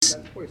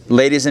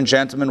Ladies and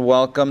gentlemen,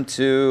 welcome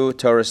to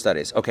Torah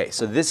Studies. Okay,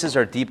 so this is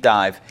our deep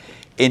dive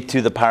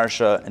into the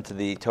parsha, into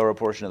the Torah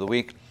portion of the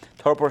week.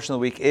 Torah portion of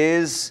the week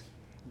is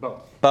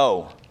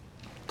Bo.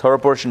 Torah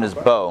portion is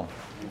Bo.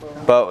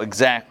 Bo,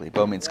 exactly.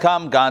 Bo means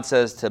come. God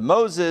says to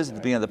Moses at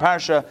the beginning of the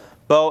parsha,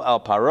 Bo el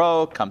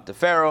Paro, come to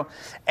Pharaoh.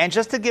 And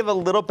just to give a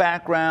little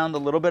background, a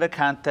little bit of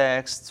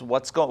context,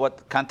 what's going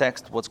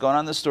on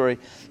in the story.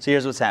 So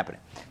here's what's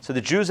happening. So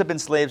the Jews have been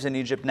slaves in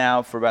Egypt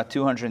now for about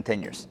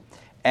 210 years.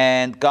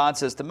 And God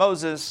says to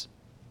Moses,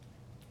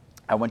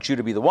 I want you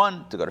to be the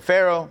one to go to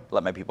Pharaoh,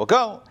 let my people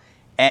go,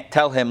 and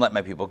tell him, let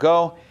my people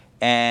go.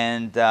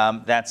 And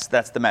that's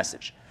the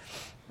message.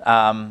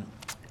 God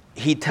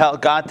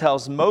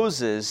tells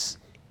Moses,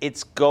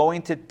 it's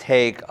going to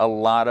take a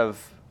lot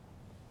of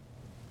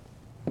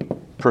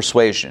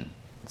persuasion.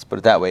 Let's put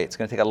it that way. It's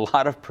going to take a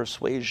lot of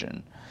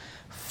persuasion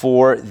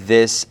for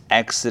this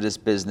Exodus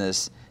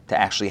business to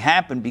actually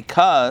happen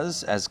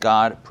because, as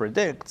God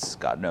predicts,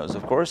 God knows,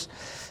 of course,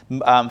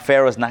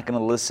 Pharaoh is not going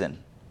to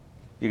listen.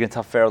 You're going to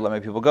tell Pharaoh, let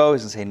my people go.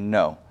 He's going to say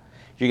no.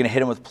 You're going to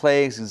hit him with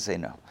plagues. He's going to say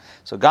no.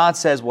 So God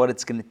says what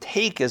it's going to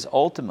take is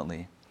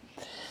ultimately,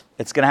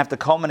 it's going to have to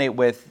culminate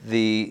with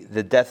the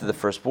death of the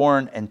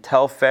firstborn and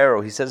tell Pharaoh,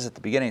 he says at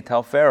the beginning,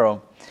 tell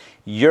Pharaoh,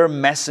 you're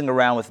messing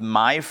around with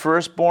my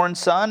firstborn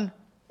son,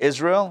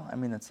 Israel. I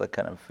mean, that's like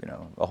kind of,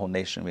 a whole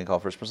nation we call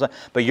firstborn son.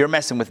 But you're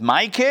messing with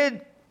my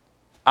kid,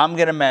 I'm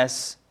going to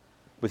mess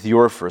with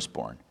your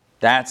firstborn.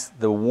 That's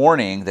the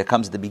warning that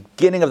comes at the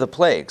beginning of the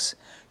plagues.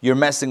 You're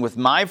messing with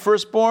my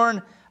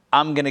firstborn,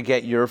 I'm going to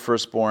get your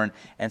firstborn.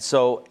 And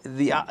so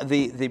the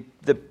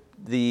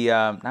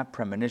not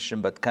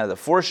premonition, but kind of the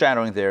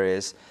foreshadowing there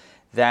is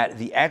that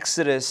the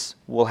Exodus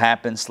will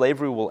happen,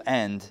 slavery will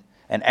end,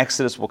 and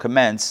Exodus will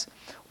commence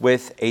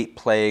with a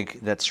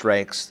plague that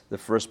strikes the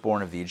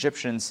firstborn of the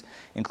Egyptians,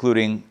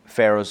 including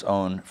Pharaoh's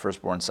own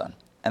firstborn son.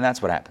 And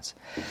that's what happens.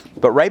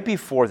 But right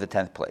before the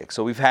 10th plague,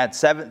 so we've had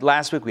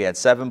last week we had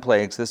 7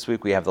 plagues, this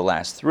week we have the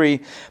last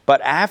 3,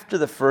 but after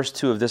the first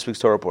 2 of this week's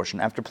Torah portion,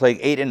 after plague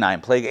 8 and 9,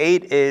 plague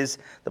 8 is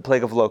the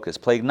plague of locusts,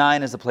 plague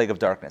 9 is the plague of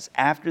darkness.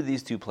 After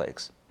these 2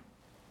 plagues,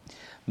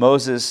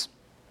 Moses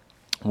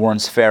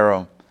warns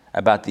Pharaoh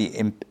about the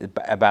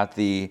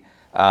impending,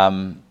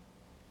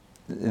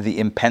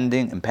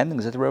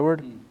 is that the right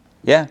word?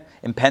 Yeah,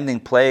 impending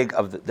plague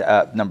of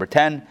number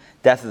 10,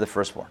 death of the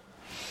firstborn.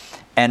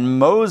 And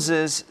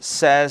Moses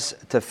says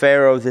to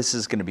Pharaoh, this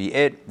is going to be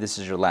it. This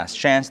is your last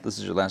chance. This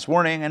is your last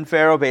warning. And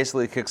Pharaoh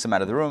basically kicks him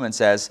out of the room and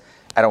says,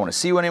 I don't want to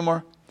see you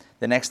anymore.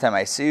 The next time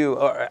I see you,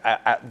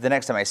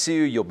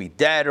 you'll be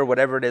dead or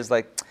whatever it is.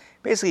 Like,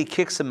 basically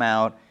kicks him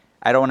out.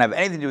 I don't want to have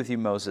anything to do with you,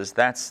 Moses.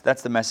 That's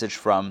the message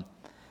from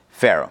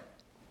Pharaoh.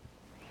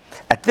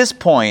 At this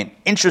point,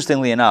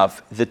 interestingly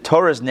enough, the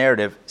Torah's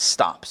narrative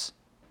stops.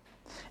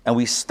 And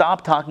we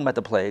stop talking about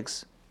the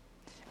plagues.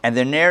 And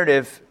the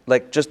narrative,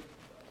 just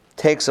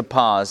takes a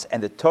pause,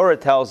 and the Torah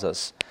tells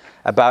us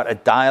about a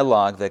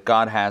dialogue that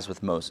God has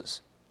with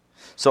Moses.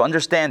 So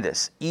understand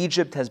this.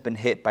 Egypt has been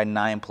hit by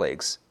 9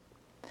 plagues.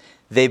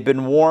 They've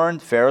been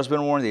warned, Pharaoh's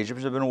been warned, the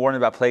Egyptians have been warned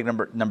about plague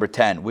number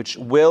 10, which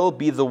will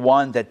be the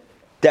one that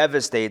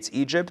devastates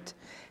Egypt,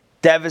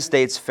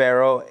 devastates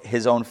Pharaoh,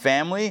 his own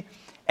family,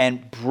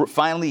 and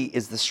finally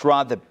is the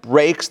straw that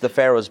breaks the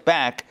Pharaoh's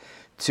back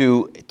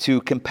to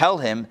compel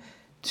him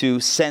to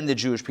send the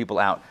Jewish people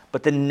out.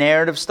 But the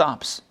narrative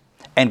stops.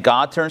 And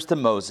God turns to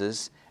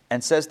Moses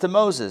and says to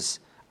Moses,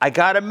 I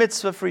got a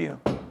mitzvah for you.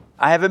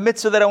 I have a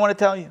mitzvah that I want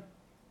to tell you.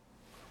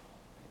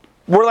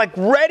 We're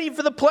ready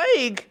for the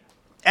plague.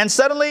 And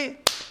suddenly,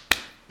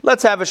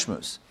 let's have a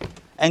shmooze.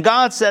 And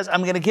God says,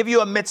 I'm going to give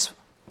you a mitzvah.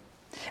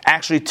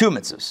 Actually, 2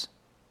 mitzvahs.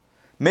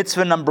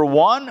 Mitzvah number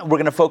 1, we're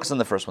going to focus on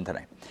the first one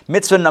today.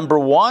 Mitzvah number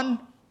 1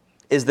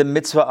 is the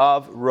mitzvah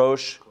of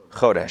Rosh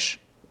Chodesh,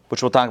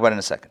 which we'll talk about in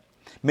a second.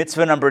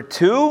 Mitzvah number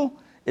 2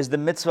 is the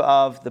mitzvah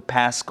of the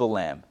Paschal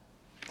Lamb.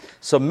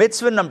 So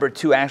mitzvah number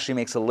 2 actually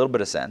makes a little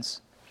bit of sense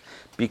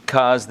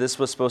because this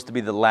was supposed to be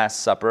the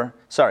Last Supper.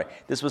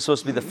 This was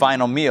supposed to be the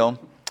final meal.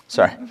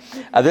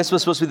 This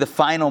was supposed to be the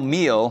final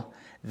meal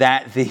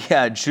that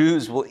the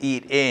Jews will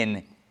eat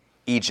in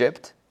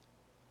Egypt.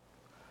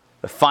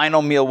 The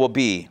final meal will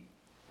be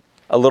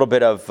a little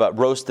bit of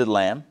roasted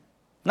lamb.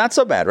 Not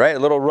so bad, right? A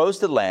little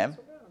roasted lamb,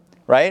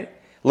 right?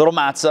 A little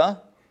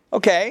matzah.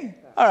 Okay,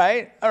 all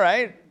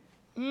right.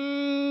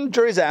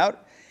 Jury's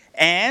out.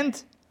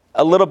 And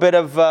a little bit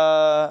of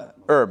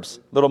herbs,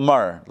 little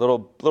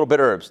bit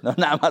herbs. No,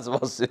 not matzo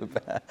ball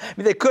soup. I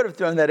mean, they could have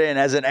thrown that in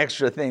as an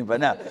extra thing,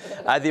 but no.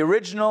 The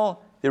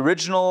original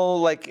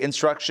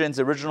instructions,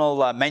 the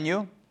original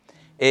menu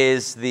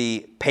is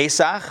the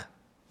Pesach,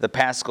 the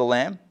Paschal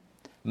Lamb,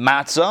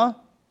 matzah,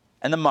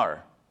 and the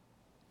mar.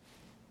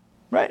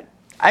 Right?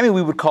 I mean,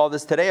 we would call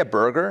this today a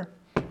burger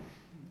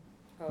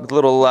with a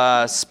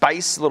little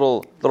spice,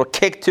 little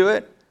kick to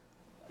it,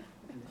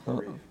 a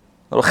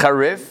little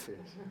charif.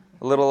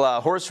 A little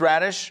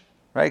horseradish,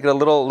 right? Get a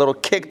little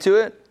kick to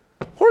it.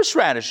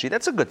 Horseradishy,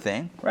 that's a good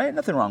thing, right?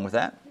 Nothing wrong with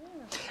that.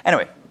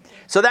 Anyway,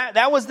 so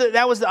that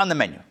was on the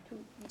menu.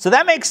 So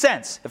that makes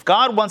sense. If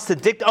God wants to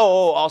dictate,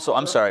 also,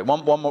 I'm sorry,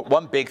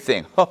 one big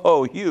thing.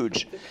 Oh,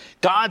 huge.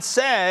 God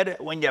said,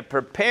 when you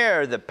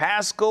prepare the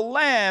Paschal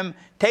lamb,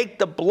 take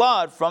the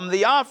blood from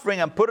the offering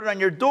and put it on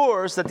your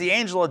doors, that the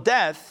angel of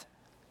death,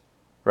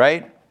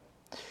 right,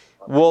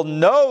 will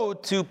know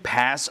to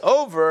pass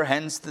over,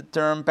 hence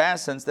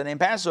the name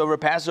Passover,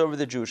 pass over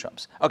the Jewish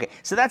homes. Okay,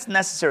 so that's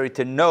necessary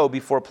to know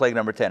before plague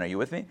number 10. Are you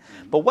with me?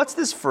 But what's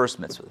this first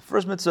mitzvah? The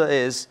first mitzvah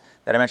is,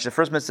 that I mentioned, the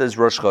first mitzvah is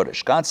Rosh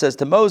Chodesh. God says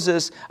to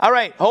Moses, all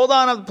right, hold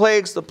on to the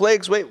plagues. The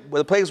plagues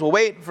will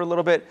wait for a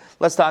little bit.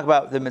 Let's talk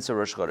about the mitzvah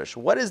Rosh Chodesh.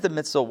 What is the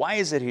mitzvah? Why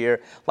is it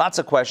here? Lots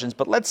of questions,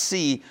 but let's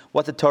see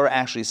what the Torah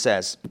actually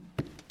says.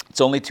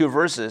 It's only 2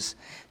 verses.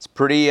 It's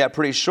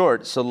pretty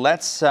short. So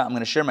let's, I'm going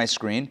to share my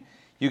screen.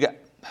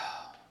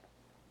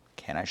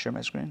 Can I share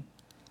my screen?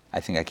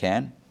 I think I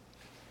can.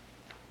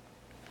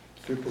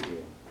 Super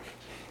cool.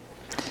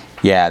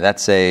 Yeah,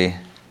 that's a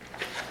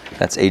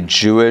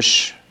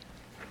Jewish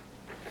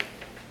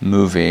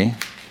movie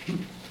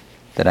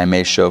that I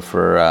may show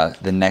for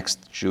the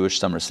next Jewish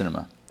summer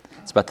cinema.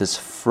 It's about this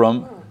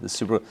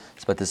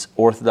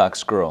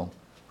Orthodox girl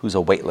who's a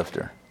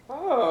weightlifter.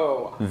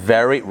 Oh.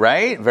 Very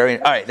right. All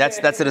right.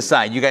 That's an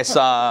aside. You guys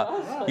saw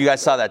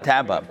that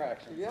tab up.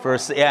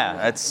 First,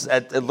 yeah. It's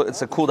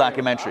a cool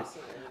documentary.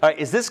 All right.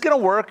 Is this gonna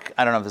work?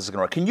 I don't know if this is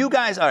gonna work. Can you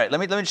guys? All right. Let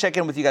me check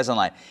in with you guys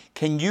online.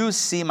 Can you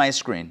see my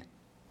screen?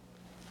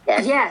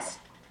 Yes.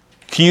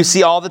 Can you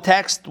see all the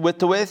text width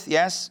to width?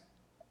 Yes.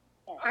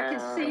 I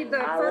can see the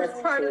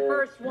first part of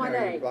verse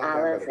 1a.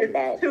 Olive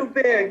It's too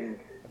big.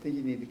 I think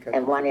you need to cut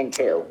And 1 and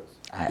 2.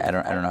 I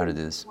don't know how to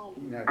do this.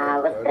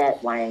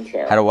 Alphabet 1 and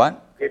 2. How to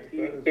what? If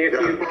you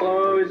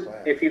close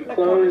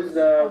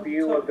the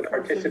view of the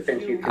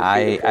participants, you can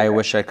see the I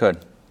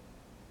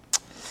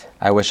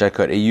wish I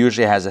could. It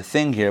usually has a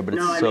thing here, but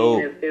it's so.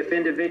 I mean, if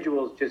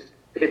individuals just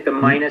hit the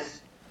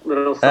minus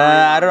little sign.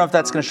 I don't know if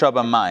that's going to show up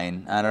on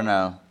mine. I don't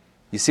know.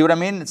 You see what I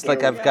mean? It's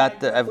like I've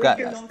got. We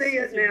can see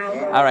it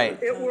now. All right.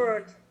 It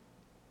works.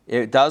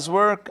 It does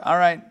work. All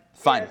right.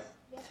 Fine.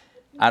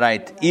 All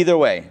right. Either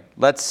way,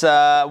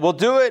 we'll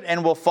do it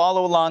and we'll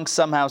follow along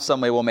somehow, some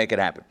way. We'll make it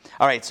happen.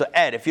 All right. So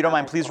Ed, if you don't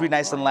mind, please read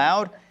nice and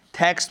loud.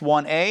 Text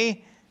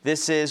 1a.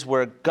 This is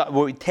where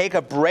we take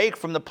a break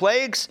from the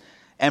plagues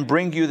and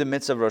bring you the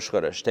mitzvah of Rosh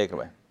Chodesh. Take it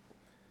away.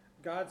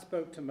 God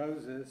spoke to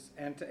Moses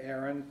and to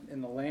Aaron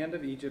in the land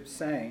of Egypt,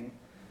 saying,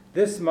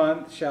 "This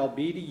month shall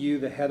be to you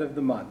the head of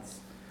the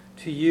months.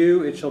 To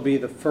you it shall be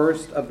the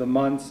first of the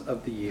months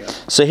of the year."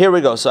 So here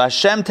we go. So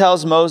Hashem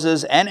tells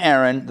Moses and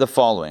Aaron the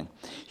following.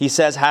 He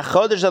says,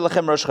 "HaChodesh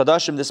Elechem Rosh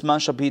Chodashim, this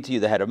month shall be to you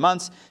the head of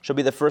months, shall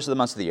be the first of the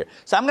months of the year."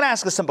 So I'm going to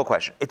ask a simple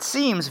question. It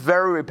seems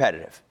very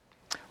repetitive,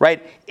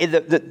 right? In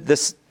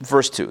this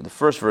verse 2, the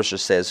first verse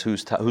just says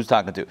who's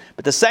talking to.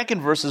 But the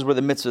second verse is where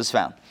the mitzvah is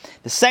found.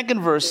 The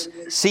second verse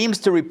seems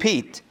to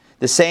repeat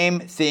the same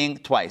thing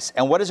twice.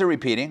 And what is it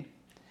repeating?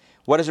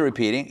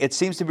 It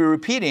seems to be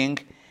repeating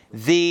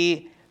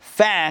the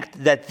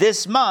fact that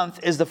this month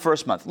is the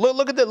first month.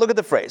 Look at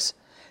the phrase.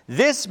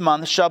 This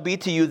month shall be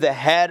to you the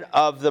head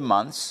of the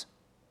months.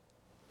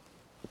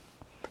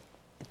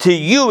 To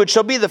you it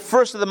shall be the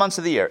first of the months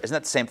of the year. Isn't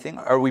that the same thing?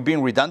 Are we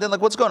being redundant?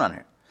 Like, what's going on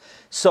here?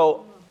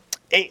 So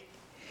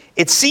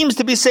it seems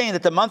to be saying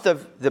that the month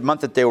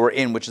that they were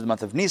in, which is the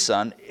month of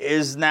Nisan,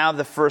 is now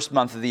the first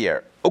month of the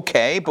year.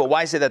 Okay, but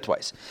why say that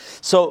twice?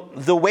 So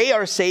the way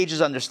our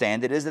sages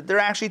understand it is that there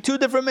are actually 2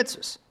 different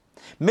mitzvahs.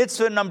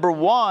 Mitzvah number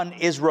 1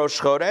 is Rosh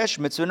Chodesh.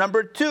 Mitzvah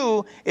number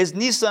 2 is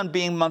Nisan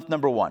being month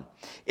number 1.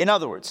 In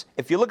other words,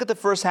 if you look at the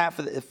first half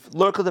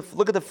look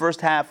at the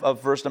first half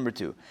of verse number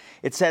 2,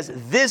 it says,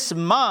 "This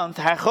month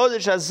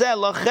HaChodesh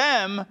Hazeh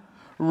Lachem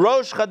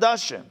Rosh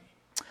Chodashim."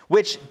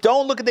 Which,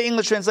 don't look at the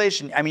English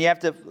translation. I mean, you have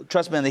to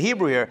trust me on the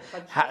Hebrew here.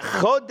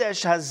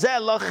 Chodesh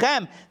Hazeh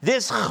Lachem.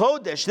 This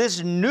Chodesh,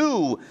 this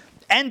new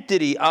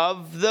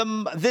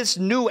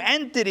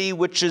entity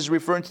which is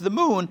referring to the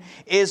moon,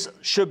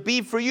 should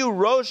be for you,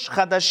 Rosh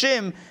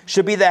Chodashim,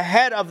 should be the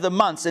head of the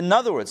months. In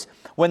other words,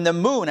 when the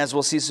moon, as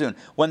we'll see soon,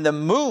 when the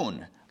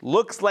moon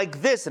looks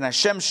like this, and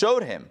Hashem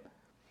showed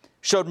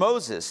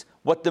Moses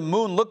what the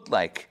moon looked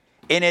like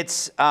in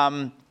its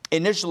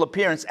initial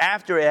appearance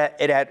after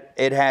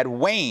it had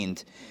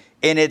waned,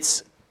 in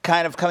its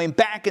kind of coming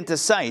back into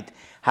sight.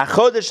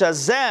 HaChodesh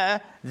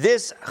Hazeh,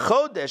 this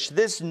Chodesh,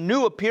 this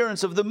new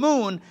appearance of the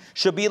moon,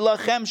 should be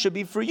lachem, should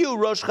be for you,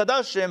 Rosh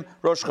Chodashim,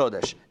 Rosh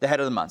Chodesh, the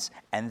head of the months.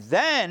 And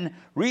then,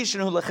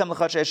 Rishon hu lachem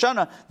l'chadshei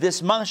Shana,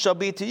 this month shall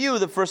be to you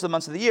the first of the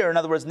months of the year. In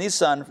other words,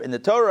 Nisan, in the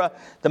Torah,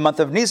 the month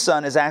of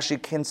Nisan is actually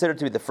considered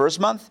to be the first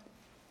month.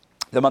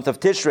 The month of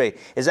Tishrei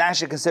is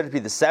actually considered to be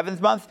the 7th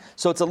month,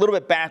 so it's a little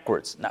bit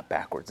backwards. Not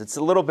backwards, it's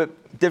a little bit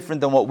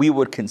different than what we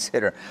would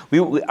consider.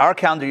 Our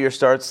calendar year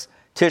starts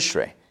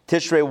Tishrei.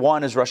 Tishrei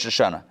 1 is Rosh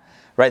Hashanah,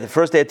 right? The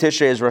first day of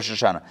Tishrei is Rosh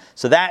Hashanah.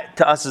 So that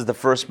to us is the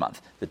first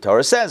month. The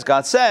Torah says,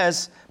 God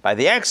says, by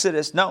the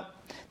Exodus, no,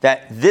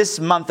 that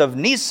this month of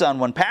Nisan,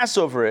 when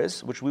Passover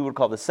is, which we would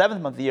call the 7th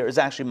month of the year, is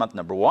actually month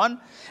number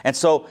 1. And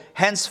so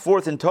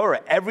henceforth in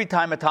Torah, every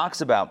time it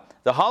talks about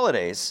the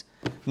holidays,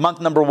 Month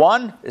number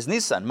 1 is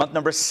Nisan. Month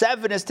number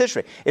 7 is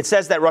Tishrei. It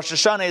says that Rosh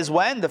Hashanah is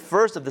when? The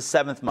first of the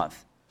 7th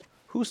month.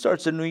 Who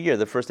starts a new year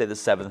the first day of the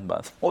 7th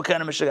month? What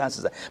kind of Mishagas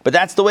is that? But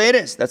that's the way it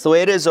is. That's the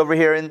way it is over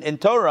here in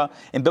Torah,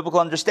 in biblical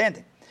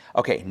understanding.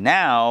 Okay,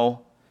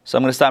 now, so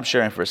I'm going to stop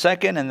sharing for a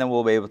second, and then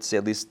we'll be able to see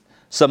at least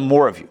some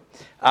more of you.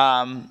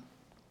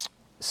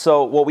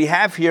 So what we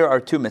have here are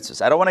 2 mitzvahs.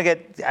 I don't want to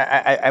get,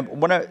 I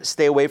want to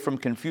stay away from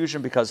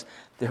confusion because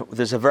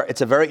it's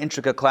a very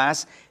intricate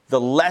class. The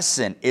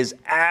lesson is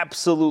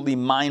absolutely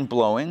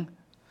mind-blowing.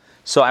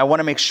 So I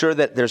want to make sure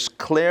that there's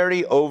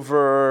clarity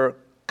over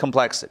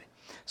complexity.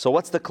 So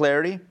what's the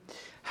clarity?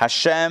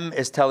 Hashem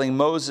is telling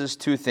Moses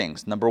 2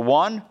 things. Number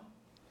 1,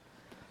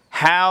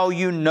 how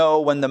you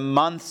know when the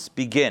months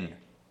begin.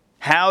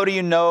 How do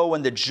you know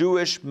when the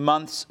Jewish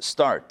months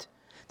start?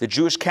 The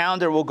Jewish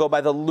calendar will go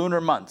by the lunar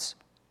months.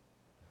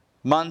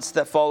 Months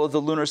that follow the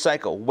lunar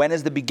cycle. When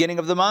is the beginning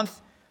of the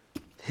month?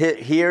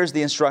 Here's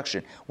the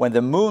instruction. When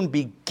the moon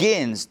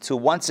begins to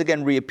once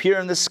again reappear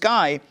in the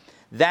sky,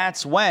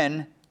 that's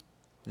when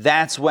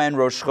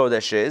Rosh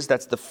Chodesh is.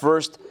 That's the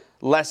first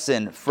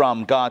lesson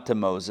from God to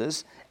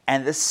Moses.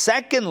 And the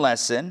second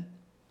lesson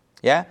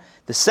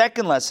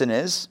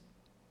is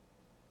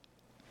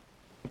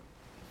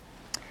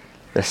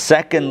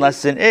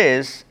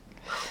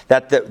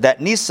that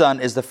Nisan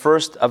is the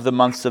first of the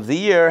months of the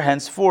year.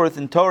 Henceforth,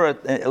 in Torah,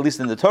 at least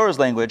in the Torah's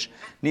language,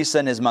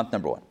 Nisan is month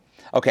number 1.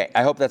 Okay,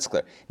 I hope that's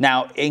clear.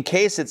 Now, in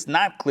case it's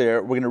not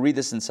clear, we're going to read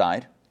this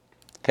inside.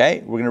 Okay,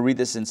 we're going to read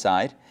this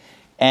inside.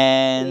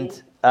 And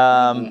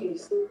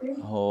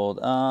hold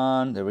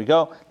on. There we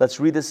go. Let's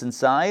read this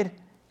inside.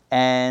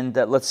 And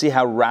let's see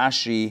how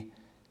Rashi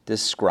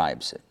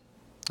describes it.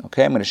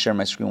 Okay, I'm going to share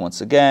my screen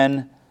once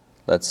again.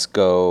 Let's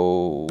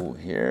go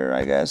here,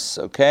 I guess.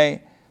 Okay.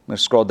 I'm going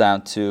to scroll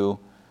down to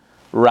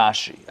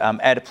Rashi.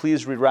 Ed,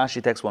 please read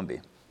Rashi, text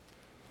 1b.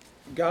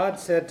 God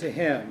said to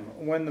him,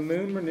 when the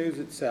moon renews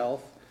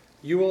itself,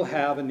 you will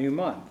have a new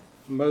month.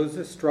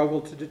 Moses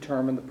struggled to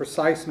determine the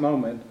precise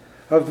moment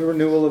of the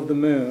renewal of the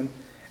moon,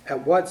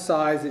 at what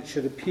size it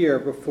should appear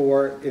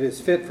before it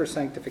is fit for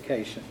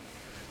sanctification.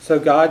 So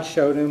God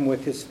showed him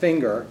with his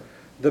finger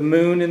the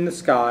moon in the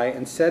sky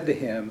and said to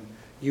him,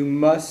 you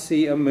must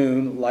see a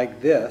moon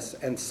like this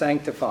and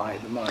sanctify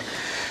the month.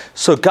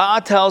 So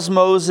God tells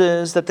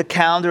Moses that the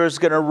calendar is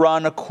going to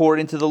run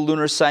according to the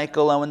lunar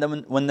cycle,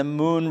 and when the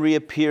moon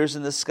reappears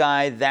in the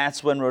sky,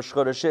 that's when Rosh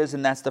Chodesh is,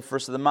 and that's the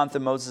first of the month.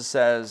 And Moses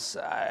says,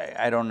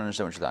 I don't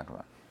understand what you're talking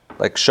about.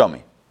 Like, show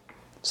me.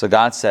 So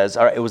God says,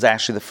 all right, it was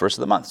actually the first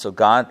of the month. So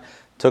God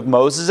took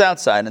Moses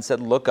outside and said,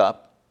 look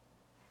up,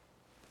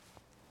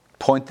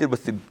 pointed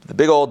with the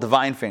big old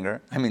divine finger,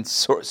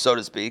 so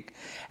to speak,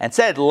 and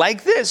said,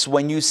 like this,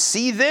 when you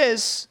see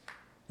this,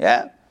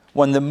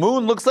 when the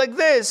moon looks like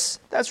this,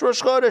 that's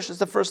Rosh Chodesh. It's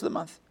the first of the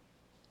month.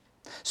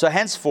 So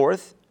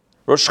henceforth,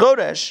 Rosh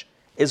Chodesh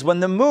is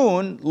when the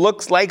moon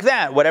looks like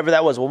that, whatever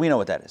that was. Well, we know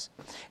what that is.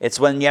 It's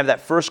when you have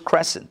that first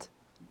crescent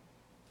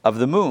of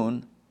the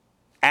moon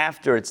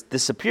after it's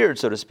disappeared,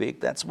 so to speak.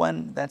 That's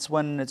when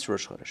it's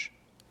Rosh Chodesh.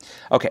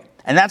 Okay,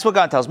 and that's what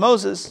God tells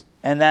Moses,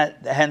 and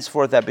that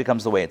henceforth that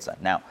becomes the way it's done.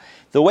 Now,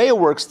 the way it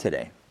works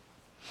today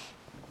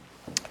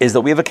is that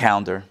we have a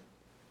calendar.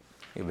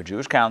 We have a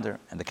Jewish calendar,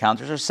 and the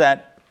calendars are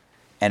set.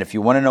 And if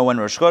you want to know when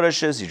Rosh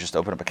Chodesh is, you just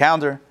open up a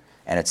calendar,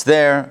 and it's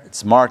there.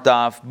 It's marked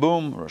off.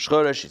 Boom, Rosh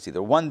Chodesh. It's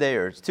either 1 day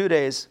or it's 2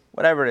 days,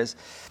 whatever it is.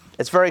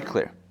 It's very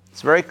clear.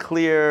 It's very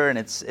clear, and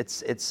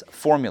it's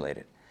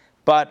formulated.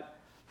 But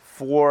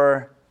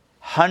for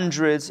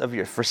hundreds of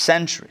years, for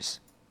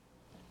centuries,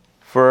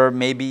 for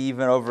maybe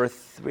even over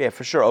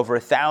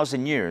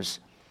 1,000 years,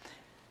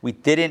 we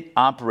didn't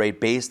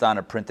operate based on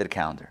a printed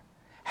calendar.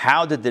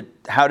 How did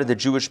the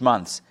Jewish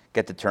months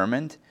get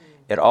determined?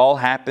 It all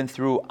happened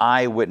through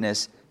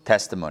eyewitness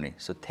testimony.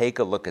 So take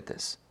a look at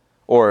this.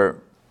 Or,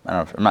 I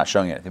don't know, I'm not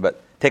showing you anything,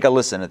 but take a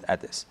listen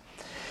at this.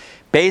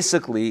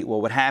 Basically,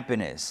 what would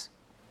happen is,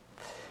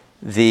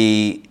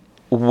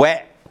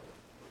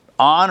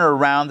 on or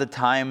around the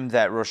time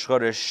that Rosh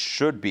Chodesh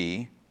should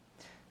be,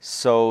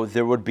 so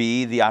there would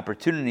be the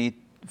opportunity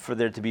for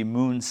there to be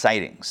moon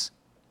sightings.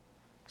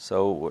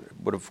 So it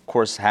would of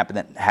course happen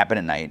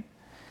at night.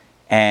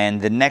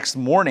 And the next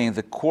morning,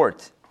 the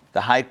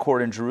high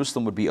court in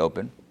Jerusalem would be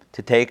open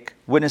to take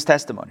witness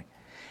testimony.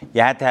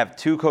 You had to have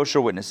 2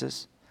 kosher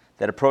witnesses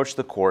that approach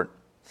the court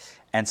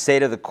and say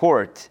to the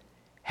court,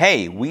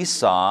 hey,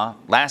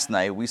 last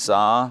night we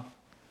saw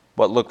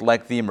what looked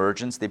like the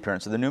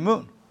appearance of the new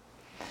moon.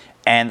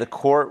 And the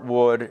court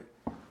would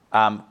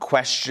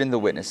question the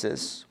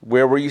witnesses.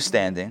 Where were you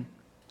standing?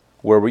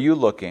 Where were you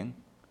looking?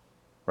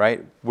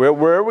 Right? Where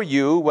were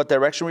you? What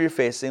direction were you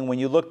facing? When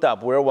you looked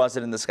up, where was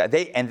it in the sky?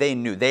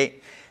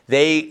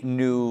 They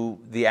knew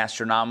the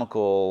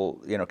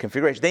astronomical,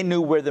 configuration. They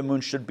knew where the moon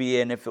should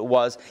be, and if it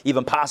was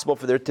even possible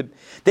for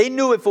they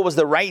knew if it was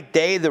the right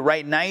day, the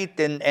right night,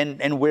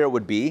 and where it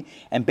would be.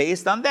 And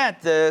based on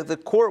that, the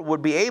court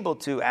would be able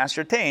to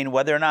ascertain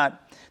whether or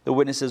not the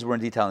witnesses were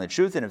indeed telling the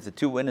truth, and if the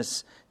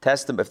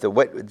testimony of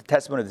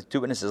the 2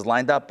 witnesses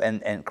lined up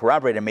and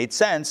corroborated and made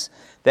sense,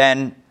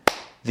 then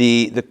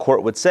the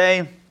court would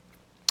say,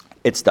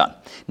 it's done.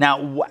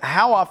 Now,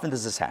 how often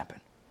does this happen?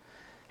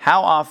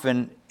 How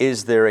often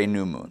is there a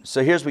new moon?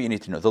 So here's what you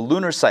need to know. The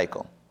lunar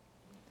cycle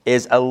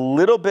is a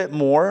little bit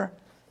more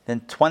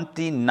than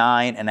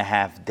 29 and a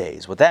half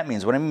days. What that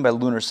means, what I mean by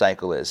lunar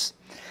cycle is,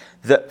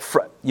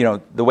 the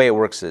way it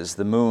works is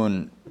the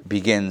moon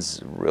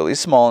begins really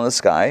small in the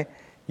sky.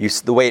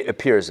 The way it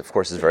appears, of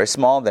course, is very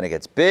small. Then it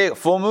gets big,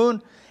 full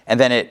moon, and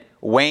then it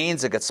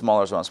wanes, it gets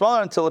smaller, smaller,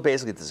 smaller, until it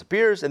basically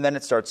disappears, and then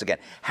it starts again.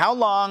 How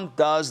long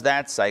does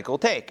that cycle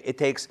take? It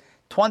takes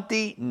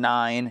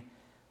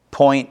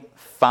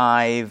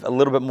 29.5, a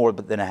little bit more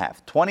than a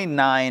half.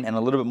 29 and a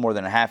little bit more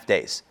than a half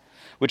days,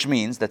 which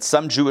means that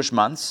some Jewish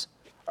months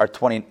are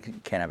 20, you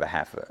can't have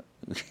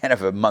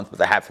a month with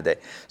a half a day.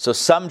 So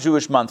some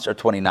Jewish months are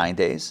 29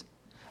 days,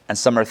 and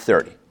some are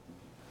 30.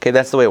 Okay,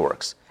 that's the way it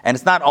works. And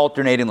it's not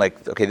alternating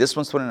like, okay, this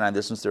one's 29,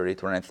 this one's 30,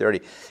 29,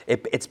 30.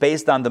 It's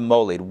based on the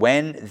molid.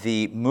 When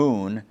the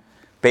moon,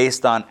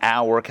 based on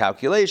our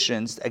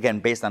calculations, again,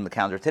 based on the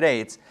calendar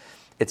today,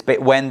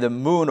 when the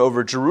moon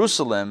over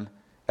Jerusalem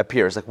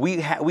appears. Like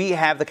we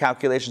have the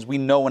calculations, we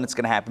know when it's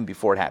going to happen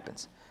before it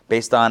happens,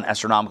 based on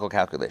astronomical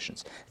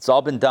calculations. It's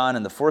all been done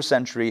in the 4th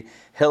century.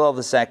 Hillel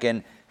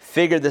II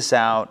figured this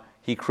out.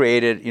 He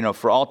created,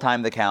 for all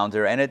time the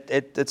calendar, and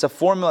it's a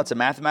formula. It's a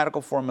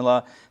mathematical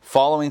formula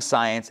following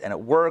science, and it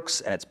works,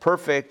 and it's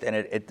perfect,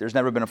 and there's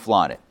never been a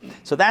flaw in it.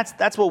 So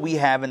that's what we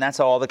have, and that's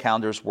how all the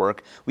calendars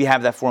work. We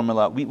have that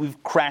formula. We've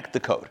cracked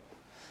the code.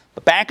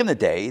 But back in the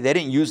day, they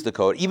didn't use the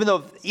code, even though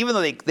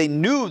they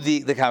knew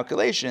the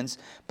calculations,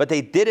 but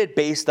they did it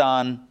based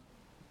on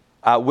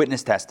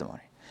witness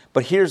testimony.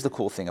 But here's the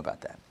cool thing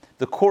about that.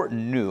 The court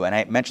knew, and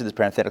I mentioned this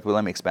parenthetically, but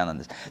let me expand on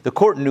this. The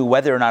court knew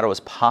whether or not it was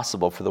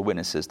possible for the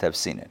witnesses to have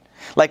seen it.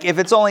 Like if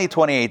it's only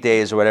 28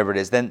 days or whatever it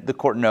is, then the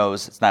court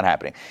knows it's not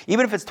happening.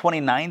 Even if it's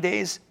 29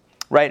 days,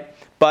 right?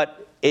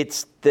 But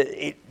it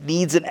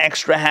needs an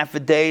extra half a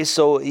day,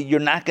 so you're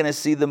not going to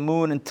see the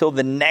moon until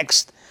the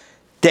next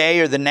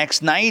day or the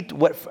next night.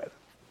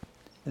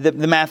 The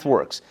math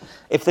works.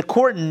 If the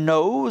court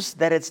knows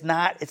that it's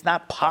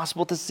not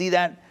possible to see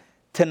that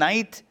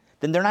tonight,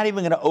 then they're not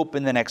even going to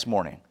open the next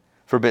morning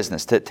for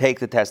business to take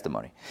the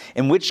testimony.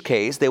 In which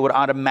case, they would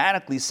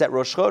automatically set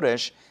Rosh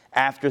Chodesh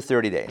after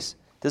 30 days.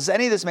 Does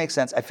any of this make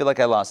sense? I feel like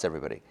I lost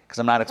everybody because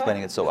I'm not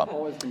explaining it so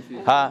well.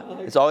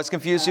 It's always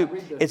confused you.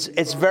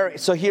 It's very.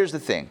 So here's the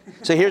thing.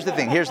 Here's the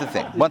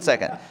thing. 1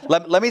 second.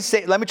 Let me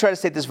try to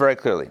state this very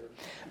clearly.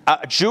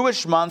 A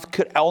Jewish month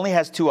only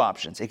has 2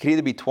 options. It could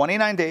either be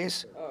 29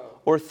 days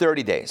or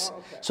 30 days.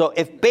 So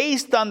if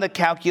based on the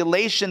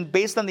calculation,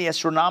 based on the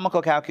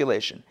astronomical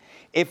calculation,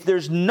 if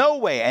there's no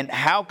way, and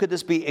how could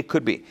this be? It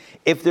could be.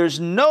 If there's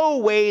no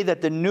way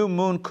that the new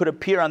moon could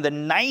appear on the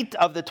night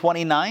of the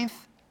 29th,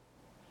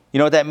 you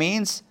know what that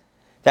means?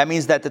 That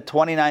means that the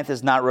 29th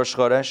is not Rosh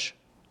Chodesh.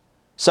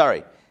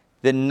 Sorry,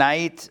 the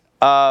night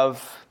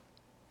of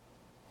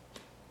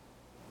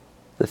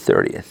the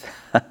 30th.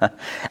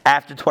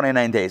 After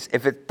 29 days.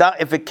 If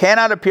it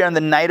cannot appear on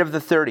the night of the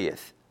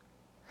 30th,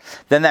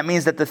 then that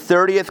means that the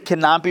 30th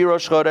cannot be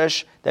Rosh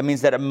Chodesh. That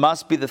means that it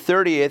must be the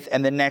 30th,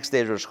 and the next day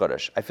is Rosh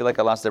Chodesh. I feel like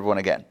I lost everyone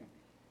again.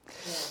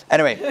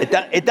 Anyway,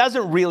 it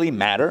doesn't really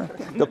matter.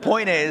 The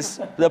point is,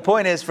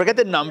 forget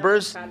the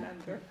numbers.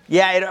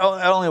 Yeah, it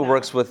only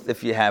works with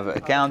if you have a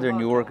calendar and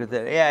you work with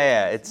it.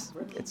 Yeah, it's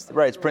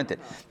right. It's printed.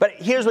 But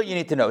here's what you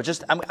need to know.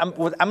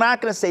 I'm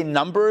not going to say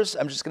numbers.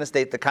 I'm just going to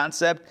state the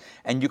concept,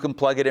 and you can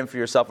plug it in for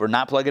yourself or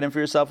not plug it in for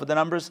yourself with the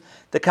numbers.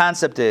 The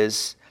concept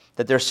is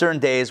that there are certain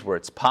days where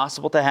it's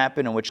possible to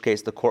happen, in which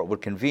case the court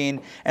would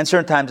convene, and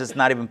certain times it's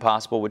not even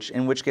possible,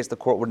 in which case the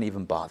court wouldn't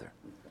even bother.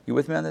 You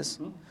with me on this?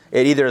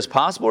 It either is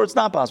possible or it's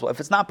not possible. If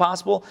it's not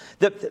possible,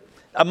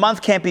 a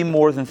month can't be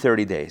more than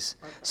 30 days.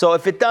 So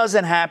if it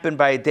doesn't happen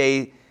by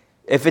day,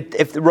 if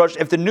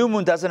the new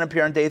moon doesn't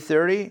appear on day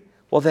 30,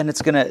 well then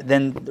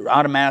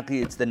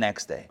automatically it's the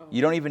next day.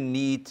 You don't even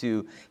need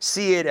to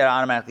see it. It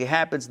automatically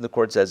happens, and the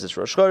court says it's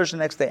Rosh Chodesh the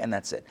next day, and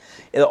that's it.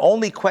 The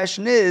only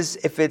question is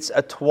if it's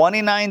a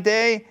 29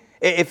 day.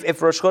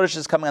 If Rosh Chodesh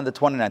is coming on the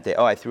 29th day.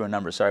 Oh, I threw a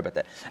number. Sorry about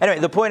that. Anyway,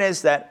 the point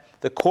is that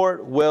the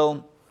court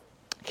will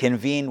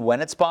convene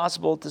when it's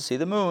possible to see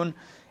the moon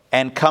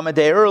and come a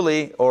day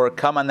early or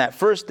come on that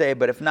first day,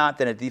 but if not,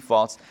 then it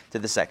defaults to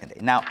the second day.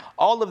 Now,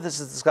 all of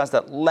this is discussed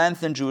at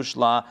length in Jewish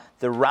law.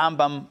 The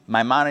Rambam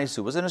Maimonides,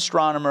 who was an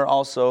astronomer,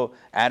 also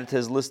added to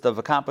his list of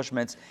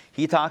accomplishments.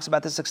 He talks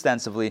about this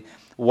extensively.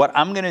 What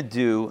I'm going to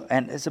do,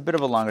 and it's a bit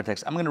of a longer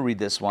text, I'm going to read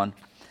this one,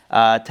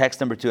 text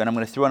number 2, and I'm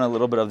going to throw in a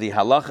little bit of the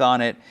halacha on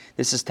it.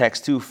 This is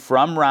text 2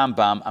 from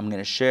Rambam. I'm going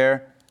to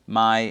share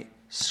my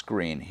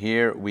screen.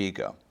 Here we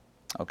go.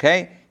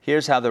 Okay,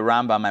 here's how the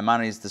Rambam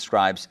Maimonides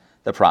describes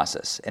the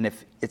process. And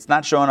if it's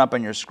not showing up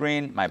on your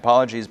screen, my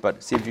apologies,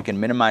 but see if you can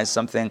minimize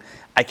something.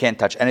 I can't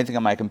touch anything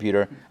on my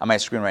computer, on my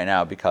screen right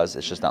now, because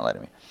it's just not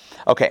letting me.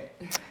 Okay,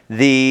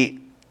 the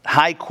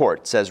High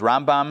Court, says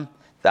Rambam,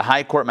 The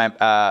high court,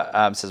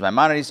 says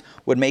Maimonides,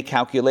 would make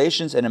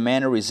calculations in a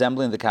manner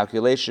resembling the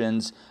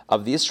calculations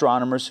of the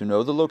astronomers who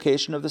know the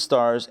location of the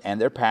stars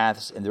and their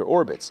paths in their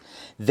orbits.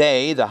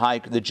 They,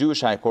 the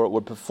Jewish high court,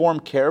 would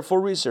perform careful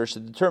research to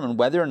determine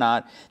whether or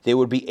not they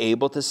would be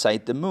able to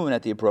sight the moon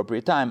at the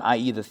appropriate time,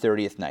 i.e. the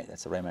 30th night.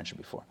 That's what I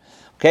mentioned before.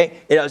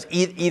 Okay? It was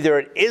either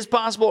it is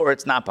possible or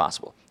it's not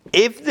possible.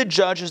 If the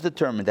judges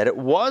determined that it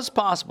was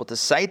possible to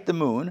sight the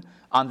moon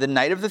on the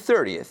night of the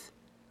 30th,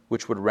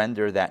 which would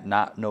render that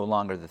no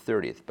longer the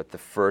 30th, but the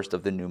first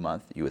of the new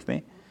month. You with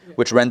me?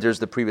 Which renders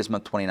the previous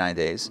month 29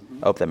 days.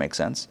 I hope that makes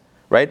sense.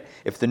 Right?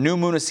 If the new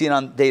moon is seen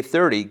on day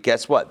 30,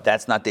 guess what?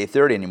 That's not day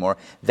 30 anymore.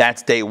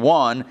 That's day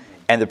 1,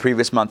 and the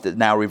previous month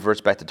now reverts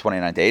back to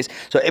 29 days.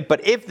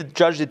 But if the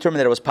judge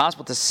determined that it was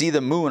possible to see the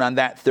moon on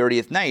that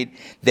 30th night,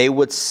 they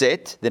would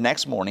sit the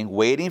next morning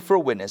waiting for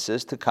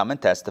witnesses to come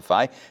and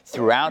testify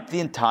throughout the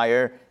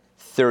entire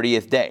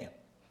 30th day.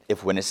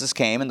 If witnesses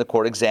came and the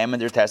court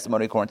examined their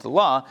testimony according to the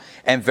law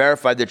and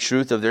verified the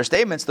truth of their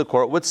statements, the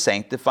court would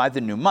sanctify the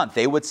new month.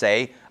 They would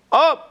say,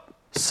 oh,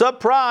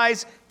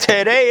 surprise,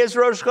 today is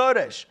Rosh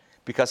Chodesh,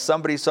 because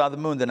somebody saw the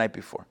moon the night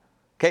before.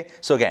 Okay?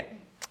 So again,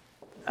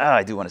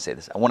 I do want to say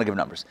this. I want to give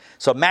numbers.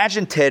 So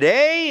imagine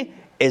today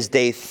is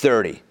day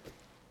 30.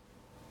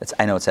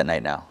 I know it's at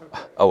night now.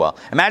 Oh well.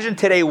 Imagine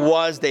today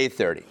was day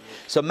 30.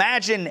 So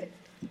imagine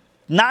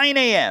 9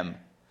 a.m.,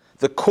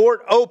 the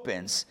court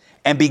opens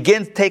and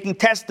begins taking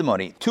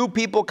testimony. 2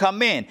 people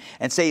come in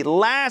and say,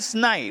 last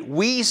night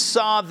we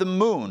saw the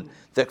moon,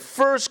 the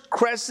first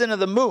crescent of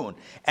the moon.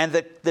 And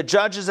the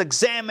judges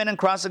examine and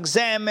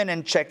cross-examine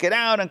and check it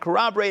out and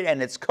corroborate,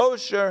 and it's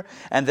kosher.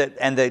 And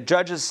the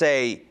judges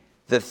say,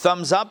 the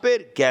thumbs up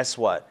it, guess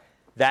what?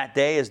 That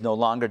day is no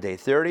longer day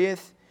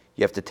 30th.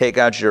 You have to take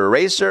out your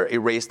eraser,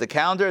 erase the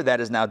calendar. That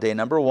is now day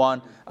number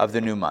 1 of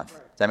the new month.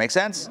 Does that make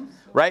sense?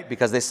 Right?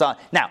 Because they saw.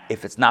 Now,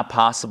 if it's not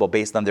possible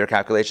based on their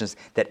calculations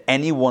that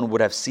anyone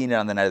would have seen it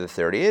on the night of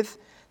the 30th,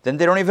 then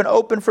they don't even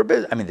open for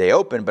business. I mean, they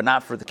open, but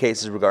not for the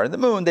cases regarding the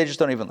moon. They just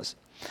don't even listen.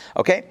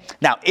 Okay?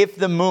 Now, if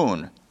the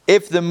moon,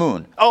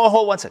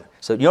 hold 1 second.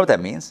 So you know what that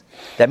means?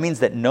 That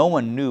means that no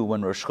one knew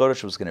when Rosh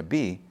Chodesh was going to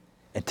be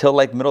until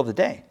like middle of the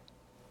day.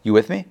 You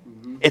with me?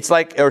 Mm-hmm. It's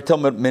like, or till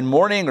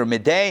mid-morning or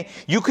midday.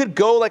 You could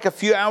go like a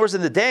few hours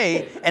in the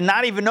day and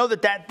not even know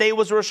that day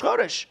was Rosh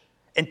Chodesh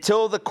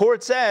until the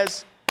court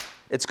says,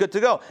 it's good to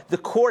go. The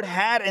court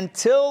had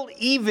until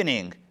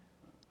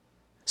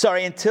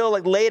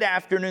like late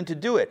afternoon to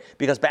do it.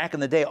 Because back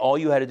in the day, all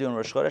you had to do in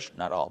Rosh Chodesh,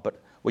 not all,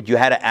 but what you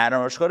had to add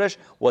on Rosh Chodesh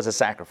was a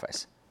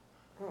sacrifice.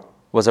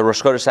 Was a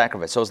Rosh Chodesh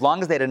sacrifice. So as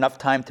long as they had enough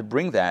time to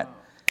bring that,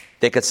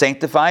 they could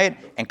sanctify it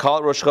and call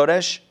it Rosh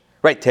Chodesh.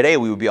 Right, today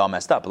we would be all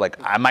messed up. Like,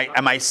 am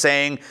I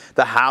saying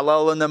the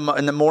Hallel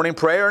in the morning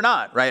prayer or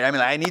not? Right? I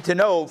mean, I need to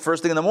know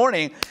first thing in the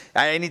morning.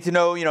 I need to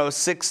know,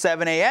 6,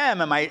 7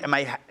 a.m. Am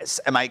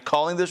I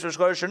calling this Rosh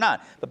Chodesh or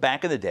not? But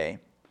back in the day,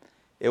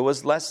 it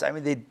was less. I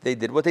mean, they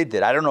did what they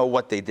did. I don't know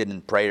what they did in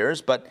prayers,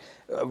 but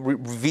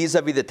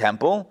vis-a-vis the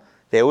temple,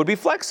 they would be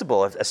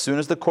flexible. As soon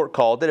as the court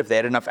called it, if they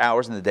had enough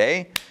hours in the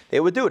day,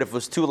 they would do it. If it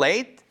was too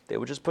late, they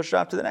would just push it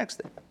off to the next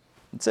day.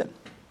 That's it.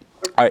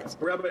 All right.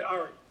 Rabbi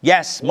Ari.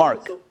 Yes,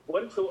 Mark.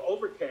 What if it's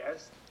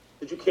overcast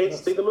that you can't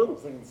see the moon?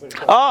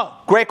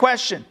 Oh, great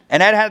question.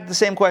 And Ed had the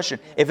same question.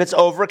 If it's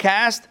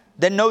overcast,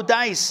 then no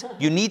dice.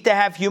 You need to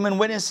have human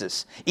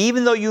witnesses.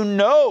 Even though you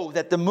know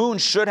that the moon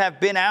should have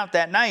been out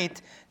that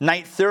night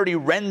 30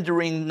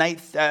 rendering day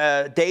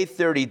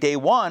 30, day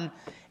 1,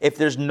 if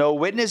there's no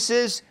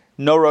witnesses,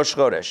 no Rosh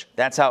Chodesh.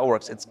 That's how it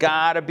works. It's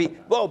got to be.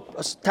 Whoa,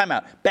 time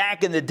out.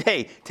 Back in the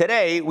day,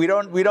 today we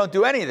don't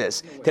do any of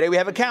this. Today we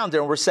have a calendar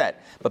and we're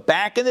set. But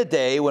back in the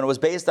day, when it was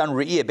based on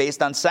Re'iyah,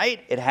 based on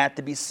sight, it had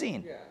to be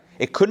seen.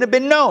 It couldn't have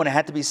been known. It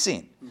had to be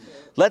seen.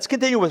 Let's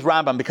continue with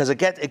Rambam because it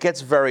gets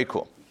very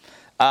cool.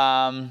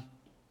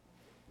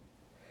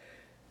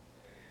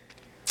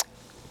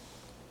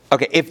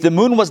 Okay, if the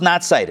moon was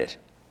not sighted,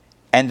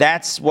 and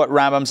that's what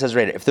Rambam says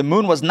right here. If the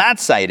moon was not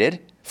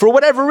sighted for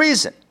whatever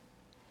reason,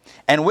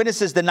 and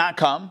witnesses did not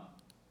come,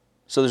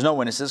 so there's no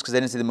witnesses because they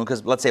didn't see the moon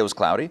because let's say it was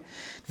cloudy,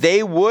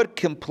 they would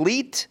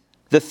complete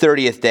the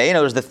 30th day. In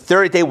other words, the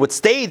 30th day would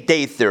stay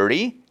day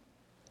 30,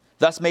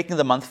 thus making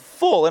the month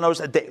full. In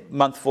other words,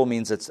 month full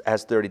means it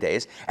has 30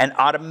 days. And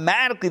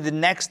automatically the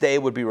next day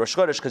would be Rosh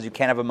Chodesh because you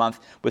can't have a month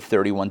with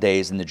 31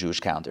 days in the Jewish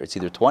calendar. It's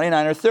either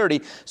 29 or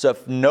 30. So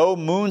if no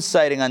moon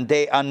sighting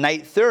on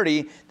night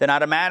 30, then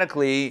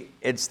automatically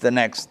it's the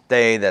next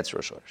day that's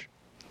Rosh Chodesh.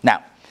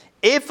 Now,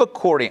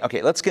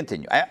 okay, let's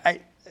continue.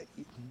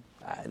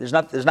 There's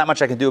not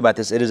much I can do about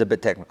this. It is a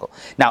bit technical.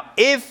 Now,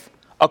 if,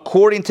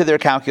 according to their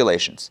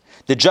calculations,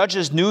 the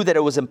judges knew that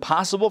it was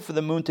impossible for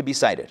the moon to be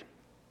sighted.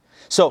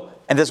 So,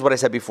 and this is what I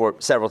said before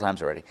several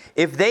times already.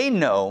 If they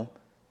know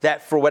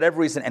that for whatever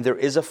reason, and there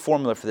is a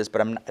formula for this,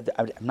 but I'm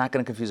not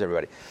going to confuse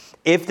everybody.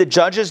 If the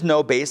judges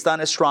know based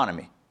on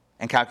astronomy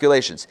and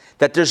calculations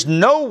that there's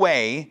no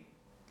way.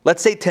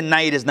 Let's say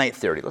tonight is night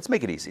 30. Let's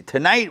make it easy.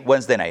 Tonight,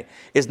 Wednesday night,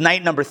 is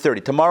night number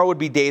 30. Tomorrow would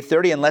be day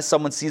 30 unless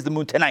someone sees the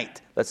moon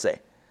tonight, let's say.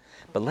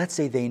 But let's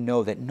say they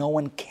know that no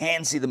one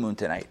can see the moon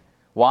tonight.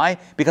 Why?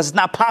 Because it's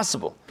not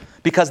possible.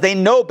 Because they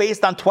know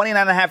based on 29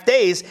 and a half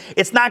days,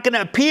 it's not going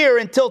to appear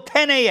until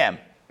 10 a.m.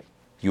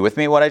 You with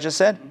me what I just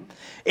said?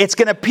 It's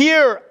going to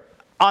appear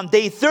on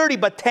day 30,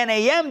 but 10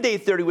 a.m. day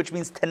 30, which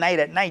means tonight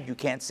at night you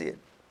can't see it.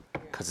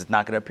 Because it's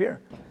not going to appear.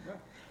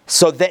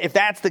 So that if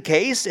that's the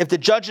case, if the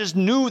judges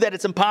knew that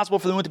it's impossible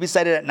for the moon to be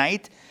sighted at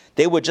night,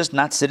 they would just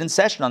not sit in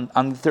session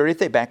on the 30th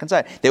day, back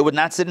inside. They would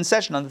not sit in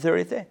session on the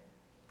 30th day.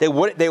 They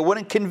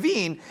wouldn't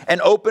convene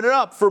and open it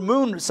up for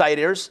moon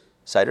sighters.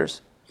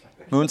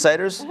 Moon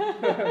sighters?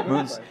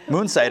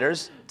 Moon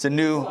sighters. It's a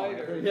new,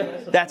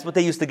 that's what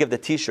they used to give the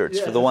t-shirts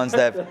for the ones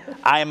that,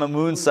 I am a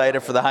moon sighter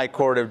for the High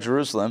Court of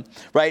Jerusalem,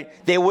 right?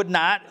 They would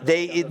not,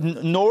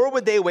 nor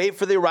would they wait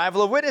for the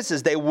arrival of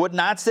witnesses. They would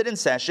not sit in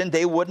session.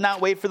 They would not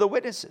wait for the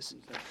witnesses.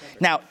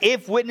 Now,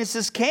 if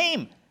witnesses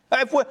came,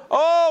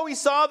 we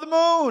saw the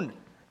moon,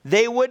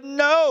 they would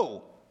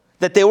know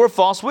that they were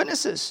false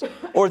witnesses,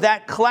 or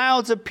that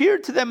clouds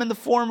appeared to them in a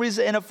form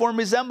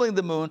resembling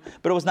the moon,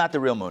 but it was not the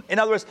real moon. In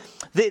other words,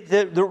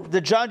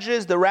 the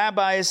judges, the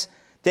rabbis,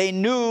 they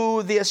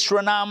knew the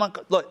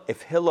astronomical. Look,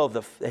 if Hillel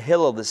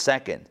the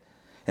second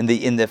in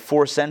the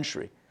 4th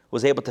century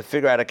was able to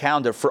figure out a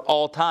calendar for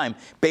all time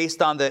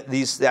based on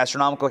the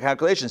astronomical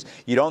calculations,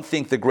 you don't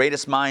think the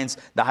greatest minds,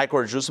 the High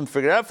Court of Jerusalem,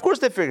 figured it out? Of course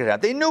they figured it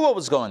out. They knew what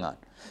was going on.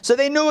 So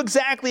they knew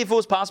exactly if it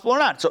was possible or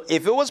not. So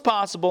if it was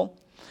possible,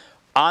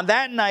 on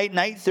that night,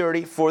 night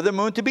 30, for the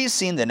moon to be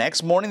seen, the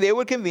next morning they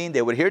would convene,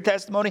 they would hear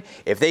testimony.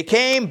 If they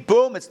came,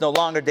 boom, it's no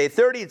longer day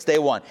 30, it's day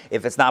 1.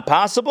 If it's not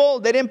possible,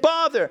 they didn't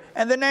bother.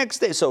 And the next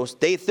day, so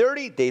day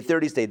 30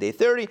 stayed day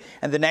 30,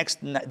 and the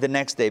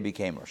next day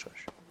became Rosh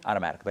Chodesh,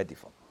 automatic by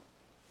default.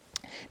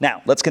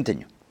 Now, let's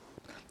continue.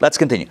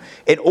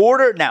 In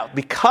order, now,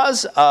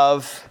 because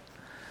of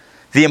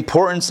the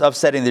importance of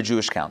setting the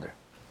Jewish calendar,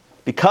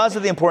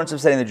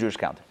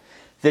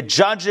 the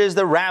judges,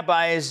 the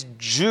rabbis,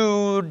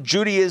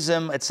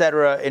 Judaism,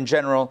 etc., in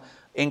general,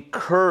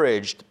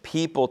 encouraged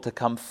people to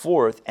come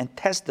forth and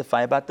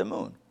testify about the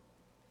moon.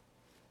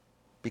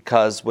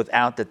 Because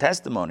without the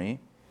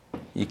testimony,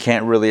 you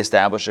can't really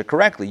establish it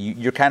correctly.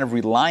 You're kind of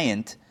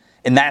reliant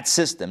in that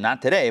system,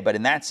 not today, but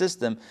in that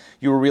system,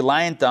 you were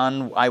reliant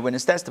on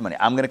eyewitness testimony.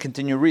 I'm going to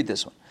continue to read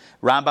this one.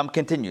 Rambam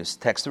continues,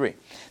 text 3.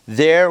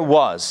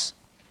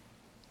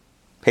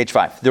 Page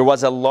 5. There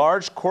was a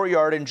large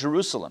courtyard in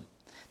Jerusalem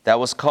that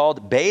was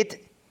called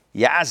Beit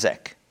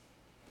Yazek.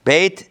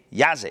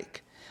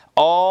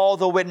 All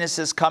the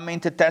witnesses coming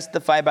to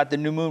testify about the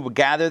new moon would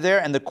gather there,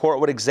 and the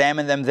court would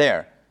examine them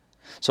there.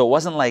 So it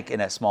wasn't like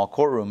in a small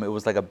courtroom. It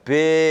was like a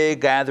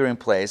big gathering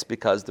place,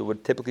 because there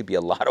would typically be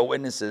a lot of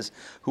witnesses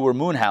who were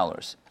moon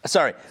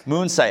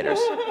sighters.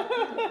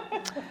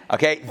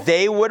 Okay,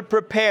 they would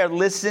prepare,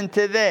 listen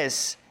to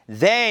this,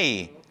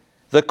 the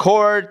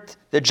court,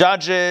 the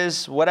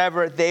judges,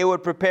 whatever, they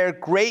would prepare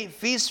great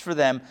feasts for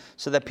them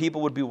so that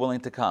people would be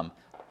willing to come.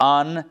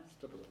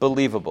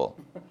 Unbelievable.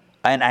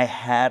 And I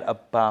had a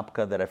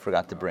babka that I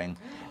forgot to bring.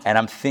 And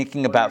I'm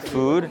thinking about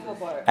food.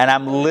 And I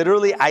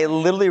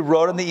literally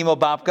wrote in the email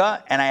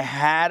babka, and I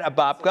had a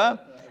babka,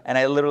 and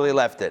I literally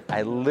left it.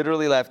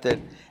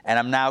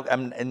 And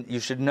and you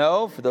should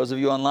know, for those of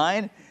you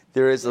online,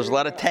 there's a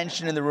lot of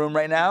tension in the room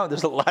right now.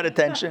 There's a lot of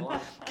tension.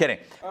 Kidding.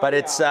 But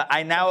it's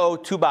I now owe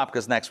 2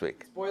 babkas next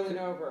week.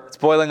 It's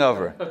boiling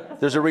over.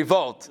 There's a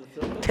revolt.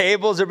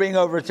 Tables are being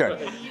overturned.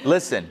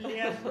 Listen.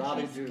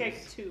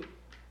 Cheesecake too.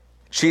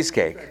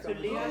 Cheesecake. So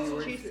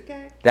Leah's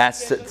cheesecake.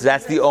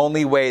 That's the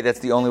only way. That's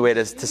the only way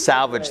to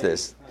salvage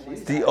this.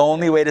 The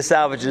only way to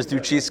salvage is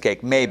through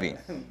cheesecake. Maybe.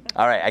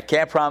 All right. I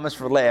can't promise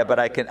for Leah, but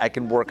I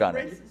can work on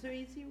it. So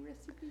easy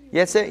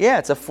recipe. Yeah,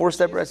 it's a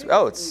 4-step recipe.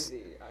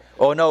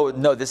 Oh,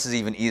 no, this is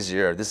even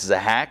easier. This is a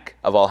hack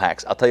of all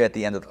hacks. I'll tell you at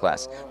the end of the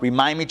class.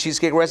 Remind me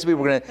cheesecake recipe.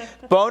 We're going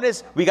to,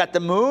 bonus, we got the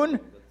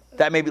moon.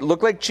 That maybe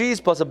look like cheese,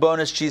 plus a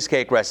bonus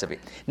cheesecake recipe.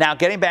 Now,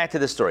 getting back to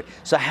the story.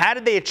 So how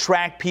did they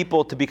attract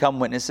people to become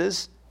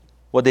witnesses?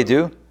 What'd they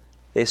do?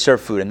 They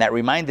served food. And that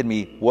reminded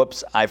me,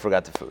 whoops, I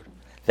forgot the food.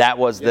 That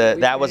was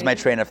my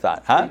train of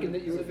thought. Huh? Thinking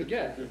that you would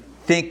forget.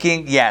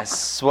 Thinking,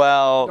 yes.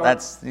 Well,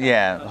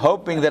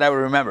 hoping that I would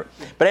remember.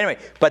 But anyway,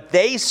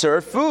 they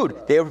served food.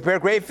 They would prepare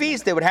great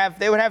feasts. They would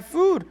have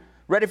food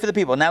ready for the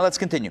people. Now let's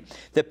continue.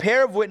 The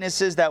pair of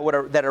witnesses that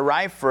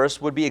arrived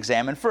first would be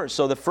examined first.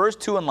 So the first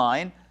 2 in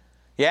line,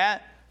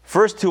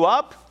 first 2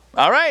 up,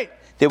 all right.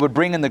 They would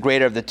bring in the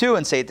greater of the 2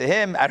 and say to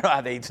him, I don't know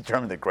how they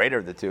determined the greater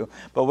of the 2,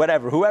 but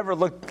whatever, whoever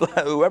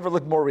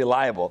looked more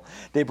reliable.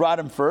 They brought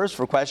him first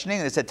for questioning,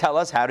 and they said, tell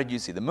us, how did you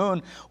see the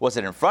moon? Was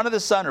it in front of the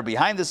sun or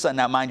behind the sun?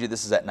 Now, mind you,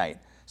 this is at night,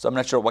 so I'm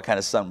not sure what kind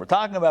of sun we're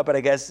talking about, but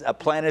I guess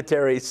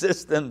planetary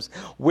systems,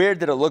 where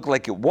did it look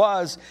like it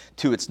was?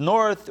 To its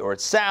north or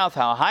its south?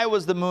 How high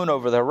was the moon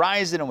over the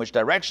horizon? In which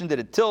direction did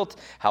it tilt?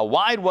 How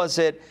wide was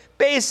it?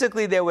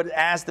 Basically, they would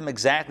ask them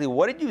exactly,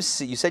 what did you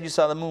see? You said you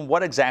saw the moon.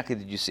 What exactly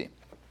did you see?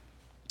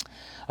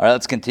 All right,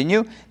 let's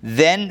continue.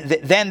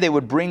 Then they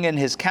would bring in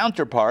his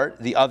counterpart,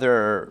 the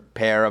other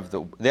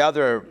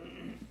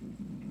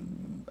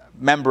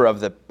member of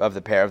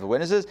the pair of the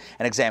witnesses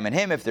and examine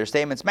him. If their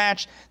statements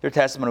match, their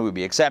testimony would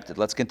be accepted.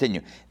 Let's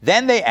continue.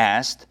 Then they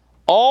asked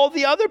all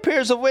the other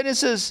pairs of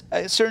witnesses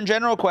certain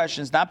general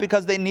questions, not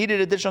because they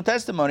needed additional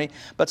testimony,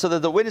 but so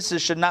that the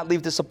witnesses should not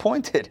leave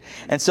disappointed,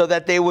 and so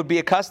that they would be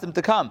accustomed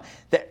to come.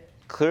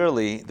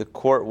 Clearly, the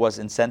court was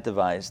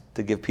incentivized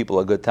to give people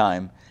a good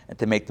time and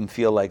to make them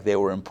feel like they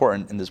were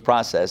important in this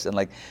process, and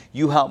like,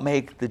 you help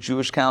make the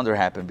Jewish calendar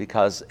happen,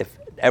 because if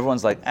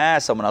everyone's like,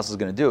 someone else is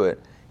going to do it,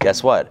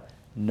 guess what?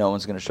 No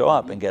one's going to show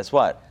up, and guess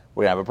what?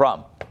 We're going to have a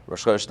problem.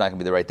 Rosh Chodesh is not going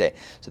to be the right day.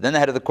 So then the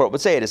head of the court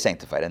would say, it is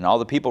sanctified. And all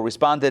the people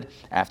responded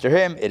after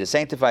him, it is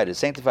sanctified, it is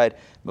sanctified,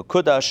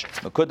 Mekudash,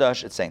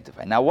 Mekudash, it's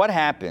sanctified. Now what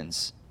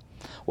happens?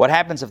 What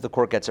happens if the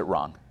court gets it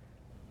wrong?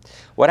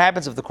 What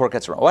happens if the court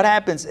gets it wrong? What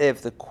happens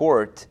if the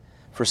court,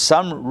 for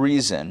some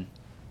reason,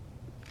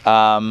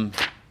 what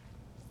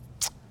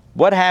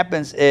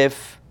happens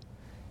if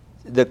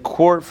the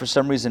court, for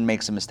some reason,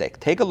 makes a mistake?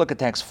 Take a look at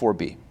text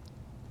 4b.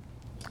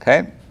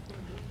 Okay?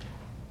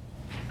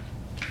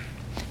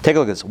 Take a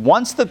look at this.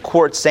 Once the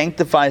court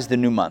sanctifies the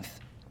new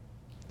month,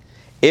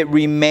 it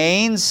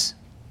remains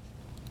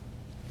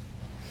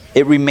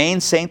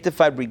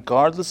sanctified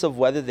regardless of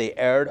whether they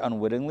erred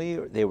unwittingly,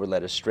 or they were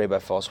led astray by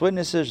false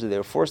witnesses, or they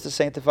were forced to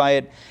sanctify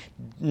it.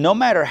 No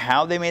matter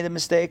how they made a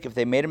mistake, if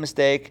they made a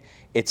mistake,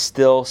 it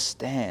still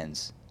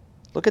stands.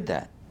 Look at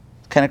that.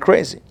 It's kind of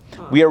crazy.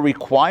 We are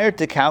required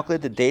to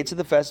calculate the dates of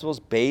the festivals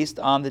based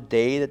on the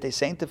day that they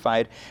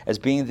sanctified as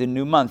being the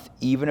new month,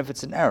 even if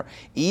it's an error.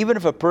 Even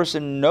if a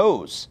person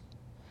knows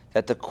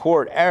that the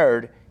court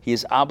erred, he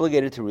is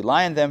obligated to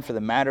rely on them, for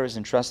the matter is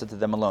entrusted to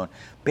them alone.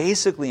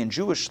 Basically, in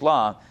Jewish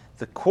law,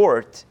 the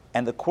court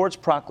and the court's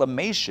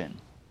proclamation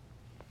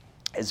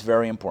is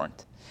very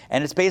important.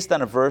 And it's based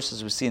on a verse,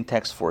 as we see in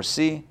text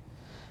 4c.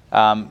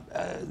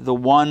 The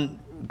one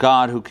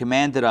God who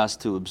commanded us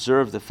to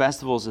observe the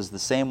festivals is the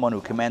same one who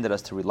commanded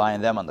us to rely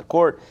on them on the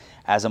court,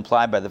 as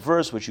implied by the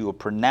verse, which you will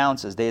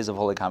pronounce as days of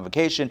holy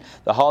convocation.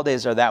 The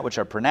holidays are that which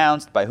are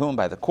pronounced. By whom?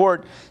 By the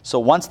court. So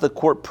once the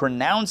court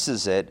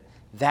pronounces it,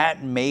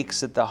 that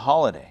makes it the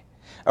holiday.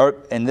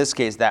 Or in this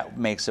case, that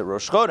makes it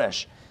Rosh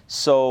Chodesh.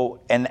 So,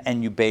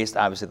 and you based,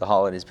 obviously the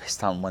holidays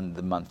based on when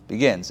the month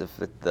begins. If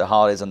the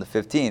holiday's on the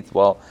 15th,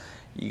 well,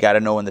 you got to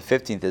know when the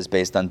 15th is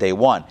based on day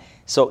one.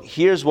 So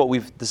here's what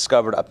we've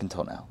discovered up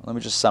until now. Let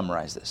me just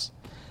summarize this.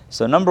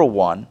 So number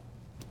one,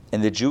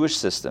 in the Jewish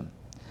system,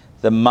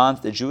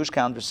 the Jewish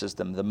calendar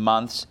system, the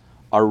months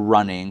are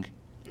running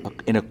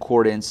in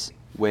accordance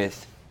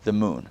with the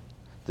moon.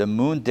 The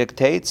moon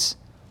dictates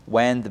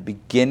when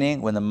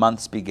the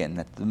months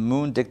begin. The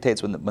moon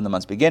dictates when the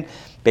months begin,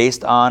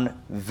 based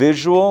on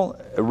visual,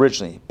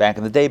 originally, back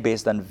in the day,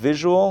 based on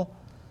visual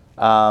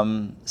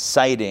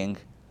sighting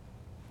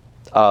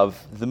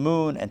of the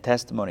moon and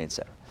testimony,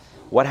 etc.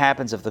 What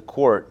happens if the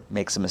court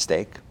makes a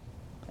mistake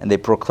and they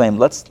proclaim,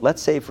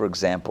 let's say, for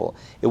example,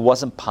 it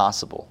wasn't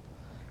possible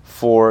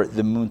for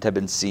the moon to have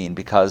been seen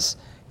because,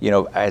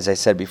 as I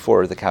said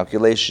before, the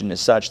calculation is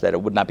such that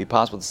it would not be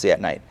possible to see at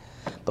night.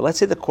 But let's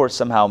say the court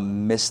somehow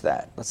missed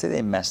that. Let's say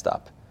they messed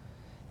up.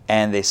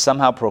 And they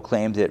somehow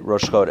proclaimed it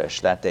Rosh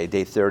Chodesh, that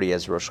day 30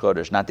 as Rosh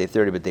Chodesh, not day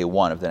 30, but day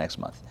 1 of the next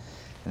month.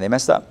 And they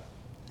messed up.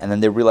 And then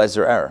they realized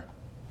their error.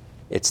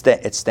 It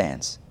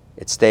stands.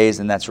 It stays,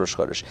 and that's Rosh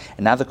Chodesh.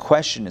 And now the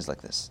question is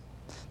like this.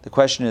 The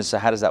question is, so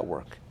how does that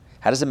work?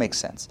 How does it make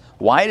sense?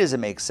 Why does it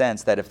make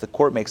sense that if the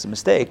court makes a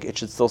mistake, it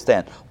should still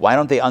stand? Why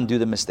don't they undo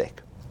the mistake?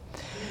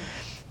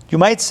 You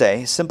might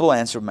say, simple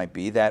answer might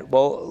be that,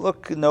 well,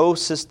 look, no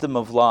system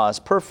of law is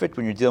perfect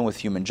when you're dealing with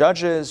human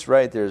judges,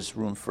 right? There's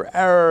room for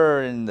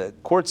error in the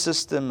court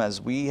system,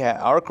 as we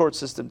have our court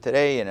system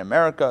today in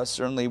America.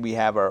 Certainly we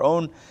have our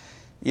own,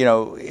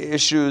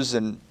 issues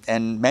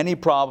and many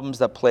problems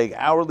that plague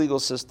our legal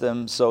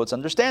system. So it's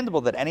understandable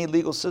that any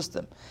legal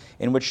system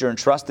in which you're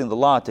entrusting the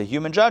law to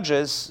human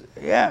judges,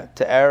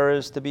 to err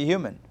is to be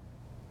human,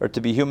 or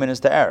to be human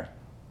is to err,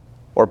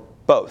 or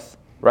both.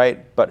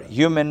 Right? But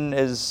human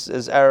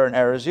is error and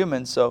error is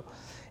human. So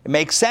it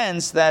makes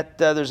sense that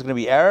there's going to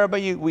be error,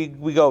 but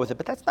we go with it.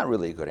 But that's not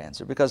really a good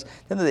answer, because at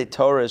the end of the day,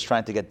 Torah is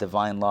trying to get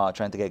divine law,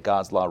 trying to get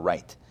God's law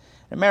right.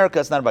 In America,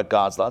 it's not about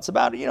God's law. It's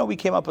about, we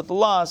came up with the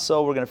law,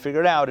 so we're going to figure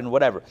it out and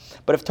whatever.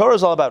 But if Torah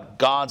is all about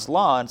God's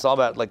law and it's all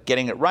about like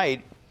getting it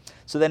right,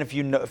 so then if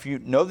you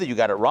know that you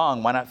got it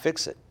wrong, why not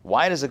fix it?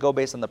 Why does it go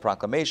based on the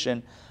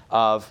proclamation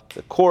of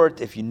the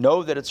court? If you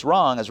know that it's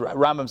wrong, as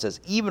Rambam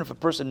says, even if a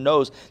person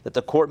knows that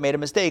the court made a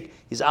mistake,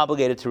 he's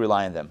obligated to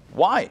rely on them.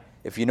 Why?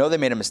 If you know they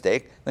made a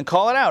mistake, then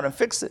call it out and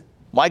fix it.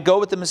 Why go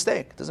with the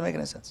mistake? It doesn't make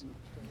any sense.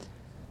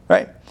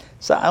 Right?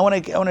 So I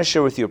want to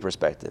share with you a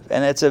perspective,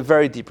 and it's a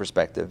very deep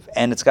perspective,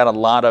 and it's got a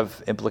lot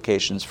of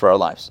implications for our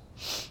lives.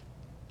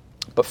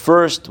 But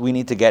first, we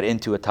need to get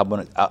into a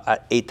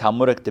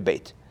Talmudic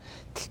debate.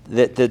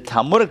 The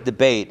Talmudic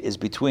debate is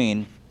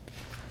between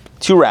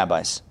two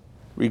rabbis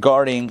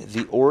regarding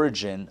the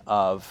origin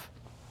of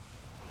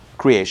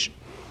creation.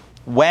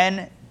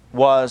 When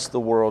was the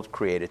world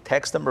created?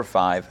 Text number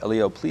 5.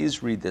 Elio,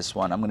 please read this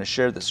one. I'm going to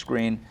share the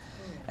screen,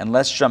 and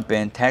let's jump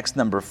in. Text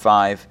number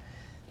 5.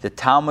 the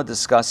Talmud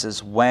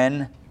discusses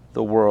when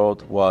the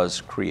world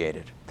was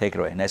created. Take it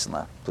away, nice and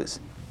loud, please.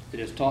 It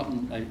is taught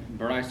in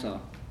Baraisa.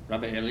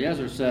 Rabbi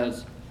Eliezer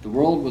says the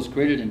world was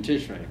created in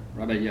Tishrei.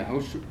 Rabbi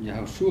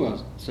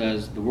Yehoshua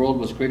says the world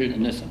was created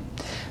in Nisan.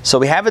 So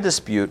we have a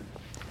dispute.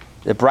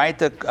 The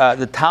Braita,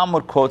 the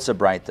Talmud quotes a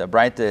Braita.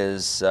 Braita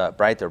is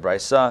Braita or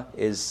Braisa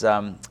is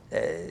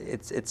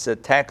it's a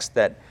text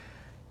that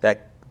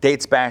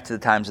dates back to the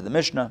times of the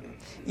Mishnah.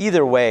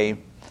 Either way,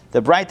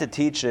 the Braita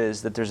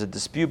teaches that there's a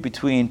dispute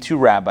between two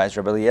rabbis,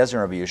 Rabbi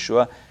Eliezer and Rabbi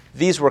Yeshua.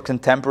 These were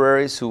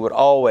contemporaries who would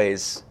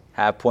always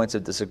have points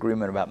of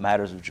disagreement about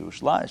matters of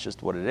Jewish law. It's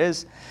just what it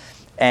is.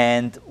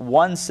 And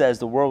one says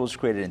the world was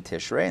created in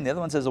Tishrei, and the other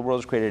one says the world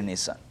was created in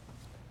Nisan.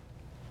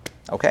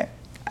 Okay?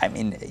 I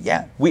mean,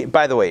 yeah.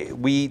 By the way,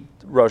 we,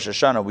 Rosh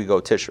Hashanah, we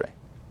go Tishrei.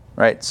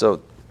 Right? So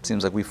it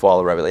seems like we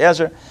follow Rabbi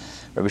Eliezer.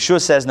 Rabbi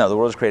Yeshua says, no, the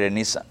world was created in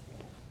Nisan.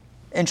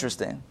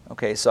 Interesting.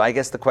 Okay, so I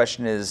guess the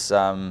question is,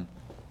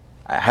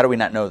 how do we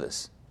not know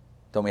this?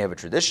 Don't we have a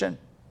tradition?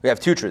 We have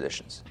two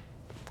traditions.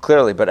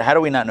 Clearly, but how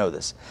do we not know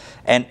this?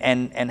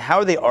 And how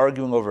are they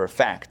arguing over a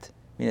fact?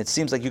 I mean, it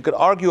seems like you could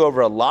argue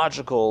over a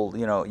logical,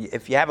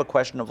 if you have a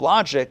question of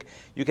logic,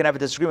 you can have a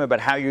disagreement about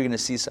how you're going to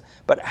see.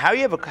 But how do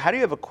you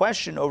have a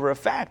question over a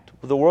fact?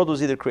 The world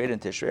was either created in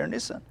Tishrei or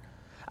Nisan.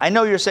 I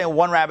know you're saying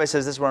one rabbi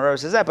says this, one rabbi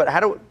says that, but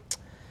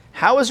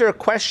how is there a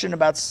question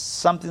about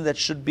something that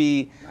should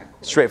be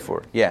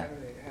straightforward? Yeah. How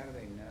do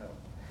they know?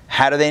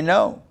 How do they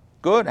know?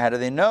 Good. How do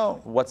they know?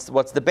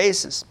 What's the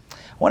basis? I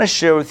want to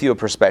share with you a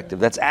perspective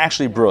that's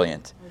actually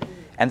brilliant.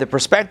 And the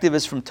perspective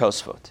is from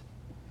Tosfot.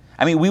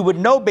 I mean, we would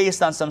know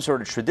based on some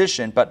sort of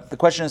tradition, but the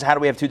question is, how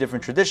do we have two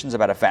different traditions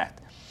about a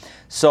fact?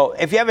 So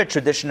if you have a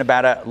tradition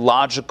about a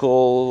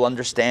logical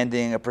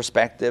understanding, a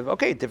perspective,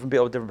 okay, different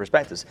people have different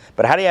perspectives.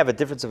 But how do you have a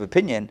difference of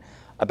opinion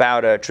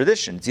about a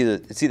tradition?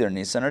 It's either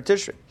Nisan or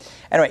Tishrei.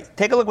 Anyway,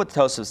 take a look what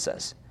Tosfot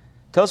says.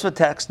 Tosfot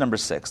text number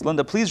 6.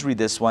 Linda, please read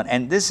this one.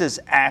 And this is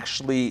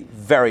actually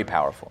very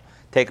powerful.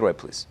 Take it away,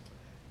 please.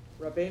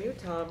 Rabbeinu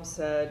Tam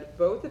said,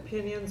 both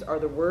opinions are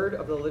the word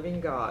of the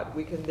living God.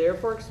 We can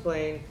therefore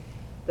explain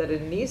that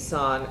in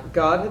Nisan,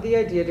 God had the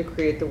idea to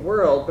create the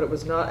world, but it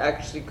was not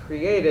actually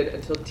created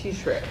until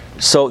Tishrei.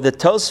 So the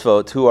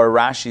Tosfot, who are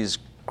Rashi's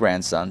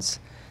grandsons,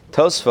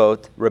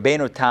 Tosfot,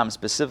 Rabbeinu Tam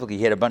specifically,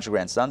 he had a bunch of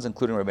grandsons,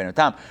 including Rabbeinu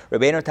Tam.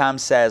 Rabbeinu Tam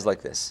says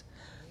like this,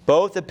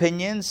 both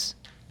opinions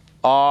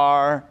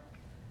are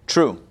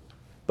true.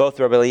 Both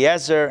Rabbi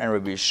Eliezer and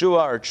Rabbi Yeshua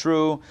are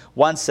true.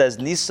 One says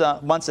Nisan,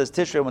 one says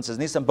Tishrei, one says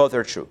Nisan. Both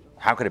are true.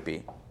 How could it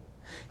be?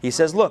 He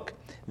says, look,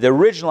 the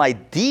original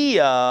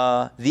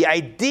idea,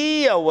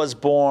 was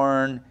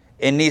born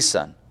in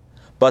Nisan.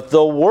 But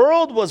the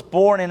world was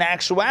born in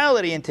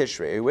actuality in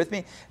Tishrei. Are you with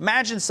me?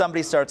 Imagine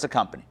somebody starts a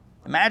company.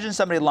 Imagine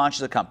somebody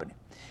launches a company.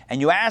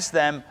 And you ask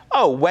them,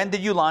 when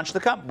did you launch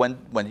the company?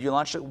 When did you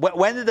launch it?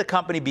 When did the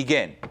company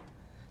begin?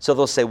 So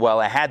they'll say,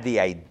 well, I had the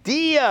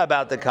idea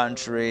about the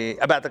company,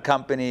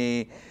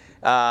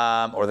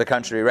 or the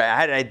country, right? I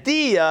had an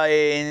idea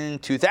in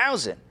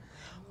 2000,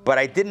 but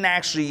I didn't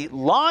actually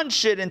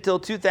launch it until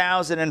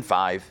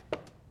 2005.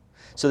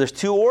 So there's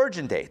two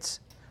origin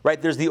dates,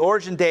 right? There's the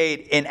origin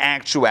date in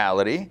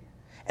actuality,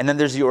 and then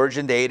there's the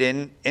origin date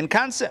in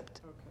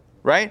concept,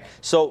 right?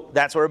 So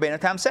that's what Rabbeinu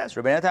Tam says.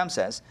 Rabbeinu Tam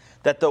says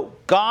that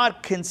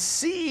God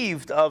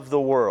conceived of the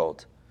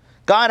world.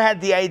 God had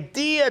the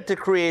idea to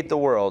create the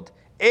world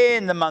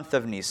in the month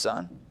of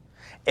Nisan.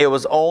 It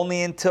was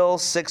only until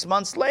 6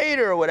 months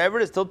later, or whatever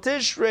it is, till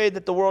Tishrei,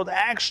 that the world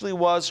actually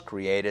was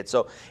created.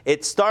 So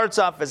it starts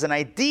off as an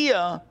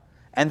idea,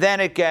 and then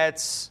it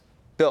gets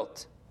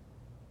built.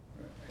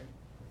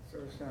 So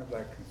it sounds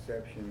like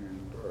conception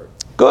and birth.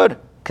 Good.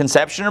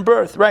 Conception and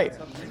birth, right.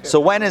 So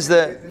when is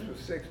the... This was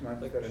 6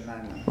 months instead of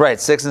 9 months. Right,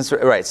 6 months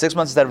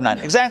instead of 9.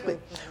 Exactly.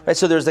 Right,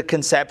 so there's the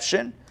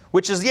conception,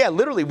 which is,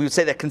 literally we would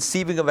say that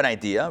conceiving of an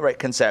idea, right,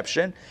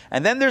 conception.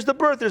 And then there's the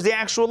birth, there's the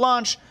actual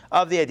launch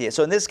of the idea.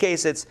 So in this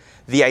case, it's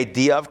the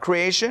idea of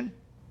creation,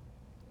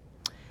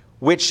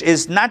 which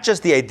is not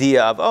just the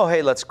idea of,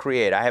 hey, let's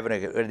create. I have an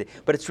idea.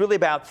 But it's really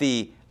about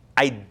the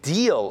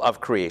ideal of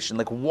creation.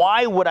 Like,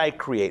 why would I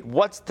create?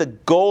 What's the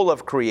goal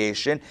of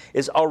creation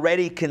is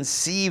already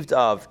conceived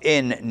of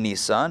in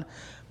Nisan.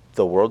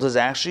 The world is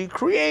actually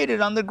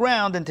created on the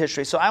ground in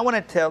Tishrei. So I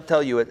want to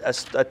tell you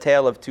a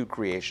tale of two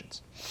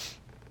creations.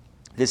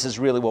 This is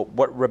really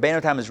what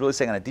Rabbeinu Tam is really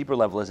saying on a deeper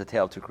level is a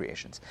tale of two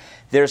creations.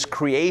 There's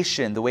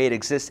creation, the way it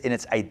exists in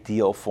its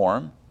ideal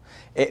form.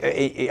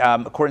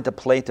 According to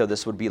Plato,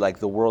 this would be like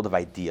the world of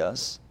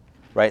ideas,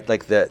 right?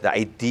 Like the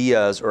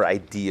ideas or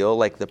ideal,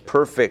 like the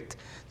perfect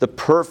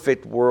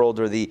world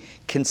or the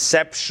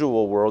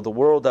conceptual world, the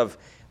world of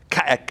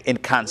in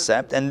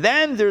concept. And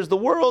then there's the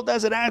world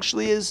as it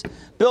actually is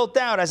built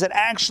out, as it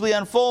actually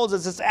unfolds,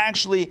 as it's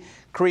actually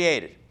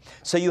created.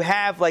 So you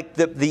have like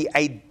the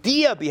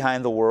idea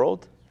behind the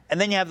world, and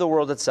then you have the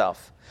world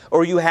itself.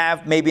 Or you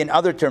have, maybe in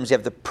other terms, you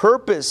have the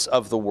purpose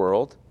of the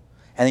world,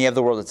 and then you have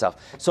the world itself.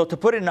 So to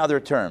put it in other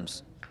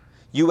terms,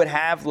 you would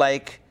have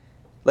like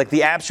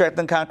the abstract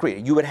and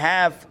concrete. You would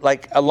have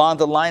like along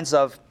the lines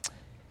of,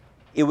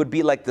 it would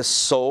be like the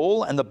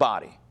soul and the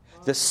body.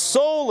 The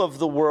soul of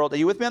the world, are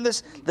you with me on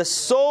this? The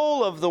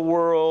soul of the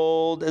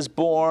world is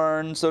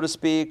born, so to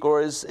speak,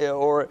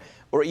 or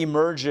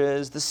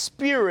emerges. The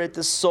spirit,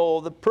 the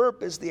soul, the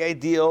purpose, the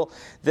ideal,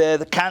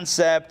 the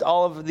concept,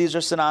 all of these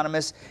are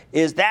synonymous,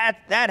 is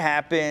that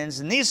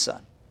happens in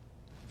Nisan.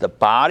 The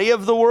body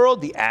of the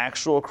world, the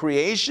actual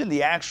creation,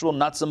 the actual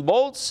nuts and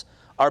bolts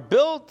are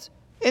built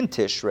in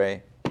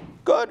Tishrei.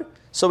 Good.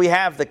 So we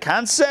have the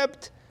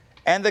concept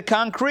and the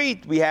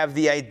concrete. We have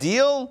the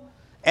ideal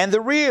and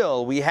the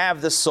real. We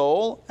have the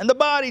soul and the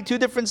body, two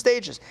different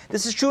stages.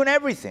 This is true in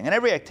everything, in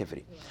every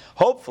activity.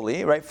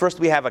 Hopefully, right, first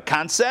we have a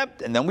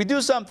concept, and then we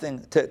do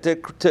something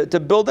to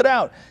build it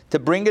out, to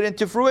bring it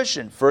into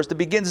fruition. First it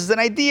begins as an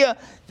idea,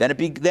 then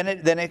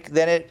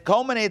it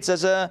culminates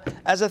as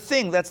a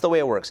thing. That's the way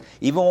it works.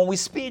 Even when we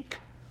speak,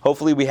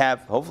 hopefully we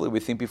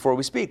think before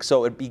we speak.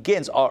 So it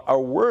begins, our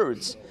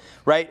words,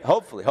 right?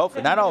 Hopefully,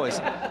 not always.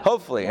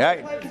 Hopefully,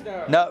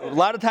 right? No, a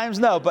lot of times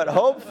no, but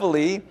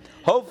hopefully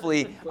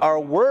our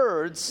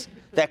words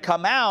that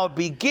come out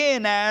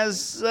begin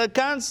as a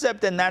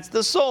concept, and that's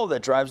the soul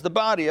that drives the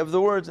body of the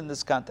words in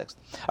this context.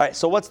 All right,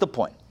 so what's the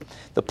point?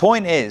 The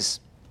point is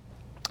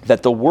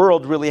that the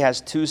world really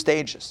has two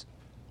stages.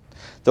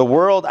 The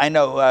world, I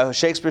know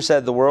Shakespeare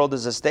said the world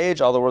is a stage,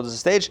 all the world is a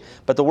stage,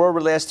 but the world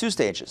really has two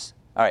stages.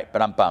 All right, but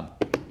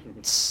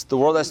the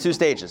world has two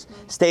stages.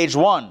 Stage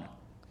one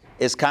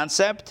is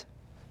concept.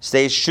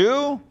 Stage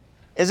two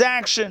is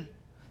action.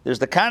 There's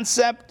the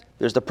concept,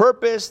 there's the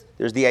purpose,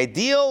 there's the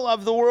ideal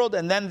of the world,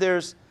 and then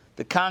there's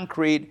the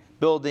concrete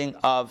building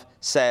of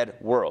said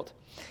world.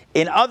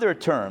 In other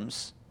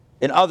terms,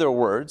 in other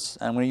words,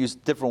 I'm going to use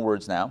different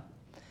words now.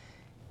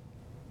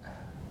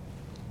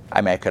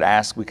 We could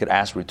ask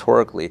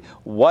rhetorically,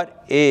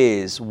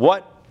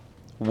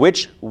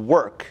 which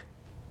work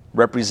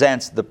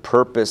represents the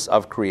purpose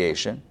of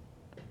creation?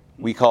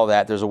 We call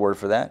that, there's a word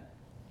for that,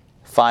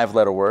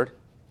 5-letter word.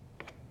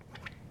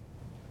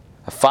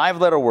 A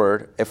 5-letter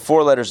word,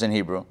 4 letters in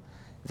Hebrew,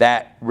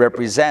 that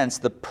represents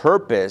the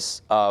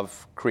purpose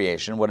of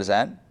creation. What is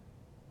that?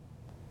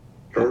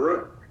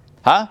 Torah.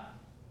 Huh?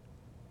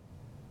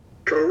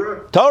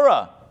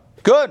 Torah.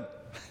 Good.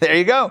 There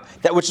you go.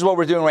 Which is what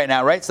we're doing right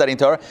now, right? Studying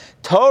Torah.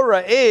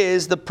 Torah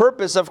is the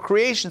purpose of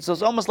creation. So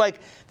it's almost like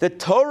the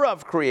Torah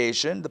of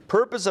creation, the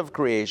purpose of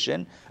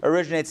creation,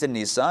 originates in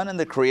Nisan, and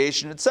the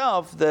creation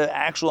itself, the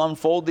actual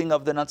unfolding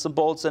of the nuts and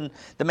bolts and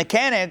the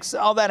mechanics,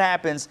 all that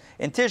happens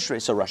in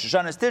Tishrei. So Rosh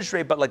Hashanah is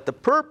Tishrei, but like the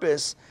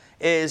purpose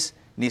is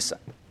Nisan.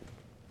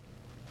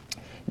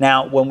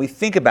 Now, when we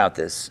think about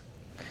this,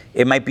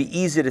 it might be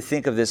easy to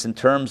think of this in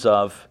terms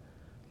of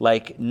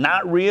like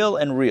not real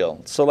and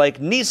real. So like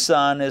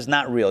Nisan is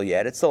not real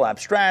yet. It's still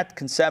abstract,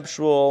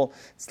 conceptual.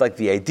 It's like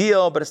the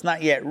ideal, but it's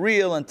not yet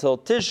real until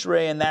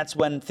Tishrei, and that's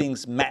when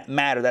things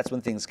matter. That's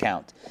when things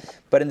count.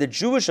 But in the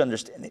Jewish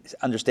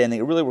understanding,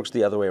 it really works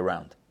the other way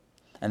around.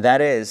 And that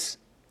is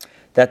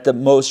that the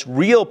most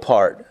real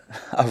part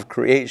of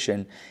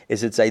creation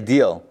is its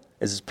ideal,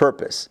 is its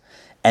purpose.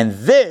 And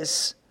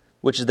this,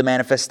 which is the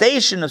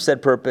manifestation of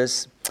said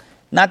purpose,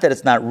 not that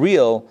it's not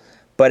real,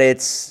 but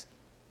it's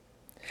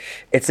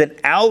an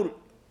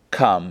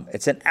outcome,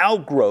 it's an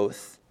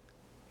outgrowth,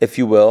 if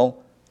you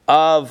will,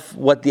 of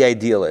what the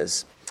ideal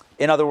is.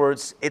 In other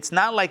words, it's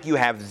not like you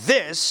have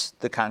this,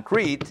 the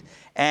concrete,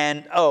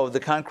 and the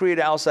concrete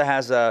also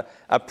has a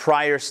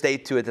prior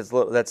state to it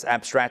that's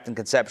abstract and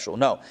conceptual.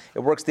 No,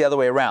 it works the other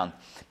way around.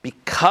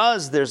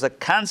 Because there's a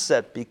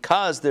concept,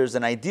 because there's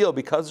an ideal,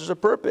 because there's a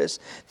purpose,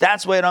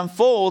 that's why it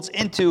unfolds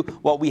into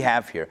what we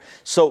have here.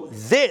 So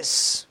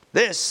this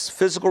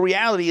physical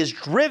reality is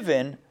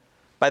driven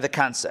by the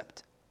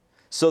concept.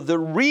 So the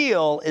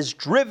real is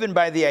driven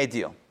by the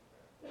ideal,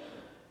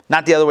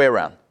 not the other way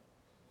around.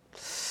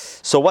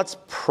 So what's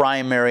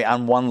primary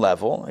on one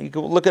level? You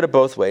can look at it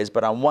both ways,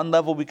 but on one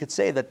level we could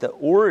say that the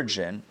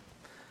origin,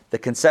 the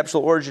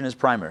conceptual origin is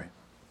primary.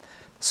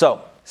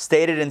 So,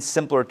 stated in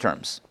simpler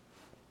terms,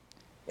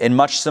 in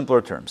much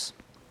simpler terms,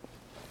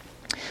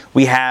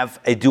 we have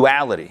a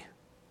duality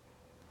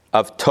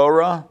of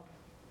Torah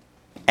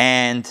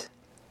and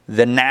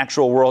the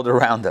natural world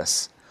around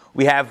us.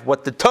 We have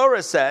what the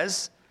Torah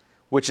says,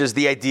 which is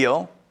the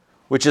ideal,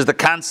 which is the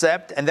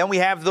concept, and then we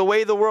have the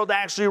way the world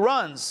actually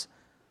runs.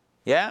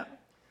 Yeah?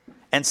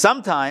 And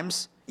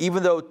sometimes,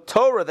 even though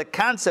Torah, the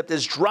concept,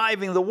 is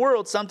driving the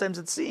world, sometimes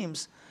it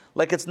seems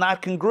like it's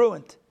not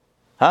congruent.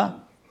 Huh?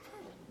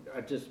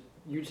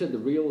 You said the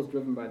real is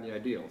driven by the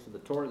ideal, so the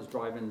Torah is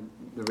driving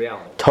the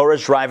reality. Torah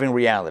is driving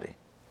reality.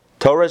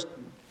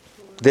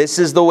 This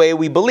is the way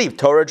we believe.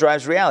 Torah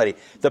drives reality.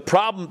 The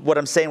problem, what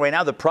I'm saying right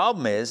now, the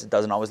problem is, it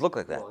doesn't always look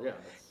like that. Well, yeah.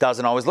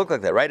 Doesn't always look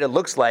like that, right? It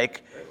looks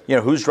like,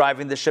 who's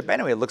driving the ship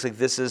anyway? It looks like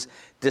this is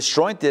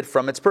disjointed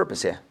from its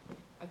purpose, yeah.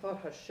 I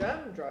thought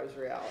Hashem drives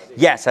reality.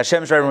 Yes,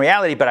 Hashem's driving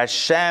reality, but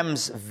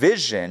Hashem's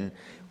vision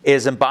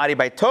is embodied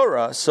by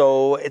Torah,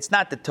 so it's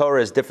not that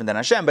Torah is different than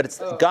Hashem, but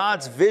it's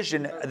God's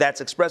vision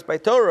that's expressed by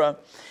Torah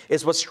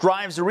is what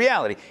drives the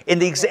reality. In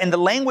the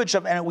language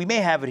of, and we may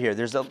have it here.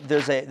 There's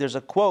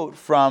a quote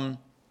from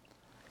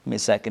Give me a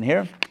second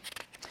here.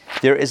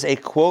 There is a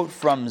quote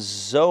from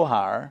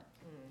Zohar.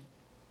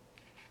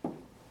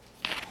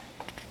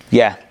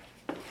 Yeah.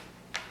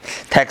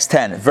 Text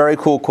 10. Very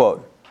cool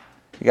quote.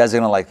 You guys are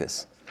going to like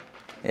this.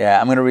 Yeah,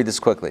 I'm going to read this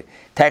quickly.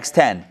 Text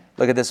 10.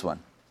 Look at this one.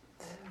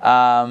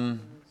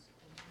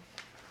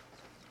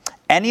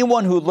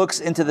 Anyone who looks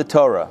into the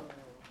Torah,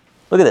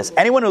 look at this.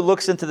 Anyone who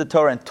looks into the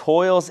Torah and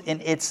toils in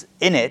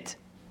it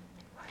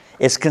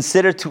is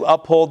considered to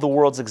uphold the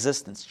world's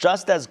existence.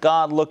 Just as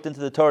God looked into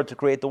the Torah to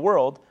create the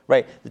world,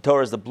 right? The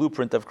Torah is the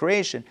blueprint of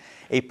creation.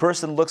 A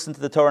person looks into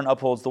the Torah and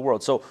upholds the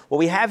world. So what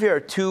we have here are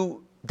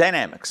two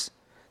dynamics.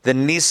 The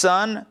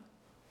Nisan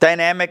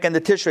dynamic and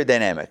the Tishrei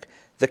dynamic.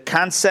 The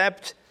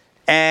concept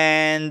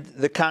and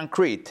the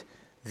concrete.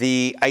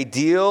 The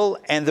ideal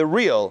and the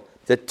real.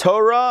 The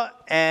Torah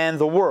and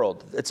the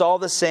world. It's all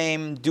the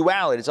same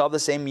duality. It's all the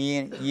same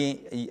yin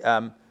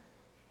and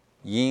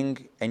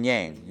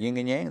yang. Yin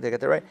and yang, did I get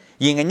that right?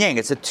 Yin and yang.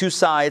 It's the two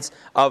sides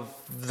of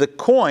the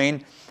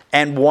coin,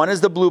 and one is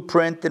the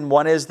blueprint and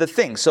one is the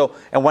thing. So,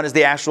 and one is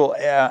the actual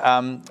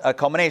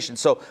culmination.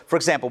 So, for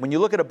example, when you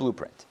look at a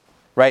blueprint,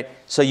 right?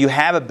 So you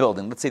have a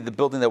building. Let's say the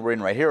building that we're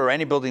in right here, or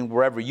any building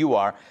wherever you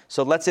are.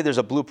 So let's say there's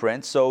a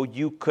blueprint. So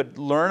you could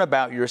learn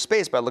about your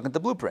space by looking at the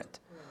blueprint.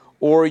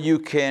 Or you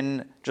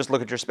can just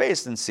look at your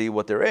space and see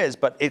what there is,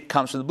 but it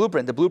comes from the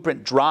blueprint. The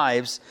blueprint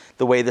drives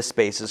the way the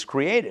space is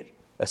created,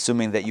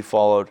 assuming that you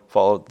followed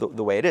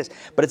the way it is.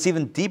 But it's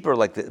even deeper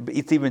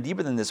it's even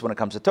deeper than this when it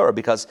comes to Torah,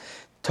 because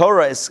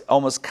Torah is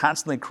almost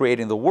constantly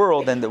creating the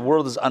world, and the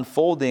world is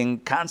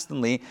unfolding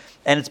constantly,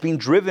 and it's being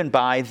driven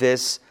by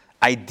this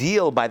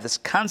ideal, by this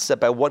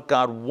concept, by what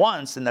God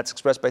wants, and that's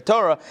expressed by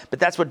Torah, but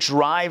that's what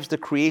drives the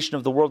creation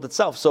of the world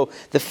itself. So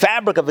the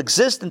fabric of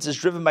existence is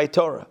driven by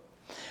Torah.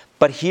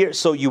 But here,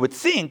 so you would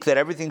think that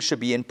everything should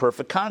be in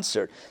perfect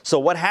concert. So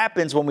what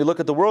happens when we look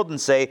at the world and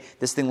say,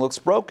 this thing looks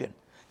broken?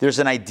 There's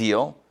an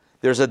ideal.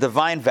 There's a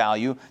divine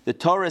value. The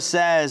Torah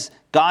says,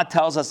 God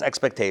tells us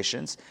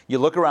expectations. You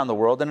look around the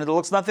world and it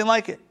looks nothing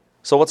like it.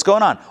 So what's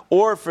going on?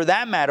 Or for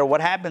that matter, what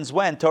happens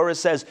when Torah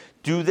says,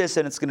 do this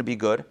and it's going to be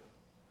good,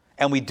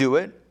 and we do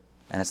it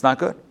and it's not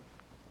good?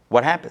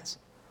 What happens?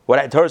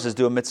 Torah says,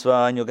 do a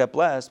mitzvah and you'll get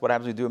blessed. What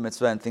happens when you do a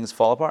mitzvah and things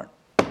fall apart?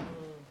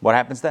 What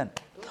happens then?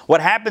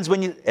 What happens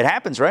when it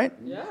happens, right?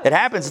 Yeah. It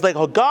happens. It's like,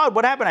 oh God,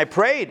 what happened? I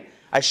prayed.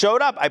 I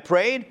showed up. I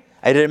prayed.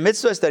 I did a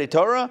mitzvah. I studied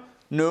Torah.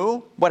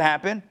 No. What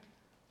happened?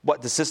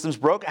 What, the system's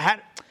broke?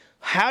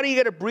 How do you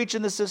get a breach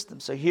in the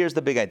system? So here's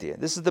the big idea.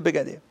 This is the big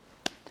idea.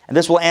 And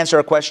this will answer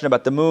a question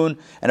about the moon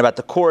and about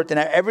the court and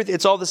everything.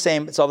 It's all the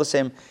same. It's all the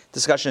same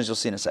discussion, as you'll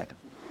see in a second.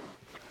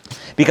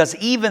 Because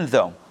even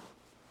though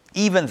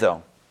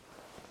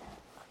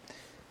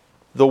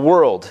the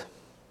world,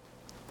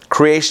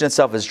 creation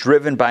itself is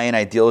driven by an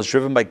ideal, is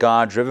driven by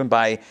God, driven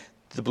by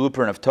the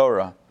blueprint of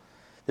Torah,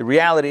 the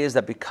reality is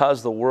that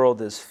because the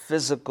world is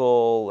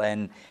physical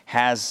and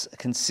has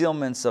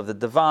concealments of the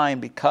divine,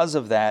 because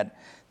of that,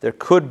 there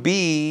could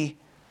be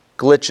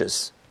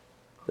glitches.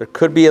 There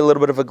could be a little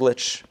bit of a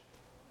glitch.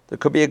 There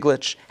could be a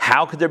glitch.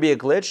 How could there be a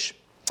glitch?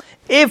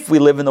 If we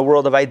live in the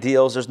world of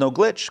ideals, there's no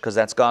glitch, because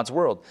that's God's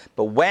world.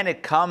 But when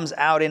it comes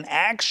out in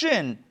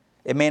action,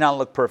 it may not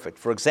look perfect.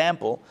 For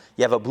example,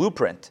 you have a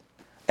blueprint.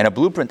 In a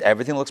blueprint,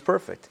 everything looks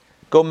perfect.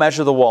 Go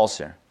measure the walls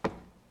here.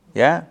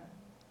 Yeah?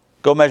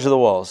 Go measure the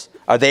walls.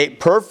 Are they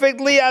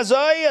perfectly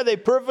azoi? Are they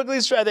perfectly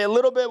straight? Are they a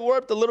little bit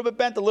warped, a little bit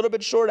bent, a little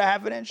bit short, a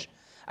half an inch?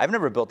 I've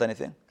never built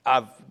anything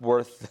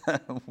worth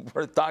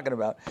talking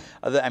about.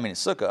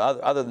 Sukkah,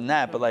 other than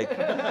that.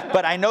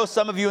 But I know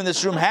some of you in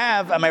this room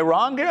have. Am I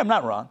wrong here? I'm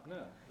not wrong. No.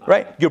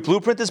 Right? Your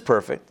blueprint is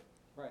perfect.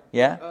 Right.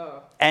 Yeah?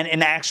 And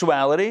in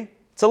actuality,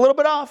 it's a little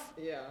bit off.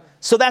 Yeah.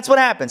 So that's what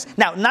happens.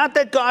 Now, not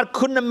that God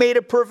couldn't have made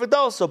it perfect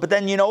also, but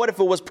then you know what? If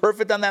it was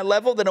perfect on that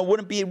level, then it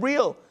wouldn't be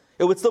real.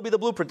 It would still be the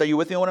blueprint. Are you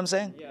with me on what I'm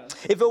saying? Yeah.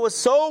 If it was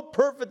so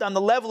perfect on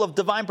the level of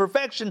divine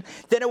perfection,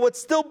 then it would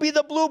still be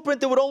the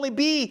blueprint. It would only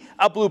be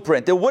a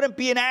blueprint. It wouldn't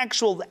be an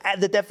actual.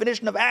 The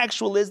definition of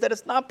actual is that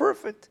it's not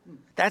perfect.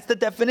 That's the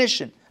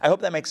definition. I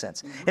hope that makes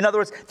sense. Mm-hmm. In other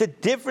words, the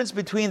difference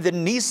between the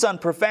Nisan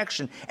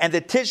perfection and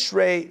the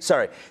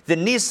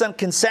Nisan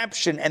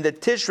conception and the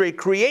Tishrei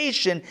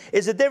creation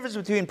is the difference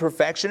between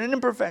perfection and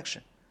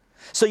imperfection.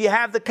 So you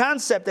have the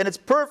concept and it's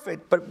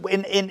perfect, but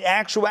in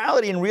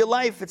actuality, in real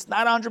life, it's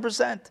not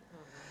 100%.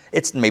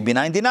 It's maybe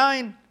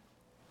 99,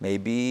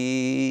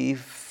 maybe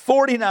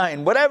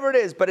 49, whatever it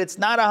is, but it's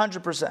not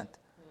 100%.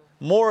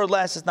 More or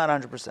less, it's not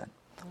 100%.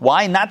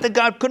 Why? Not that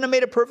God couldn't have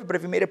made it perfect, but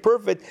if he made it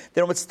perfect,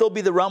 then it would still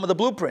be the realm of the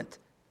blueprint.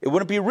 It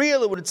wouldn't be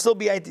real, it would still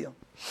be ideal.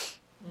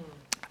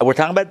 We're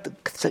talking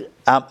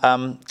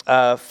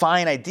about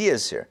fine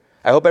ideas here.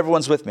 I hope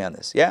everyone's with me on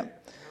this, yeah?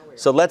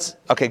 So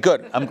okay,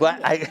 good. I'm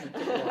glad.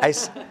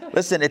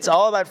 Listen, it's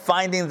all about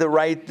finding the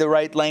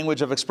right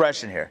language of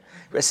expression here.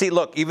 See,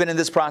 look, even in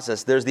this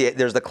process, there's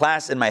the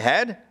class in my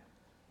head,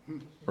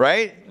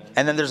 right?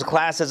 And then there's a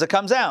class as it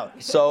comes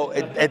out. So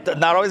it's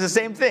not always the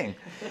same thing.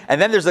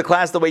 And then there's the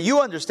class the way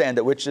you understand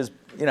it, which is,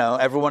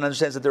 everyone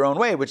understands it their own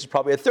way, which is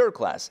probably a third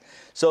class.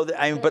 So,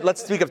 but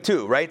let's speak of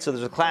two, right? So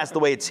there's a class the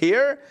way it's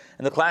here,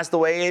 and the class the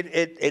way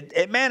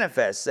it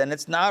manifests. And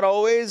it's not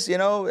always,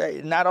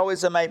 not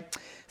always am I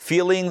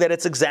feeling that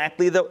it's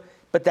exactly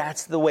but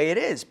that's the way it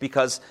is,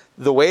 because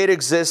the way it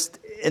exists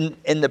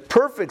in the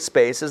perfect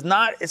space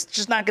it's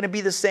just not going to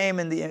be the same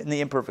in the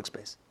imperfect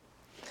space.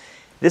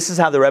 This is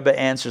how the Rebbe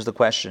answers the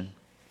question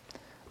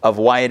of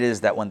why it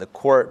is that when the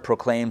court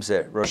proclaims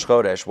it Rosh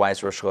Chodesh, why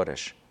it's Rosh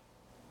Chodesh.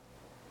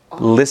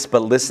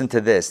 But listen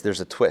to this. There's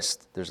a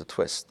twist.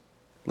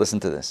 Listen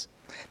to this.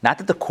 Not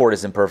that the court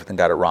is imperfect and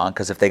got it wrong,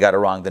 because if they got it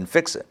wrong, then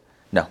fix it.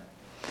 No.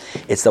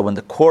 It's that when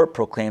the court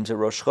proclaims it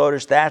Rosh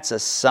Chodesh, that's a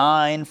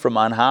sign from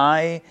on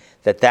high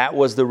that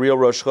was the real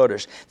Rosh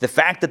Chodesh. The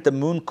fact that the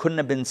moon couldn't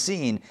have been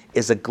seen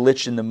is a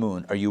glitch in the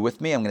moon. Are you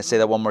with me? I'm going to say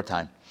that one more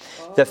time.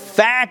 The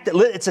fact that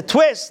it's a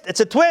twist.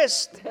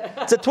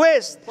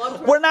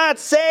 We're not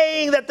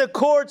saying that the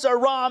courts are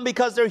wrong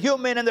because they're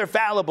human and they're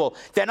fallible.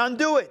 Then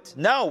undo it.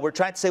 No, we're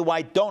trying to say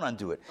why don't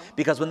undo it.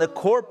 Because when the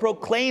court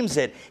proclaims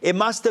it, it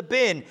must have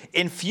been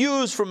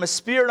infused from a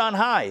spirit on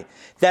high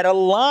that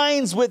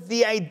aligns with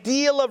the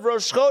ideal of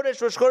Rosh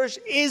Chodesh. Rosh Chodesh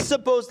is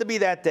supposed to be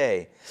that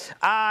day.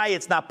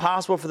 It's not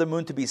possible for the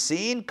moon to be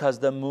seen because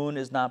the moon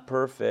is not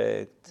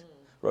perfect.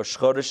 Rosh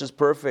Chodesh is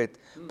perfect,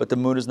 but the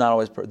moon is not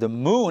always perfect. The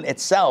moon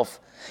itself,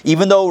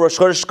 even though Rosh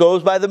Chodesh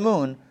goes by the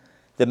moon,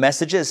 the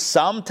message is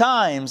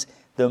sometimes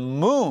the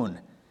moon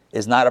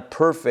is not a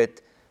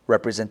perfect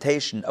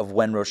representation of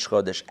when Rosh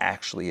Chodesh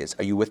actually is.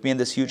 Are you with me in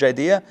this huge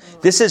idea?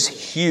 This is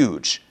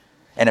huge.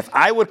 And if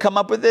I would come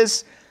up with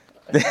this,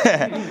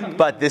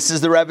 but this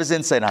is the Rebbe's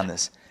insight on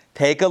this.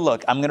 Take a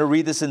look. I'm going to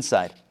read this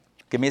inside.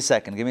 Give me a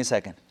second.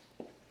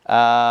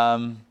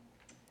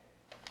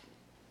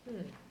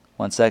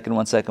 One second.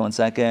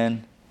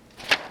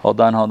 Hold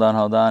on.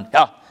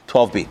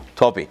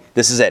 12b.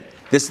 This is it.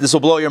 This will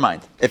blow your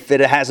mind. If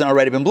it hasn't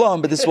already been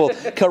blown, but this will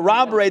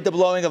corroborate the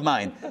blowing of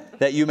mind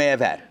that you may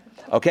have had.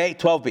 Okay,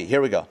 12b.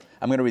 Here we go.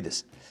 I'm going to read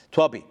this.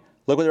 12b.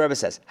 Look what the Rebbe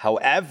says.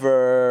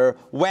 However,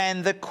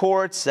 when the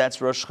court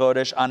sets Rosh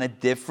Chodesh on a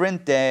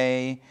different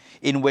day,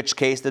 in which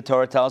case the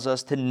Torah tells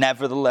us to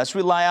nevertheless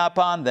rely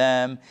upon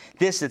them,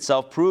 this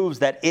itself proves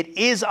that it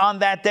is on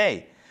that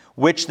day,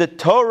 which the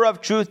Torah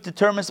of truth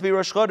determines to be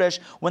Rosh Chodesh,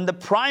 when the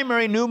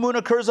primary new moon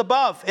occurs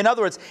above. In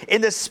other words, in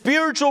the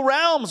spiritual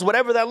realms,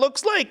 whatever that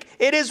looks like,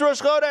 it is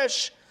Rosh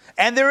Chodesh,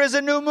 and there is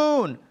a new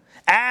moon.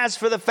 As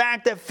for the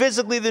fact that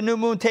physically the new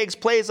moon takes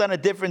place on a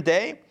different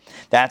day,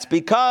 that's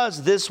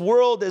because this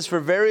world is for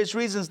various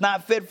reasons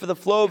not fit for the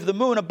flow of the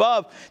moon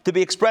above to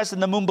be expressed in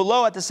the moon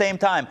below at the same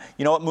time.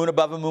 You know what moon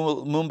above and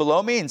moon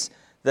below means?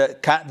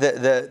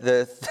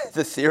 The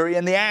theory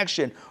and the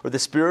action, or the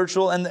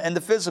spiritual and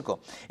the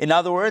physical. In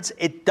other words,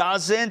 it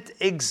doesn't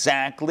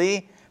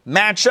exactly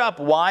match up.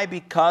 Why?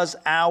 Because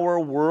our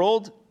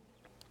world,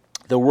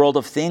 the world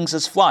of things,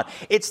 is flawed.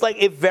 It's like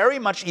it very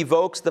much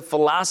evokes the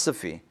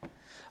philosophy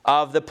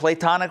of the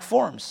Platonic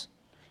forms.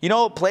 You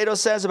know what Plato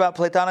says about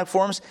Platonic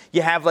forms?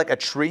 You have like a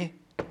tree.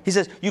 He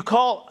says,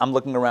 I'm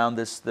looking around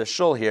the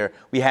shul here,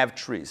 we have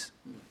trees.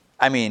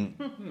 I mean,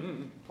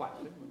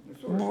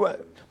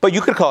 but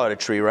you could call it a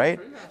tree, right?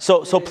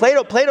 So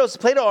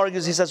Plato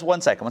argues, he says, one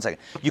second.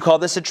 You call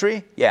this a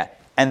tree? Yeah.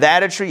 And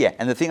that a tree? Yeah.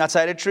 And the thing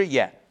outside a tree?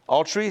 Yeah.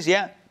 All trees?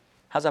 Yeah.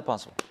 How's that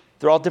possible?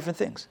 They're all different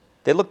things.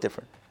 They look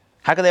different.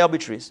 How can they all be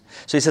trees?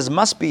 So he says, it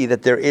must be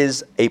that there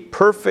is a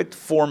perfect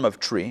form of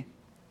tree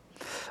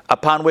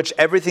upon which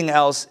everything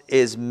else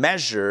is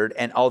measured,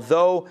 and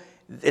although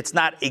it's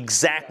not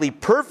exactly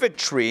perfect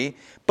tree,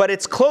 but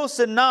it's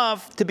close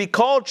enough to be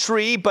called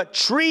tree, but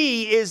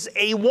tree is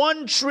a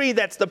one tree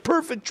that's the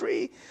perfect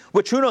tree,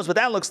 which who knows what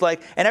that looks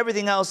like, and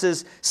everything else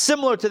is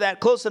similar to that,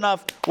 close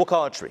enough, we'll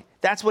call it tree.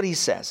 That's what he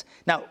says.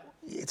 Now,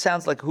 it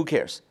sounds like who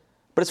cares?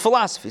 But it's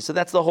philosophy, so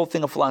that's the whole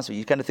thing of philosophy.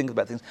 You kind of think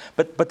about things,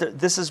 but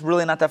this is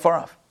really not that far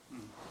off.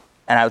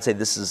 And I would say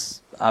this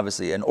is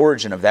obviously an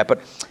origin of that.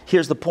 But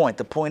here's the point.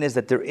 The point is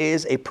that there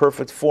is a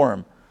perfect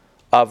form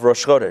of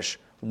Rosh Chodesh,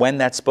 when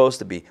that's supposed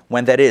to be,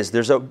 when that is.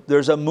 There's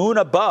a moon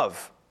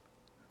above,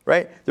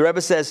 right? The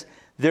Rebbe says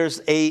there's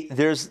a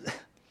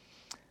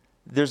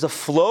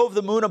flow of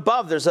the moon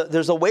above.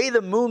 There's a way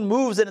the moon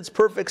moves in its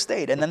perfect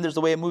state, and then there's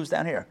the way it moves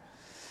down here.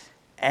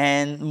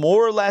 And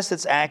more or less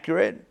it's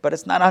accurate, but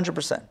it's not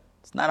 100%.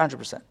 It's not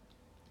 100%.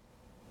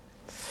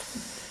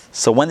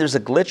 So when there's a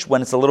glitch,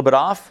 when it's a little bit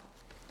off,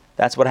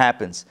 that's what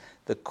happens.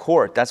 The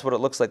court, that's what it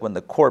looks like when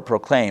the court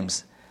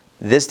proclaims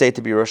this day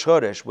to be Rosh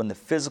Chodesh, when the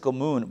physical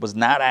moon was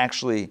not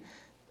actually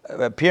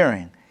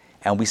appearing.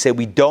 And we say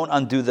we don't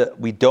undo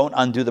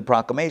the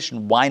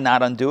proclamation. Why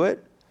not undo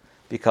it?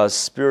 Because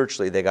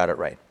spiritually they got it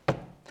right.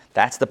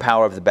 That's the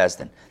power of the Beis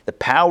Din. The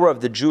power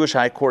of the Jewish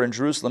High Court in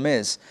Jerusalem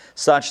is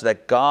such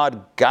that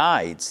God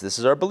guides, this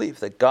is our belief,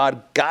 that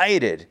God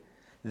guided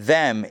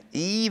them,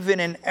 even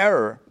in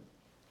error,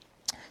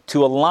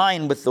 to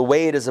align with the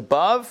way it is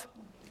above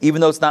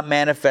even though it's not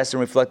manifest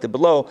and reflected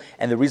below.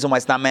 And the reason why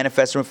it's not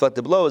manifest and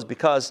reflected below is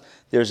because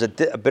there's a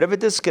bit of a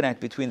disconnect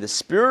between the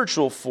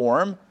spiritual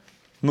form,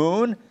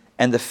 moon,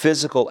 and the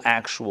physical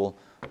actual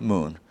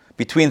moon.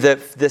 Between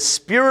the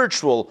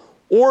spiritual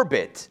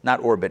orbit,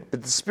 not orbit,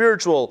 but the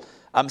spiritual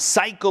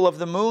cycle of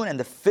the moon and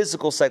the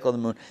physical cycle of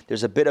the moon,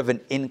 there's a bit of an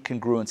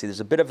incongruency. There's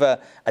a bit of a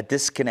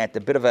disconnect,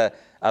 a bit of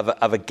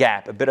a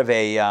gap, a bit of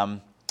a,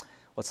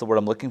 what's the word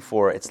I'm looking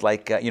for? It's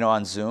like,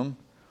 on Zoom,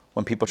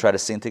 when people try to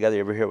sing together,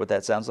 you ever hear what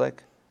that sounds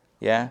like?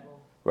 Yeah?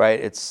 Right?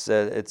 It's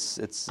a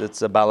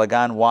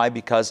balagan. Why?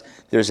 Because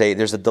there's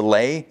a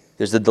delay.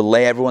 There's a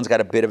delay. Everyone's got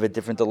a bit of a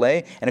different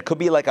delay. And it could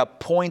be like a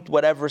point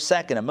whatever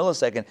second, a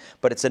millisecond,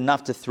 but it's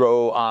enough to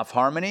throw off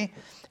harmony.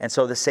 And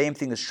so the same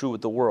thing is true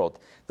with the world.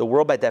 The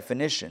world, by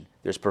definition,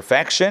 there's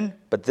perfection,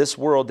 but this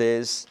world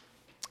is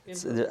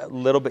a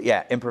little bit,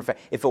 imperfect.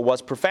 If it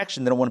was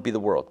perfection, then it wouldn't be the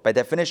world. By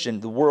definition,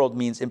 the world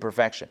means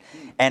imperfection.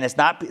 And it's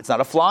not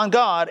a flaw in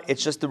God,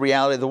 it's just the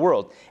reality of the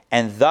world.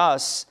 And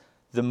thus,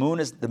 the moon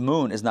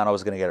is not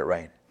always going to get it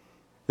right.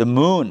 The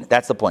moon,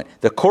 that's the point.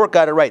 The court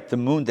got it right, the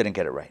moon didn't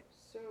get it right.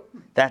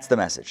 That's the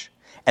message.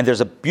 And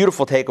there's a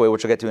beautiful takeaway,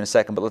 which I'll get to in a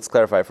second, but let's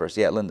clarify first.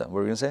 Yeah, Linda, what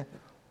were you going to say?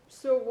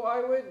 So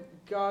why would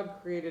God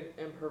create an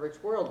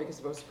imperfect world? Because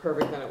if it was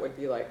perfect, then it would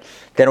be like...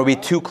 Then it would be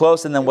too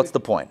close, and then what's the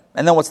point?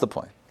 And then what's the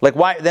point? Like,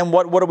 why? Then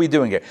what are we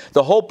doing here?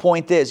 The whole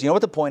point is, you know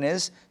what the point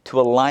is? To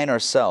align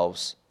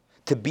ourselves,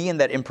 to be in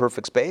that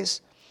imperfect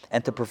space,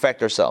 and to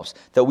perfect ourselves,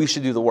 that we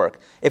should do the work.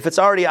 If it's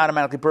already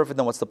automatically perfect,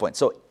 then what's the point?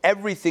 So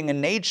everything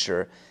in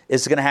nature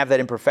is going to have that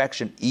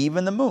imperfection,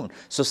 even the moon.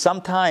 So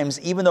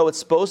sometimes, even though it's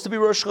supposed to be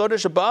Rosh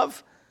Chodesh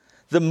above,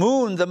 the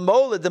moon, the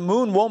moled, the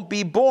moon won't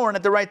be born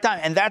at the right time.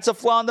 And that's a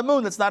flaw in the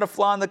moon. That's not a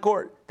flaw in the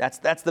court.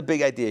 That's the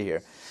big idea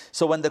here.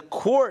 So when the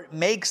court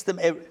makes them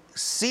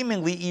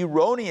seemingly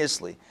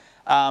erroneously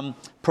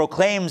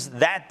proclaims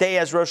that day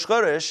as Rosh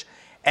Chodesh,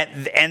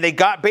 and they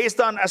got, based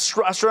on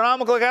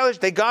astronomical calculation,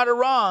 they got it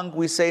wrong,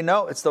 we say,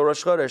 no, it's still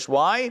Rosh Chodesh.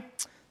 Why?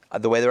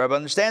 The way the Rebbe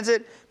understands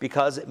it,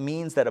 because it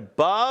means that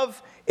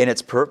above, in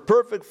its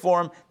perfect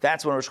form,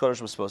 that's when Rosh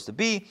Chodesh was supposed to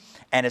be.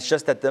 And it's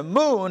just that the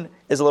moon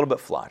is a little bit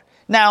flawed.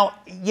 Now,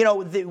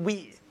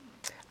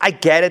 I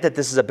get it that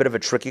this is a bit of a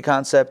tricky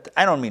concept.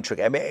 I don't mean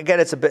tricky. I mean, again,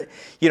 it's a bit,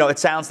 it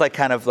sounds like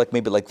kind of like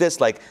maybe like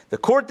this, like the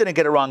court didn't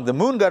get it wrong, the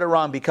moon got it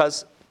wrong,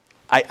 because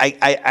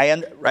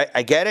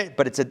I get it,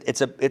 but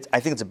I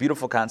think it's a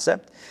beautiful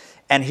concept.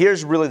 And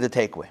here's really the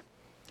takeaway.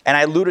 And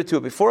I alluded to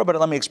it before, but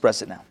let me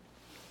express it now.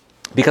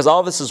 Because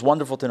all this is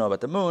wonderful to know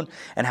about the moon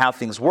and how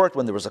things worked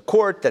when there was a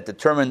court that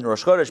determined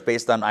Rosh Chodesh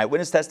based on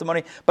eyewitness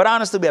testimony. But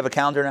honestly, we have a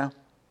calendar now.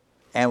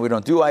 And we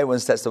don't do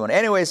eyewitness testimony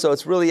anyway, so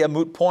it's really a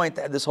moot point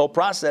that this whole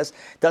process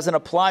doesn't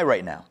apply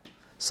right now.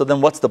 So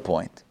then what's the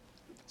point?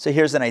 So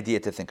here's an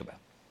idea to think about.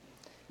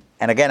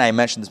 And again, I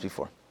mentioned this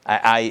before.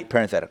 I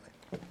parenthetically.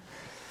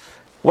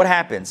 What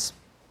happens?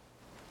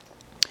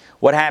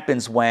 What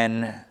happens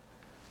when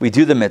we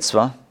do the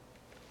mitzvah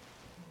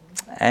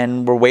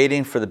and we're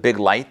waiting for the big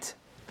light?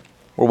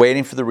 We're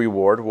waiting for the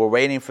reward. We're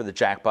waiting for the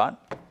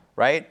jackpot,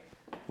 right?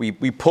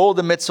 We pull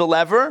the mitzvah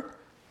lever,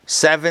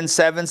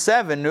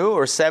 777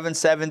 or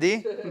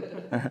 770,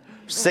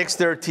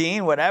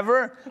 613,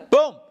 whatever.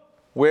 Boom!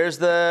 Where's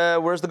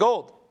the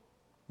gold?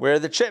 Where are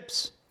the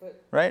chips?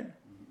 Right?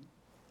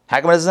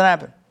 How come it doesn't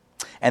happen?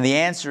 And the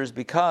answer is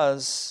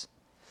because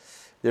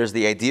there's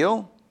the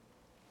ideal,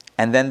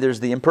 and then there's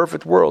the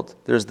imperfect world.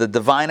 There's the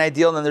divine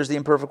ideal, and then there's the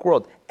imperfect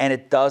world. And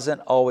it doesn't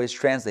always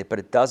translate, but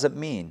it doesn't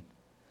mean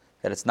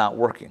that it's not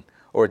working.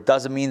 Or it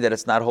doesn't mean that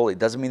it's not holy. It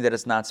doesn't mean that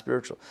it's not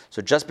spiritual.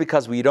 So just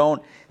because we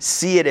don't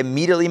see it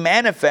immediately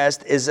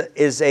manifest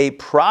is a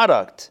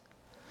product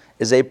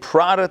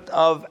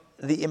of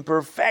the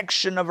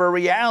imperfection of our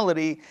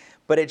reality,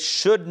 but it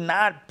should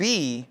not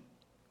be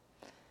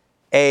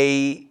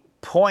a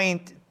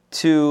point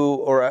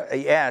to, or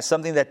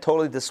something that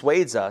totally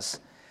dissuades us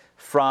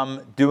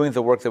from doing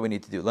the work that we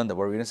need to do. Linda,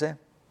 what were you going to say?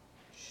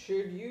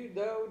 Should you,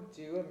 though,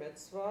 do a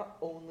mitzvah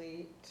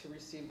only to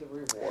receive the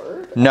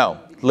reward? No.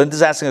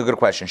 Linda's asking a good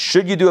question.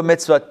 Should you do a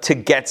mitzvah to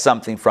get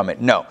something from it?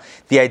 No.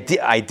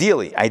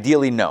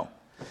 Ideally, no.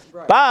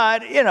 Right.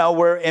 But,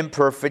 we're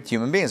imperfect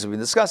human beings. We've been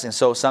discussing.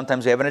 So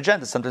sometimes we have an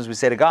agenda. Sometimes we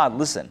say to God,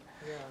 listen,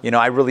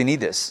 I really need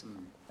this.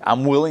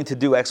 I'm willing to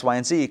do X, Y,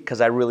 and Z because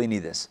I really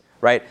need this.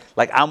 Right?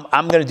 Like,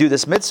 I'm going to do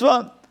this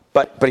mitzvah,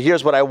 but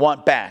here's what I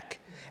want back.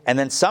 And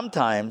then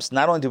sometimes,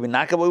 not only do we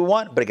not get what we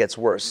want, but it gets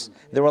worse.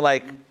 Then we're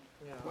like,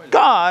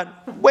 God,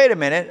 wait a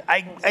minute,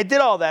 I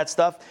did all that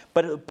stuff,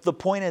 but the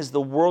point is the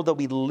world that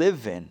we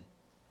live in,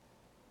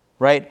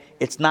 right,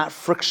 it's not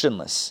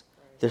frictionless.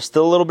 There's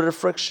still a little bit of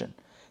friction.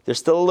 There's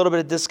still a little bit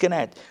of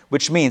disconnect,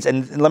 which means,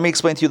 and let me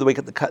explain to you the way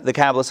the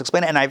Kabbalists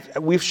explain it,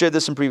 and we've shared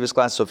this in previous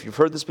classes, so if you've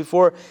heard this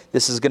before,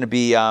 this is going to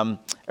be a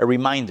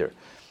reminder.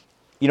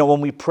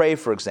 When we pray,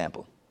 for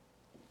example,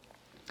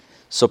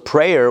 so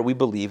prayer, we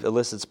believe,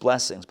 elicits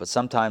blessings, but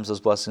sometimes those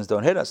blessings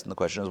don't hit us, and the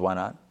question is, why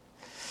not?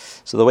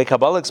 So the way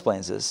Kabbalah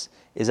explains this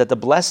is that the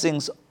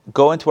blessings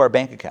go into our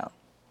bank account.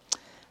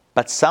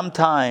 But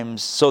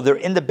sometimes, so they're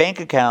in the bank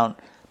account,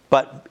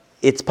 but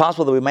it's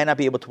possible that we might not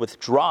be able to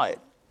withdraw it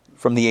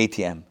from the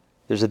ATM.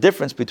 There's a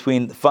difference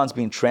between the funds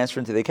being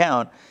transferred into the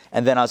account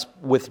and then us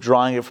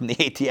withdrawing it from the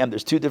ATM.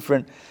 There's two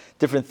different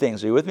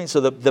things. Are you with me? So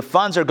the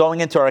funds are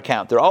going into our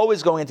account. They're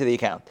always going into the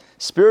account.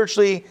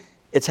 Spiritually,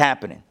 it's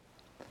happening.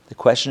 The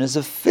question is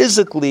if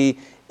physically,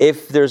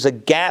 if there's a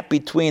gap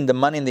between the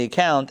money in the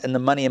account and the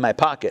money in my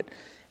pocket.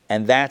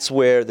 And that's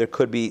where there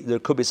could be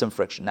some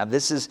friction. Now,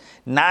 this is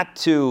not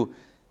to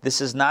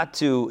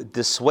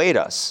dissuade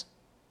us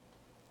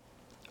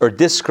or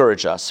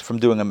discourage us from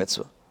doing a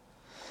mitzvah.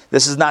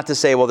 This is not to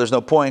say, well, there's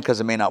no point because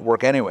it may not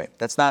work anyway.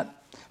 That's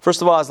not.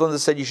 First of all, as Linda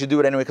said, you should do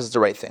it anyway because it's the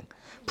right thing.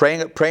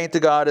 Praying to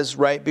God is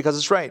right because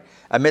it's right.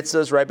 A mitzvah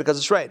is right because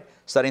it's right.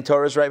 Studying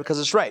Torah is right because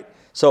it's right.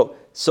 So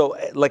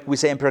like we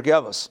say in Pirkei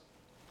Avos,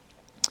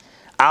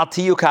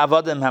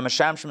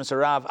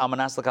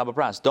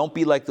 don't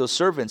be like those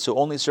servants who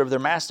only serve their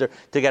master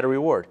to get a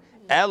reward.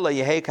 Rather,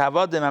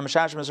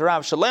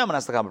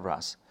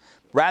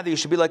 you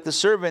should be like the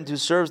servant who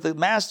serves the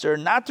master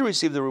not to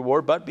receive the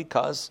reward, but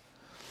because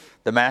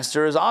the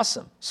master is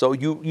awesome. So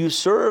you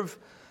serve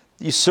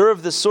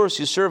the source,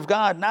 you serve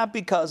God, not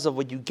because of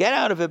what you get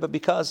out of it, but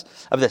because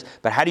of this.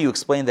 But how do you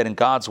explain that in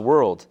God's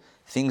world,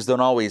 things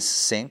don't always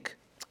sync?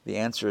 The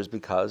answer is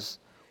because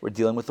we're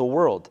dealing with a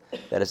world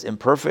that is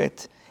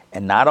imperfect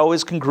and not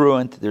always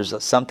congruent. There's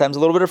sometimes a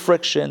little bit of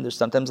friction. There's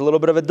sometimes a little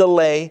bit of a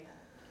delay.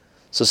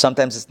 So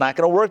sometimes it's not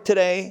going to work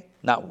today,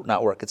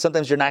 not work. It's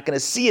sometimes you're not going to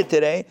see it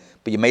today,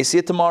 but you may see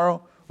it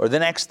tomorrow or the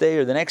next day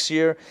or the next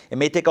year. It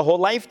may take a whole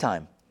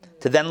lifetime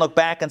to then look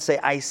back and say,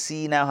 I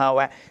see now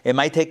how it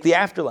might take the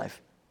afterlife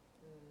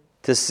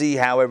to see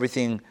how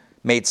everything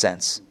made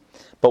sense.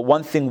 But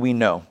one thing we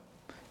know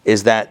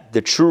is that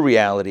the true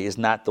reality is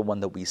not the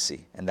one that we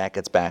see. And that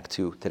gets back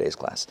to today's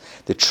class.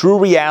 The true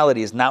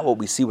reality is not what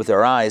we see with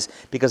our eyes,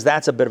 because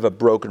that's a bit of a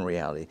broken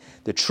reality.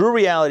 The true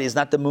reality is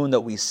not the moon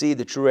that we see.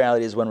 The true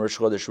reality is when Rosh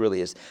Chodesh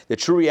really is. The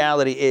true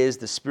reality is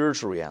the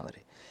spiritual reality.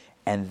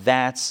 And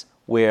that's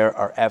where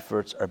our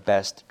efforts are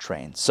best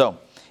trained. So,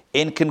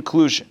 in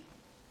conclusion,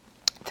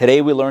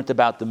 today we learned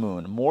about the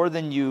moon. More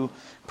than you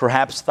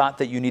perhaps thought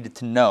that you needed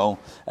to know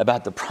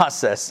about the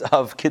process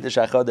of Kiddush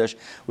HaChodesh,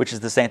 which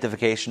is the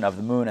sanctification of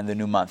the moon and the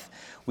new month.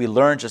 We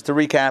learned, just to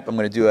recap, I'm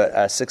going to do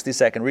a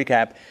 60-second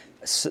recap,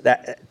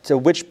 to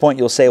which point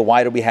you'll say,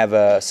 why do we have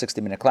a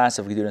 60-minute class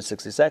if we do it in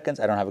 60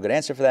 seconds? I don't have a good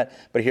answer for that,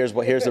 but here's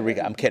the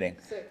recap. I'm kidding.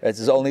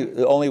 It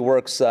only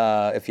works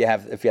if you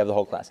have the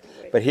whole class.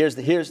 But here's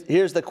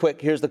the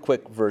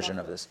quick version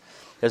of this.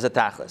 Here's the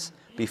tachlis.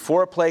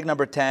 Before plague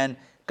number 10,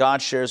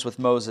 God shares with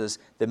Moses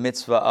the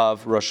mitzvah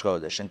of Rosh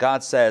Chodesh. And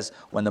God says,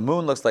 when the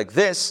moon looks like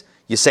this,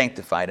 you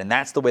sanctify it. And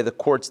that's the way the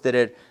courts did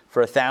it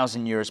for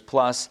 1,000 years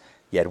plus.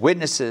 You had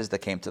witnesses that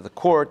came to the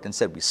court and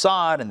said, we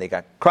saw it, and they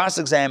got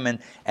cross-examined.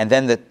 And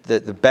then the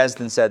Beis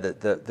Din said,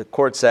 that the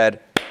court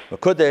said,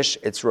 Kodesh,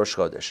 it's Rosh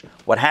Chodesh.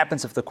 What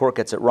happens if the court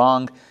gets it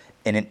wrong?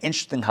 In an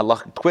interesting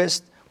halachic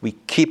twist, we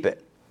keep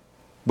it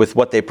with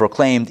what they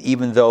proclaimed,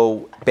 even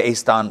though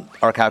based on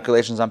our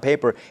calculations on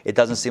paper, it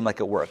doesn't seem like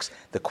it works.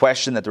 The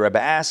question that the Rebbe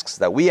asks,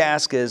 that we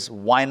ask, is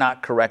why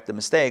not correct the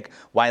mistake?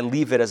 Why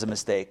leave it as a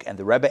mistake? And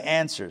the Rebbe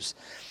answers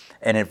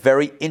in a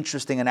very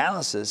interesting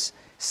analysis,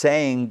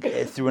 saying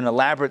through an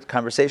elaborate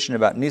conversation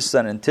about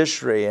Nisan and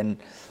Tishrei and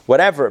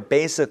whatever,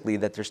 basically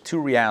that there's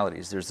two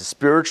realities. There's the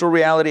spiritual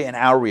reality and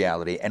our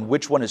reality. And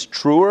which one is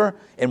truer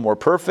and more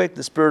perfect?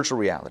 The spiritual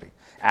reality.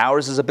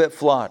 Ours is a bit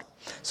flawed.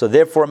 So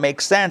therefore it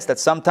makes sense that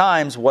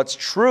sometimes what's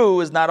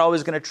true is not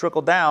always going to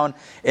trickle down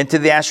into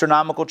the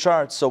astronomical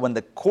charts. So when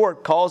the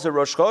court calls it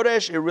Rosh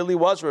Chodesh, it really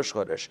was Rosh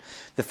Chodesh.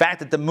 The fact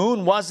that the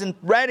moon wasn't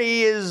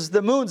ready is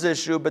the moon's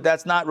issue, but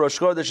that's not Rosh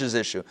Chodesh's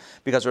issue.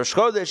 Because Rosh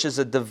Chodesh is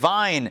a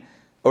divine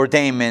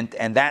ordainment,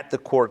 and that the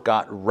court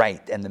got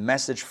right. And the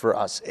message for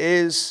us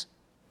is,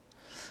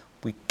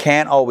 we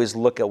can't always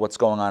look at what's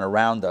going on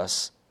around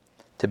us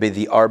to be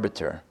the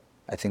arbiter,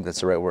 I think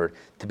that's the right word,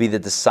 to be the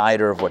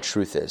decider of what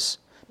truth is.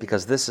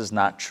 Because this is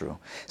not true.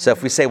 So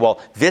if we say, well,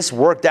 this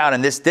worked out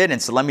and this didn't,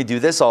 so let me do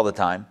this all the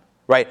time,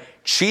 right?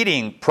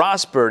 Cheating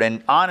prospered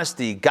and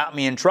honesty got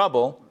me in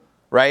trouble,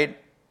 right?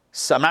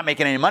 So I'm not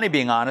making any money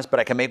being honest, but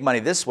I can make money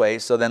this way,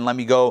 so then let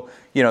me go,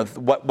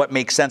 what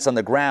makes sense on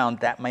the ground,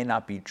 that might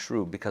not be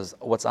true, because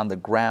what's on the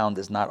ground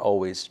is not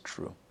always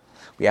true.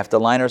 We have to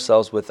align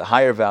ourselves with the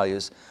higher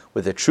values,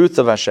 with the truth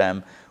of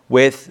Hashem,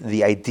 with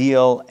the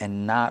ideal,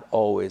 and not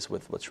always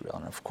with what's real.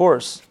 And of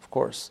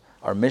course,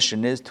 our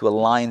mission is to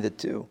align the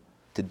two,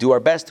 to do our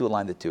best to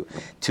align the two,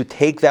 to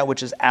take that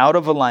which is out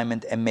of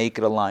alignment and make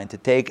it aligned, to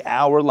take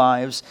our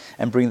lives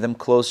and bring them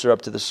closer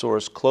up to the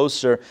source,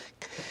 closer,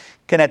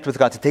 connect with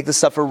God, to take the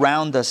stuff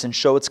around us and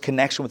show its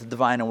connection with the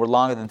divine. And we're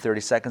longer than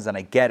 30 seconds, and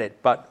I get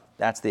it, but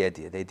that's the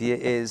idea. The idea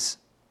is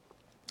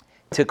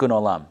tikkun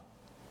olam.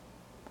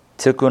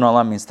 Tikkun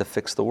olam means to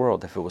fix the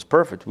world. If it was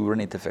perfect, we wouldn't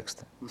need to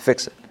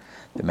fix it.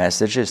 The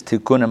message is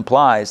tikkun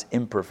implies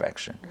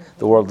imperfection.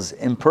 The world is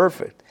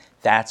imperfect.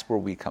 That's where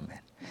we come in.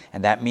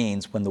 And that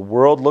means when the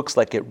world looks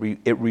like it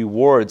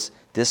rewards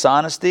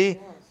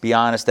dishonesty, Be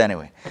honest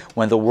anyway.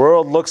 When the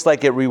world looks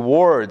like it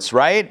rewards,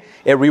 right?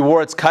 It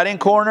rewards cutting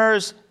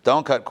corners.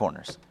 Don't cut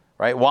corners,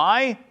 right?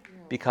 Why?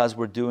 Because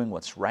we're doing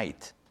what's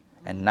right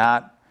and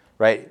not,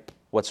 right?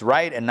 What's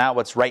right and not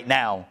what's right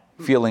now,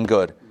 feeling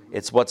good.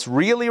 It's what's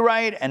really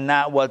right and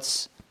not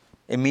what's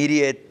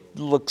immediate,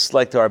 looks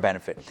like to our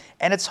benefit.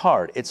 And it's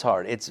hard. It's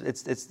hard.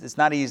 It's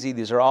not easy.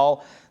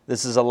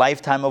 This is a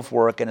lifetime of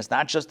work, and it's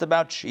not just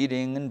about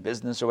cheating and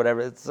business or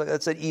whatever.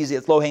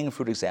 It's low-hanging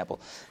fruit example.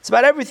 It's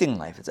about everything in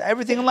life.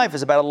 Everything in life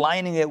is about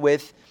aligning it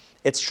with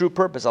its true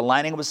purpose,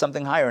 aligning it with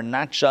something higher,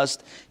 not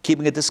just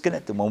keeping it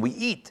disconnected. When we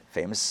eat,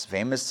 famous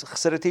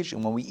Chassidic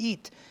teaching, when we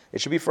eat, it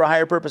should be for a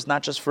higher purpose,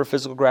 not just for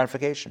physical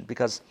gratification,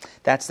 because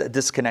that's a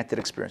disconnected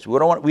experience. We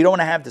don't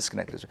want to have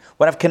disconnected experiences.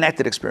 We want to have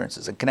connected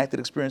experiences, and connected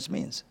experience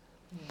means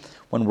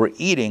when we're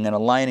eating and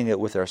aligning it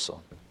with our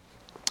soul.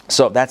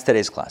 So that's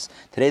today's class.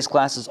 Today's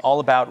class is all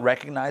about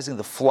recognizing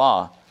the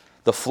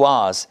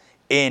flaws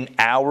in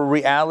our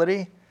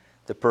reality,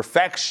 the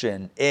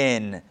perfection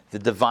in the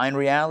divine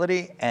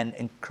reality, and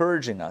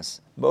encouraging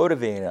us,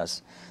 motivating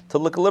us to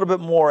look a little bit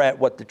more at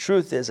what the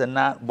truth is and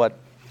not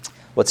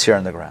what's here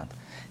on the ground.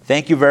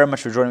 Thank you very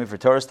much for joining me for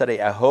Torah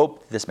study. I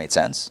hope this made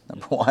sense,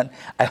 number one.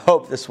 I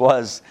hope this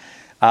was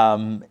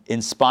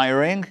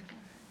inspiring,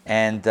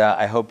 and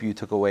I hope you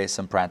took away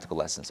some practical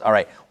lessons. All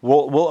right,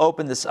 we'll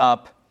open this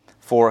up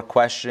for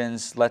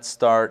questions. Let's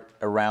start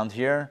around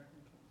here,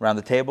 around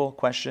the table.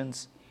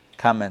 Questions,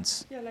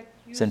 comments. Yeah, like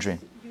Sindri.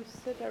 You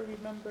said, I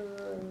remember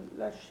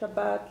last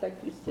Shabbat, like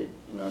you said,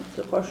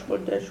 the Rosh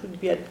Chodesh would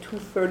be at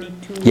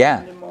 2:32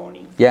 in the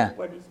morning. Yeah.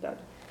 What is that?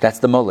 That's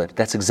the moled.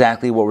 That's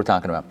exactly what we're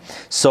talking about.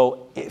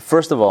 So,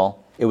 first of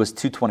all, it was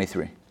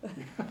 2:23.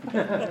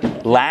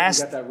 Last.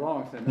 You got that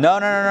wrong.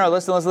 No.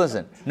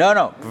 Listen.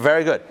 No.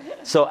 Very good.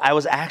 So I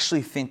was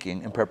actually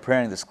thinking in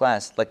preparing this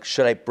class, like,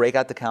 should I break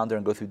out the calendar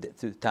and go through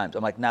the times?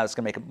 I'm like, no, it's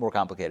going to make it more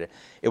complicated.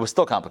 It was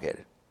still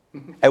complicated.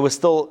 It was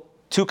still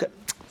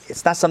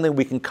it's not something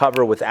we can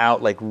cover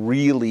without like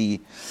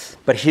really.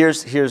 But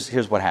here's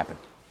what happened.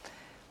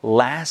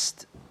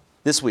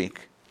 This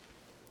week,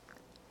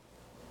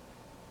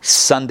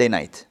 Sunday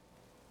night.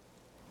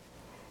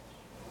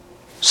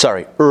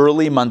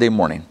 Early Monday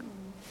morning.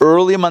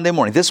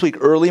 This week,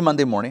 early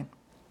Monday morning,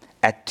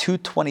 at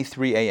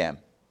 2:23 a.m.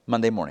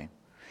 Monday morning,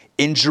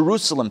 in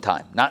Jerusalem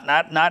time, not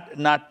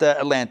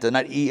Atlanta,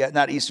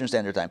 not Eastern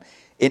Standard Time,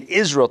 in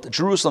Israel,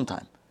 Jerusalem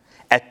time,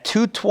 at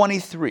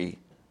 2:23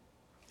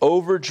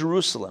 over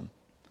Jerusalem.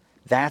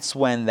 That's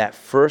when that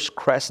first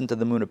crescent of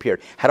the moon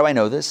appeared. How do I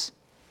know this?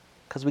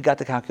 Because we got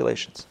the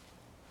calculations.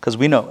 Because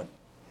we know it,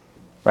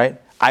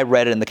 right? I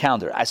read it in the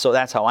calendar, so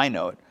that's how I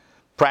know it,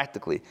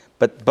 practically.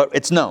 But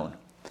it's known.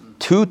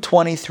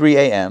 2:23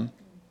 a.m.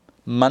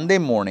 Monday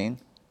morning.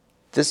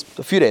 This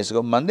a few days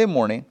ago. Monday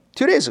morning.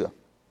 2 days ago.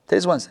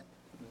 Today's Wednesday,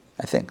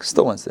 I think.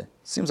 Still Wednesday.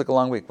 Seems like a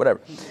long week.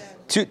 Whatever.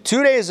 2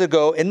 days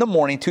ago in the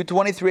morning,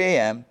 2:23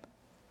 a.m.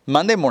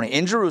 Monday morning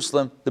in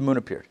Jerusalem, the moon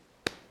appeared.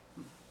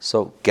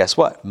 So guess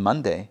what?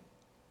 Monday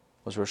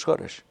was Rosh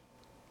Chodesh.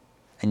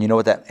 And you know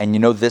what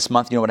this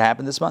month, you know what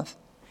happened this month?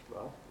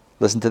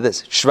 Listen to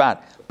this. Shvat.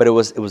 But it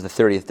was the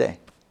 30th day,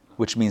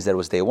 which means that it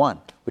was day one,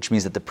 which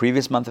means that the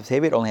previous month of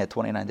Tevet only had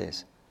 29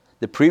 days.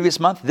 The previous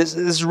month, this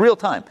is real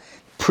time.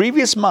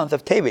 Previous month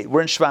of Tevet,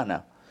 we're in Shvat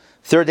now.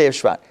 Third day of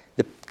Shvat.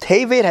 The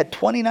Tevet had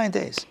 29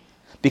 days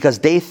because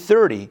day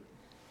 30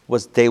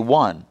 was day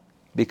one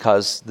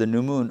because the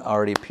new moon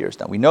already appears.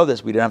 Now we know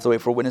this. We didn't have to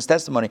wait for witness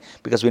testimony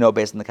because we know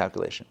based on the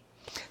calculation.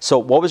 So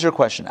what was your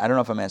question? I don't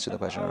know if I'm answering the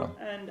question at all.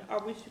 And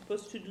are we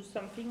supposed to do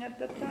something at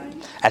that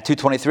time? At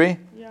 2:23?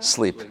 Yeah.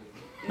 Sleep.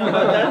 No,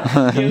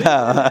 that's good.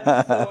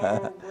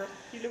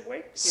 So we're still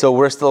awake. So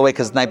we're still awake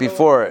because the night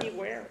before,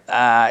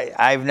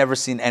 I've never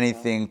seen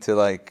anything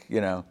to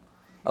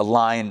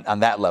align on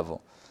that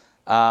level.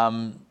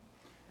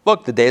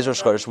 Look, the days are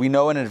Chodesh. We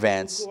know in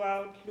advance. Go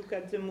out, look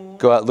at the moon.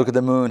 Go out, look at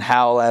the moon,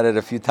 howl at it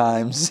a few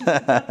times.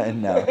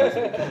 No.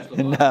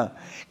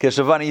 Because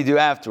Shavana you do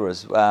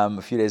afterwards,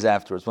 a few days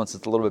afterwards, once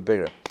it's a little bit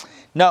bigger.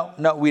 No,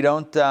 we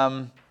don't.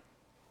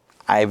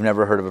 I've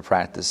never heard of a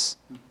practice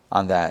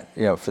on that,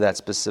 for that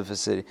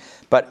specificity.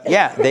 But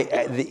yeah,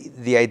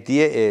 the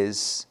idea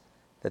is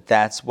that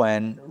that's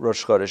when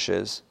Rosh Chodesh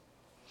is.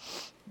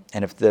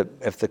 And if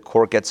the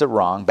court gets it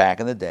wrong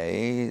back in the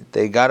day,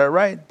 they got it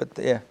right. But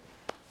yeah.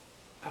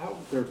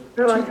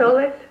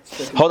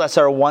 Hold on,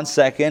 Sarah, 1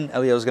 second.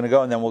 Elio's going to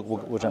go, and then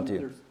we'll jump to you.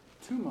 There's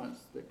 2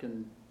 months that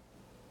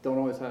don't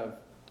always have.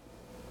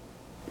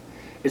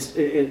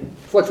 It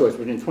fluctuates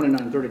between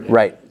 29 and 30 days.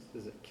 Right.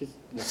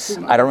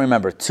 I don't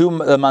remember.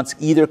 2 of the months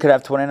either could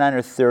have 29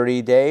 or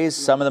 30 days.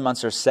 Some of the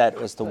months are set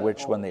as to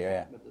which one they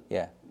are.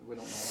 Yeah.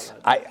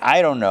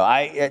 I don't know.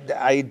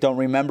 I don't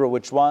remember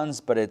which ones,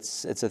 but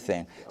it's a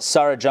thing.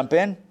 Sarah, jump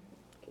in.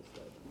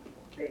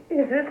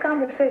 Is this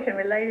conversation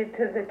related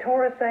to the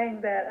Torah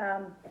saying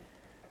that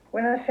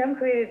when Hashem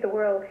created the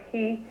world,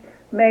 He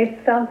made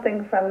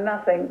something from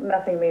nothing,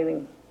 nothing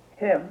meaning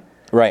Him.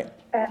 Right.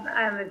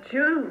 And the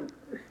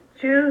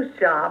Jew's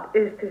job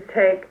is to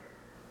take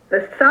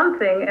the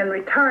something and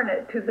return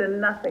it to the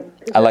nothing.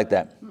 I like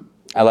that.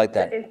 I like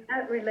that. Is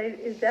that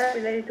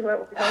related to what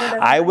we're talking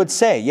about? I would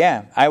say,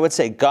 yeah. I would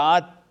say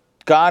God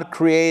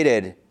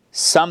created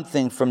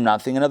something from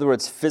nothing. In other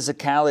words,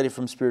 physicality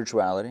from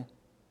spirituality.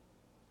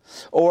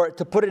 Or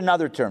to put it in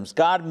other terms,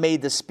 God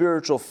made the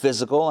spiritual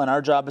physical, and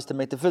our job is to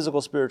make the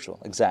physical spiritual.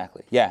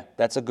 Exactly. Yeah,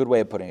 that's a good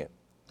way of putting it.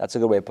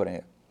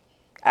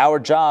 Our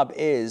job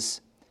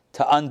is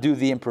to undo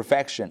the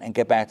imperfection and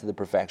get back to the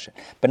perfection.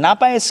 But not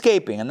by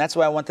escaping, and that's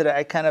why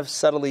I kind of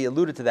subtly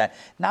alluded to that,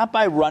 not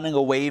by running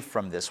away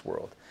from this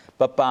world,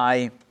 but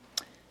by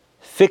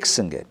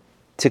fixing it.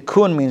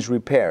 Tikkun means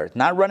repair.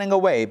 Not running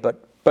away,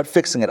 but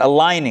fixing it,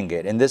 aligning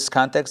it. In this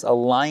context,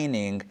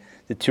 aligning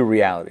the two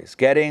realities.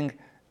 Getting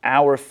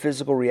our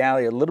physical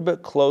reality a little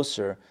bit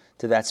closer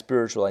to that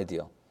spiritual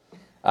ideal.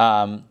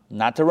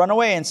 Not to run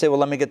away and say, well,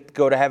 let me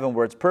go to heaven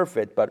where it's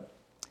perfect, but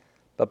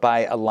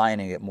by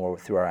aligning it more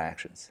through our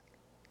actions.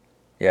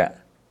 Yeah.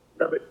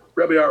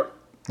 Rabbi Aaron.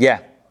 Yeah.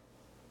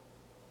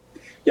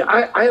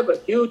 Yeah, I have a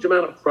huge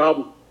amount of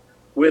problem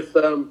with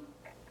the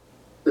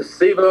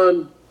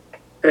Sivan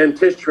and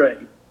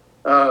Tishrei.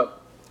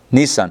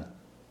 Nisan.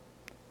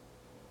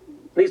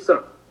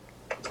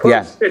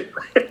 Yeah.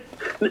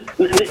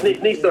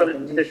 Nisan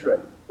and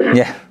Tishrei.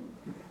 Yeah.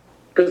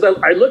 Because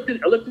I looked in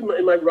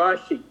my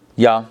Rashi.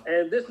 Yeah.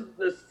 And this is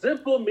the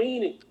simple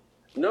meaning.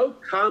 No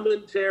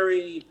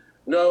commentary,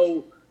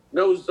 no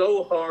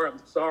Zohar, I'm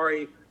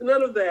sorry,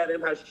 none of that.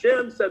 And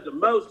Hashem said to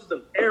Moses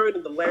and Aaron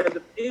in the land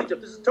of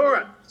Egypt, this is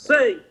Torah,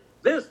 saying,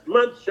 this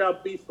month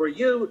shall be for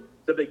you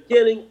the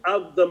beginning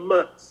of the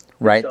months.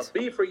 Right. It shall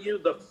be for you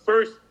the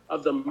first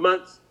of the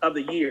months of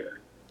the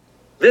year.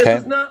 This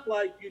is not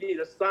like you need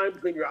a sign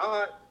between your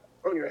eye,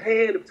 on your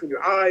hand, between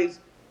your eyes.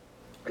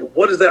 And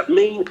what does that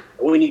mean?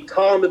 We need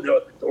Talmud,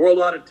 the oral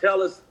law to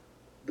tell us.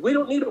 We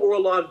don't need an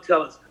oral law to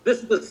tell us. This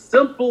is the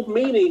simple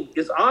meaning,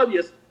 is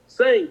obvious,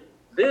 saying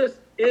this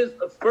is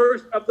the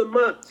first of the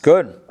months.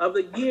 Good. Of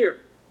the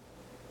year.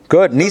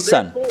 Good. So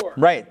Nisan.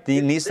 Right.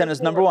 The Nisan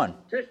is number one.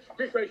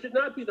 Tishrei should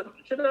not be the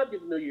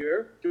New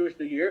Year, Jewish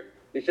New Year.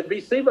 It should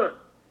be Sivan.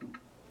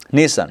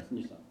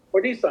 Nisan.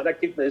 Or Nisan. I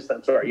keep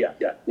Nisan. Sorry.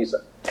 Yeah.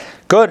 Nisan.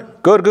 Good.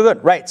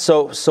 Right.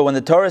 So when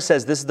the Torah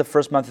says this is the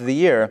first month of the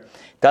year,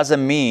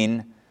 doesn't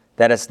mean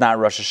that it's not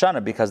Rosh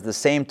Hashanah, because the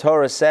same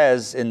Torah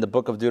says in the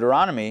book of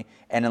Deuteronomy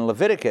and in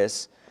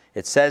Leviticus,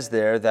 it says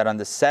there that on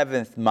the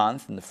 7th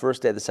month, on the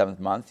first day of the 7th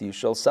month, you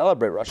shall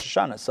celebrate Rosh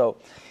Hashanah. So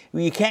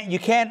you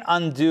can't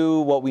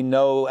undo what we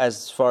know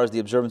as far as the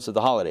observance of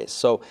the holidays.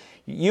 So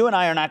you and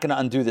I are not going to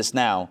undo this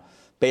now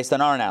based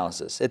on our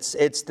analysis.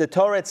 It's the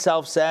Torah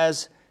itself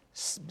says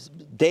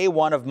day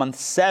 1 of month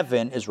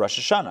 7 is Rosh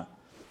Hashanah.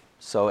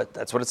 So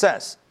that's what it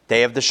says.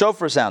 Day of the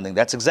shofar sounding.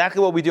 That's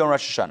exactly what we do on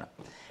Rosh Hashanah.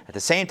 At the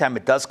same time,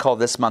 it does call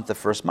this month the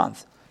first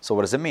month. So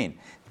what does it mean?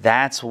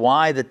 That's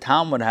why the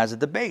Talmud has a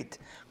debate.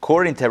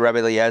 According to Rabbi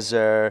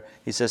Eliezer,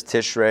 he says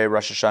Tishrei,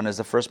 Rosh Hashanah is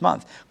the first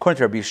month. According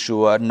to Rabbi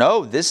Yeshua,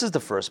 no, this is the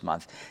first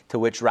month. To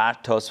which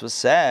Tosfos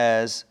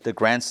says, the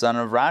grandson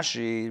of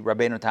Rashi,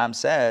 Rabbeinu Tam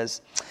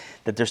says,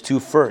 that there's two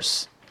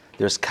firsts.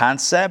 There's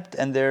concept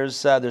and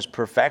there's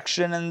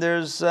perfection and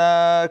there's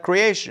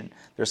creation.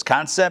 There's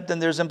concept and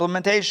there's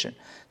implementation.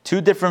 Two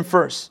different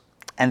firsts.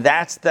 And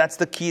that's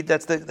the key,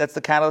 that's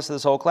the catalyst of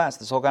this whole class,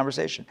 this whole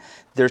conversation.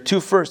 There are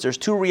two firsts, there's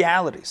two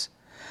realities.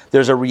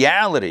 There's a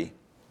reality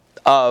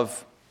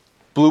of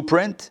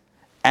blueprint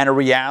and a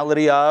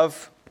reality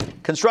of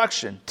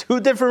construction. Two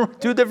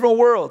different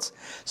worlds.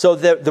 So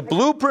the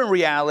blueprint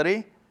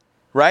reality,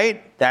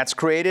 right, that's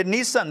created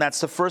Nisan,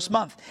 that's the first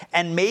month.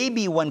 And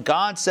maybe when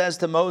God says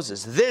to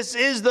Moses, this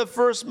is the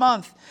first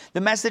month,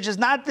 the message is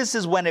not this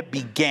is when it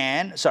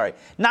began,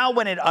 not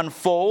when it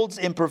unfolds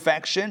in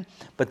perfection,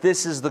 but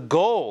this is the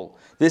goal.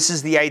 This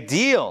is the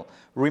ideal.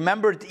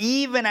 Remember,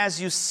 even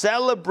as you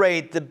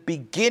celebrate the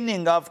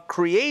beginning of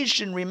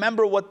creation,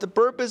 remember what the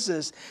purpose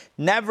is.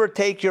 Never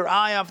take your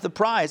eye off the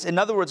prize. In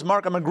other words,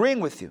 Mark, I'm agreeing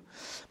with you.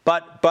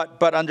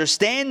 But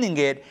understanding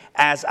it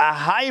as a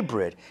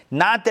hybrid,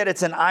 not that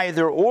it's an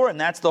either or, and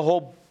that's the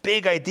whole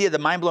big idea, the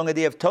mind-blowing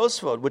idea of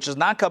Tosfot, which is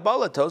not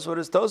Kabbalah. Tosfot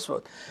is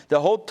Tosfot. The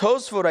whole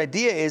Tosfot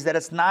idea is that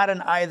it's not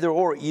an either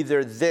or,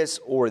 either this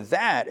or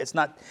that. It's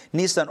not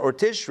Nisan or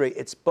Tishrei,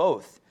 it's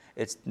both.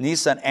 It's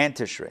Nisan and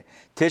Tishrei.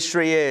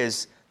 Tishrei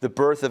is the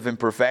birth of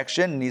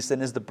imperfection.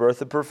 Nisan is the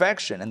birth of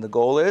perfection. And the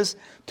goal is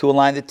to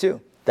align the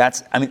two.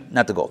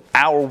 Not the goal.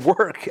 Our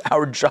work,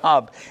 our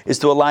job is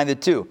to align the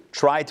two.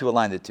 Try to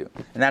align the two.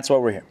 And that's why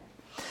we're here.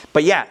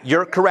 But yeah,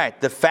 you're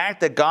correct. The fact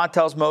that God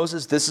tells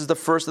Moses this is the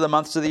first of the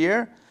months of the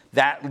year,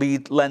 that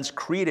lends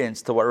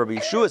credence to what Rabbi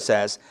Yeshua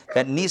says,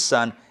 that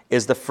Nisan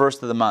is the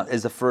first of the month,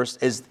 is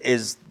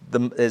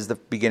the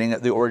beginning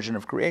of the origin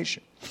of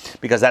creation.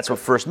 Because that's what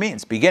first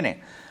means,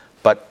 beginning.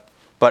 But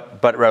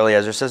Rabbi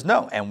Eliezer says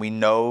no, and we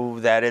know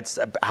that it's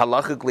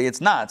halachically it's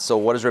not. So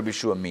what does Rabbi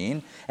Yeshua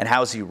mean, and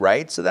how is he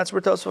right? So that's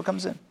where Tosfot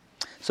comes in.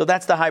 So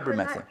that's the hybrid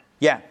method.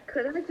 Yeah.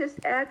 Could I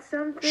just add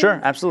something? Sure,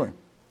 absolutely.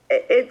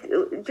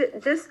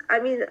 This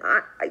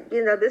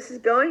is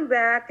going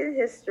back in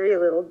history a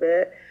little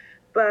bit,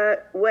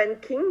 but when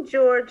King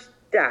George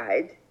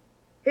died,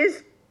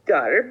 his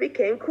daughter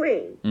became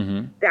queen.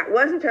 Mm-hmm. That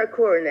wasn't her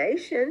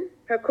coronation.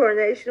 Her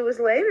coronation was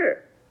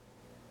later.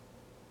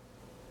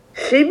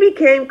 She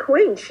became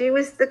queen. She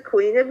was the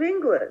Queen of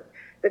England.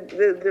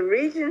 The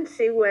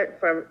regency went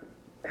from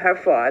her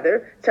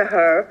father to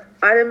her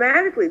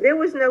automatically. There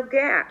was no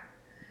gap.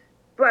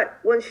 But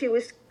when she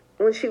was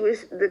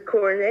the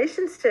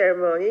coronation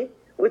ceremony,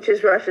 which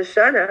is Rosh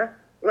Hashanah,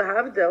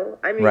 Lahavdil,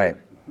 I mean, right.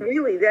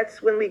 Really,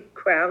 that's when we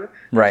crown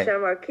right.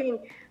 Hashem our king.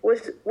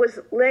 Was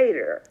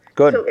later.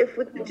 Good. So if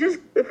we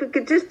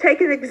could just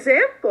take an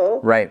example,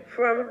 right.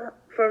 from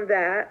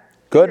that.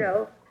 Good. You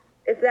know,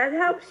 if that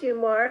helps you,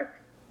 Mark.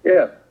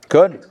 Yeah.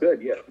 Good. It's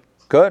good. Yeah.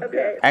 Good.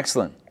 Okay.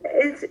 Excellent.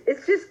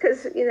 It's just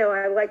because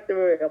I like the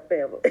royal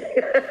family.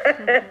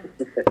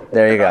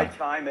 There you go. Can I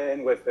chime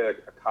in with a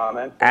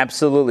comment?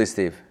 Absolutely,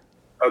 Steve.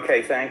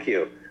 Okay, thank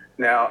you.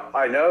 Now,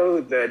 I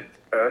know that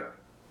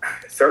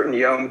certain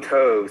Yom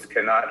Tovs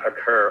cannot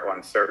occur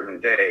on certain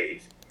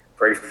days.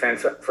 For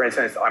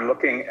instance, I'm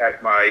looking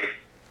at my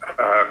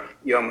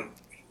Yom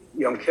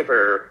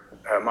Kippur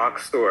mock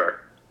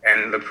store,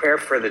 and the prayer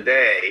for the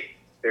day,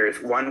 there's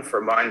one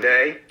for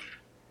Monday,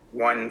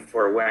 one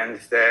for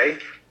Wednesday,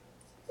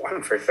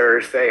 one for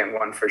Thursday, and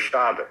one for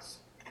Shabbos.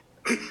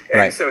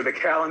 And so the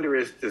calendar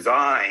is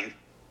designed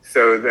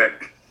so that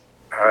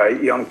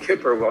Yom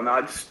Kippur will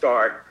not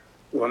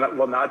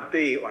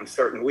be on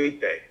certain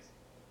weekdays.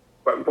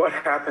 But what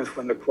happens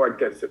when the court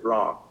gets it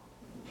wrong?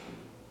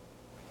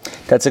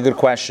 That's a good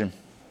question.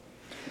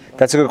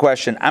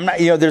 I'm not.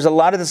 There's a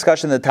lot of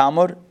discussion in the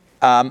Talmud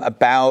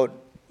about,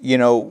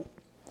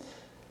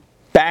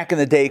 back in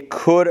the day,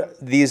 could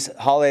these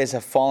holidays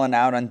have fallen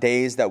out on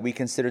days that we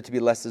consider to be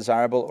less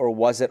desirable, or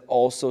was it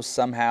also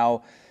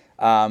somehow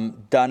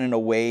done in a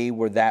way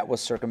where that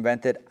was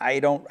circumvented? I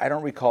don't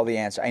recall the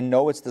answer. I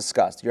know it's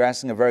discussed. You're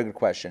asking a very good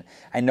question.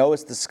 I know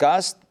it's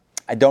discussed.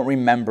 I don't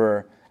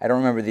remember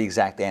the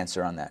exact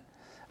answer on that.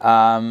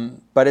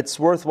 But it's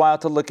worthwhile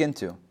to look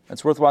into.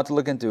 It's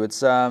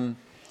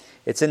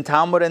in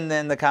Talmud and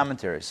in the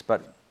commentaries.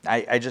 But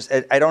I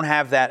don't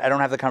have that. I don't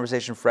have the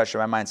conversation fresh in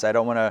my mind, so I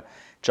don't want to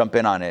jump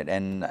in on it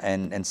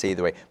and say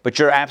either way. But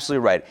you're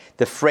absolutely right.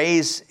 The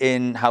phrase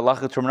in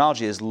halakhic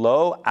terminology is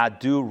lo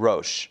adu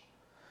rosh,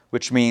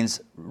 which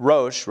means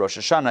Rosh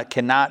Hashanah,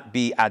 cannot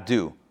be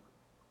adu.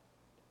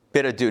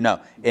 Bit adu,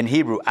 no. In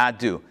Hebrew,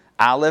 adu.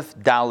 Aleph,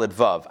 Daled,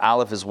 Vav.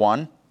 Aleph is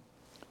 1,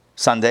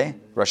 Sunday.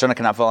 Rosh Hashanah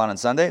cannot fall out on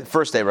Sunday. The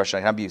first day of Rosh Hashanah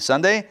cannot be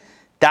Sunday.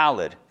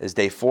 Daled is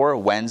day 4,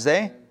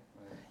 Wednesday.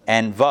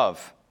 And Vav,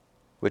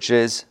 which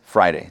is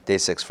Friday, day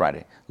 6,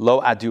 Friday.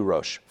 Lo adu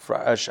Rosh.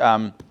 Rosh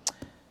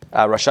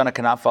Hashanah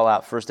cannot fall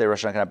out. First day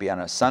Rosh Hashanah cannot be on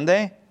a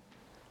Sunday,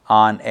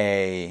 on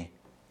a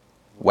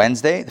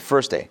Wednesday, the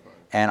first day,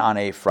 and on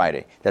a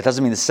Friday. That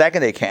doesn't mean the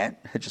second day can't.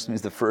 It just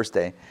means the first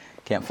day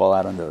can't fall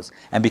out on those.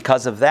 And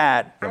because of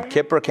that, Yom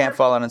Kippur can't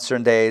fall out on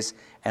certain days,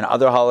 and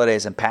other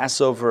holidays, and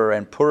Passover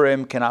and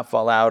Purim cannot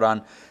fall out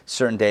on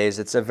certain days.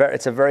 It's a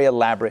very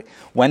elaborate.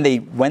 When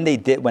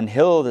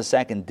Hillel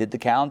II did the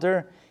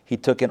calendar, he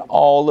took in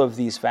all of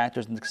these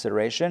factors into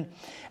consideration.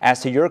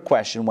 As to your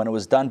question, when it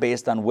was done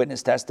based on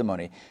witness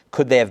testimony,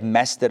 could they have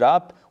messed it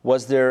up?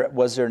 Was there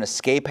an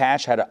escape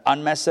hatch? How to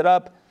unmess it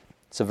up?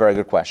 It's a very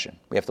good question.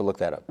 We have to look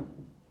that up.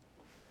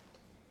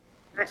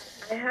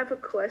 I have a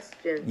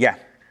question. Yeah.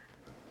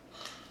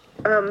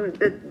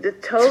 The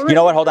Torah. You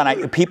know what? Hold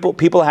on.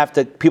 People have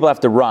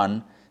to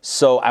run.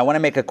 So I want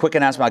to make a quick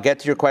announcement. I'll get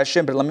to your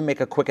question, but let me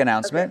make a quick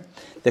announcement.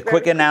 Okay. The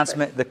quick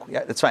announcement.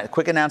 That's fine. The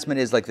quick announcement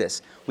is like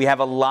this: we have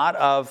a lot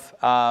of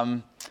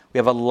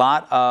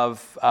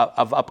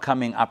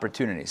upcoming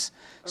opportunities.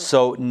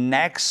 So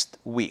next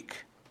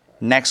week.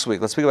 Let's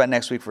speak about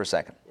next week for a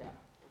second.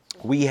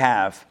 We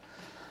have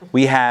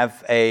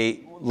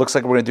looks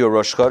like we're going to do a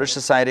Rosh Chodesh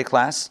Society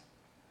class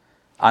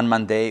on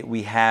Monday.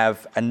 We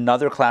have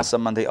another class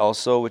on Monday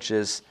also, which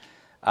is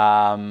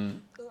how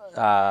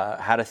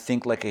to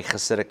think like a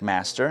Hasidic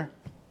master.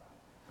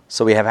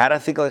 So we have how to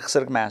think like a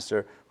Hasidic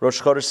master,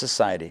 Rosh Chodesh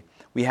Society.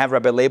 We have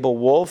Rabbi Label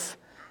Wolf,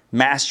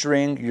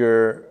 Mastering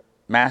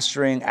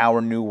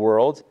Our New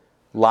World,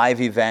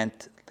 live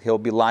event. He'll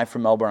be live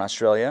from Melbourne,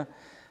 Australia.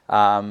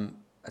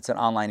 It's an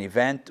online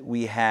event.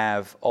 We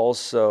have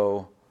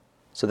also,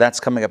 so that's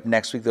coming up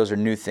next week. Those are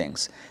new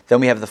things. Then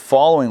we have the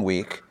following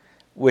week,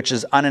 which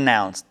is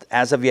unannounced,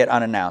 as of yet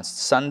unannounced.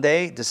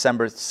 Sunday,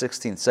 December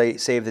 16th.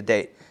 Save the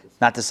date.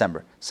 Not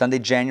December. Sunday,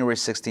 January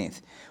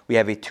 16th. We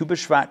have a Tu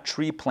B'Shvat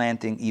tree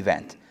planting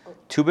event.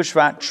 Tu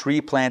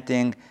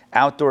B'Shvat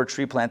outdoor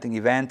tree planting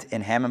event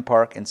in Hammond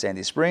Park in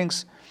Sandy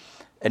Springs.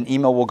 An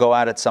email will go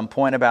out at some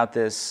point about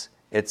this.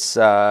 It's,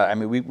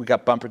 we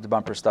got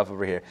bumper-to-bumper stuff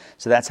over here.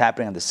 So that's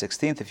happening on the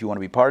 16th. If you want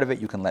to be part of it,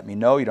 you can let me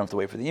know. You don't have to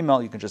wait for the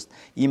email. You can just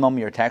email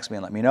me or text me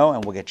and let me know,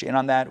 and we'll get you in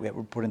on that.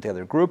 We're putting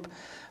together a group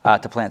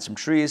to plant some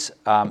trees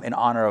in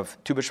honor of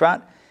Tu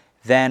B'Shvat.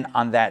 Then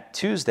on that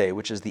Tuesday,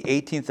 which is the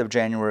 18th of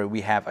January, we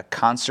have a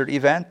concert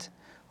event,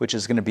 which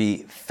is going to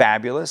be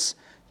fabulous.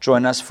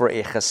 Join us for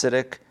a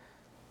Hasidic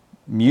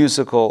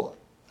musical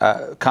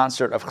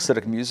concert of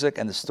Hasidic music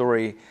and the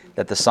story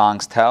that the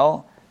songs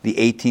tell, the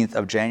 18th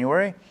of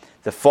January.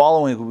 The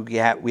following week,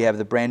 we have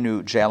the brand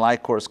new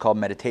JLI course called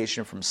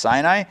Meditation from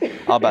Sinai,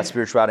 all about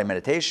spirituality and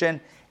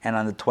meditation. And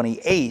on the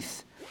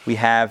 28th, we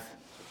have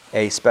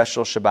a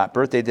special Shabbat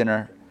birthday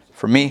dinner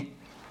for me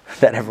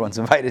that everyone's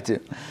invited to.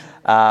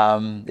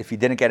 If you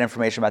didn't get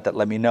information about that,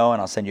 let me know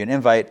and I'll send you an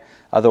invite.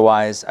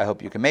 Otherwise, I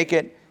hope you can make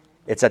it.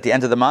 It's at the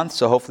end of the month,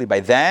 so hopefully by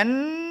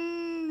then,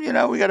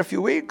 we got a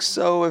few weeks.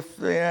 So if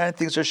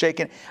things are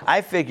shaking,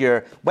 I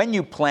figure when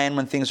you plan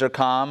when things are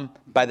calm,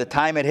 by the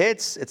time it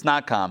hits, it's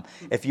not calm.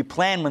 If you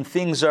plan when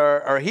things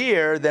are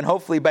here, then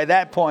hopefully by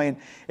that point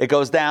it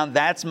goes down.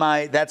 That's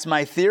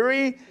my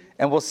theory,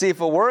 and we'll see if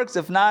it works.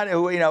 If not,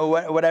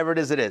 whatever it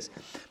is.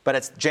 But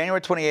it's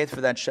January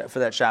 28th for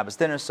that Shabbos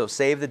dinner. So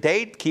save the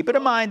date. Keep it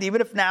in mind, even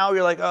if now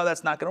you're like, oh,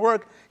 that's not going to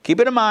work. Keep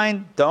it in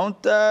mind.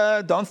 Don't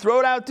throw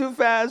it out too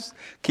fast.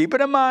 Keep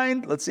it in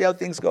mind. Let's see how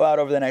things go out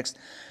over the next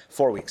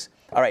 4 weeks.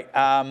 All right.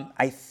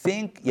 I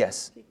think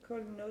yes.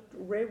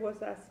 Ray was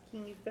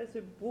asking if there's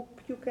a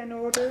book you can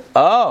order.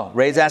 Oh,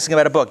 Ray's asking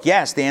about a book.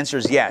 Yes, the answer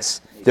is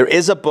yes. There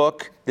is a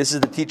book. This is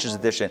the teacher's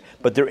edition.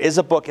 But there is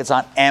a book. It's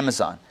on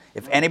Amazon.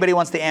 If anybody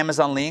wants the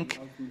Amazon link,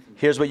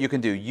 here's what you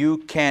can do. You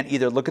can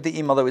either look at the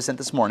email that we sent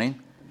this morning.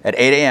 At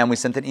 8 a.m., we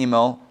sent an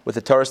email with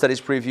the Torah Studies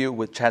preview,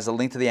 which has a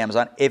link to the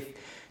Amazon. If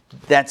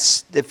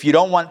you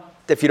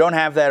don't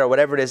have that or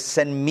whatever it is,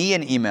 send me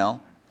an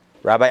email,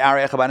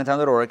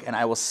 rabbiari@chabadintown.org, and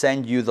I will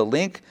send you the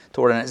link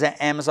to order on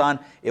Amazon.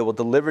 It will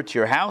deliver to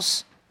your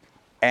house,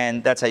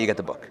 and that's how you get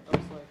the book.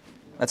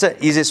 That's it.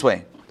 Easiest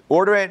way.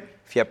 Order it.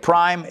 If you have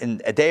Prime,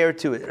 in a day or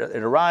two, it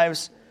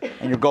arrives,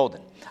 and you're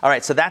golden. All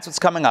right, so that's what's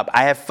coming up.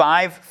 I have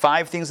five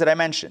things that I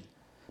mentioned.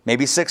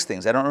 Maybe 6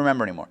 things. I don't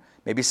remember anymore.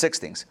 Maybe 6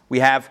 things. We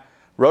have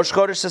Rosh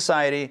Chodesh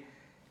Society,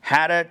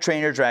 How to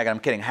Train Your Dragon. I'm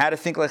kidding. How to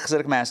Think Like a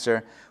Hasidic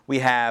Master. We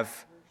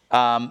have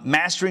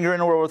Mastering Your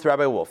Inner World with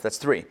Rabbi Wolf. That's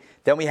 3.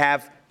 Then we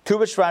have Tu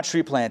B'Shvat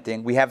tree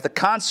planting. We have the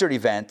concert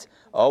event.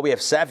 Oh, we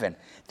have 7.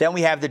 Then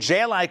we have the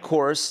JLI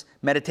course,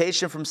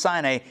 Meditation from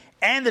Sinai,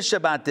 and the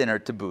Shabbat dinner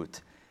to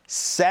boot.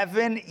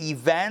 7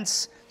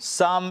 events,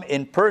 some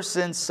in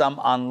person, some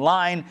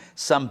online,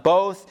 some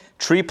both.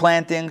 Tree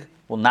planting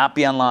will not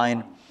be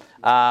online.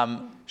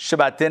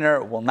 Shabbat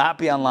dinner will not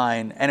be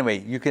online. Anyway,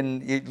 you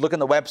look on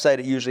the website.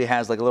 It usually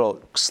has like a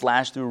little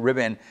slash through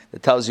ribbon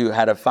that tells you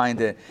how to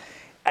find it.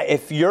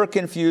 If you're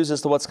confused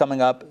as to what's coming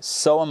up,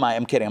 so am I.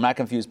 I'm kidding. I'm not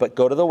confused. But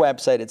go to the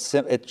website.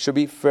 It should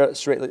be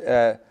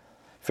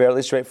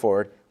fairly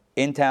straightforward.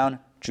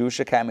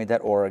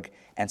 intownjewishacademy.org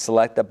and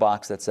select the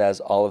box that says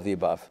all of the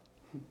above.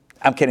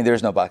 I'm kidding.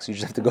 There's no box. You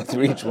just have to go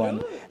through each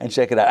one and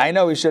check it out. I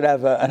know we should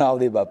have an all of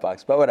the above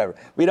box, but whatever.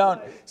 We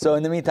don't. So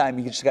in the meantime,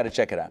 you just got to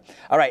check it out.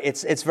 All right.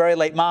 It's very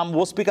late. Mom,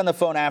 we'll speak on the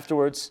phone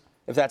afterwards,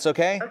 if that's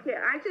okay. Okay.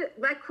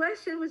 My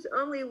question was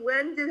only,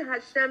 when did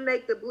Hashem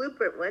make the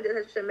blueprint? When did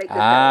Hashem make the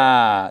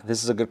Torah?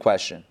 This is a good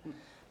question.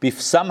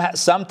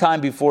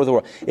 Sometime before the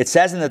world. It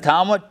says in the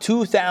Talmud,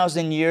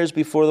 2,000 years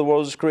before the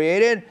world was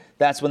created,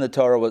 that's when the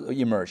Torah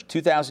emerged.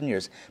 2,000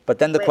 years. But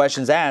then the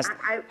question's asked,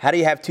 how do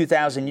you have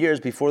 2,000 years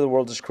before the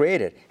world was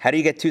created? How do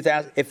you get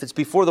 2,000? If it's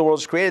before the world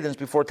was created, then it's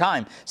before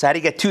time. So how do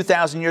you get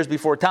 2,000 years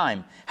before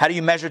time? How do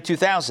you measure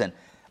 2,000?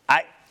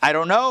 I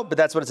don't know, but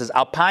that's what it says.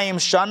 Alpayim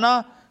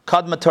shana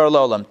kadma Torah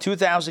lolam.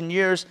 2,000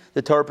 years,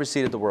 the Torah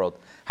preceded the world.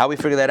 How we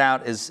figure that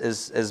out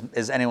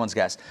is anyone's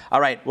guess.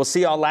 All right, we'll see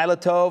you all. Laila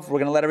Tov. We're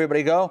going to let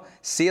everybody go.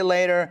 See you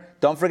later.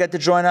 Don't forget to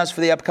join us for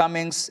the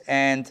upcomings,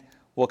 and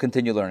we'll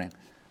continue learning.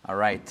 All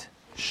right.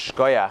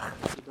 Shkoyach.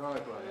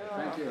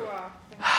 Thank you.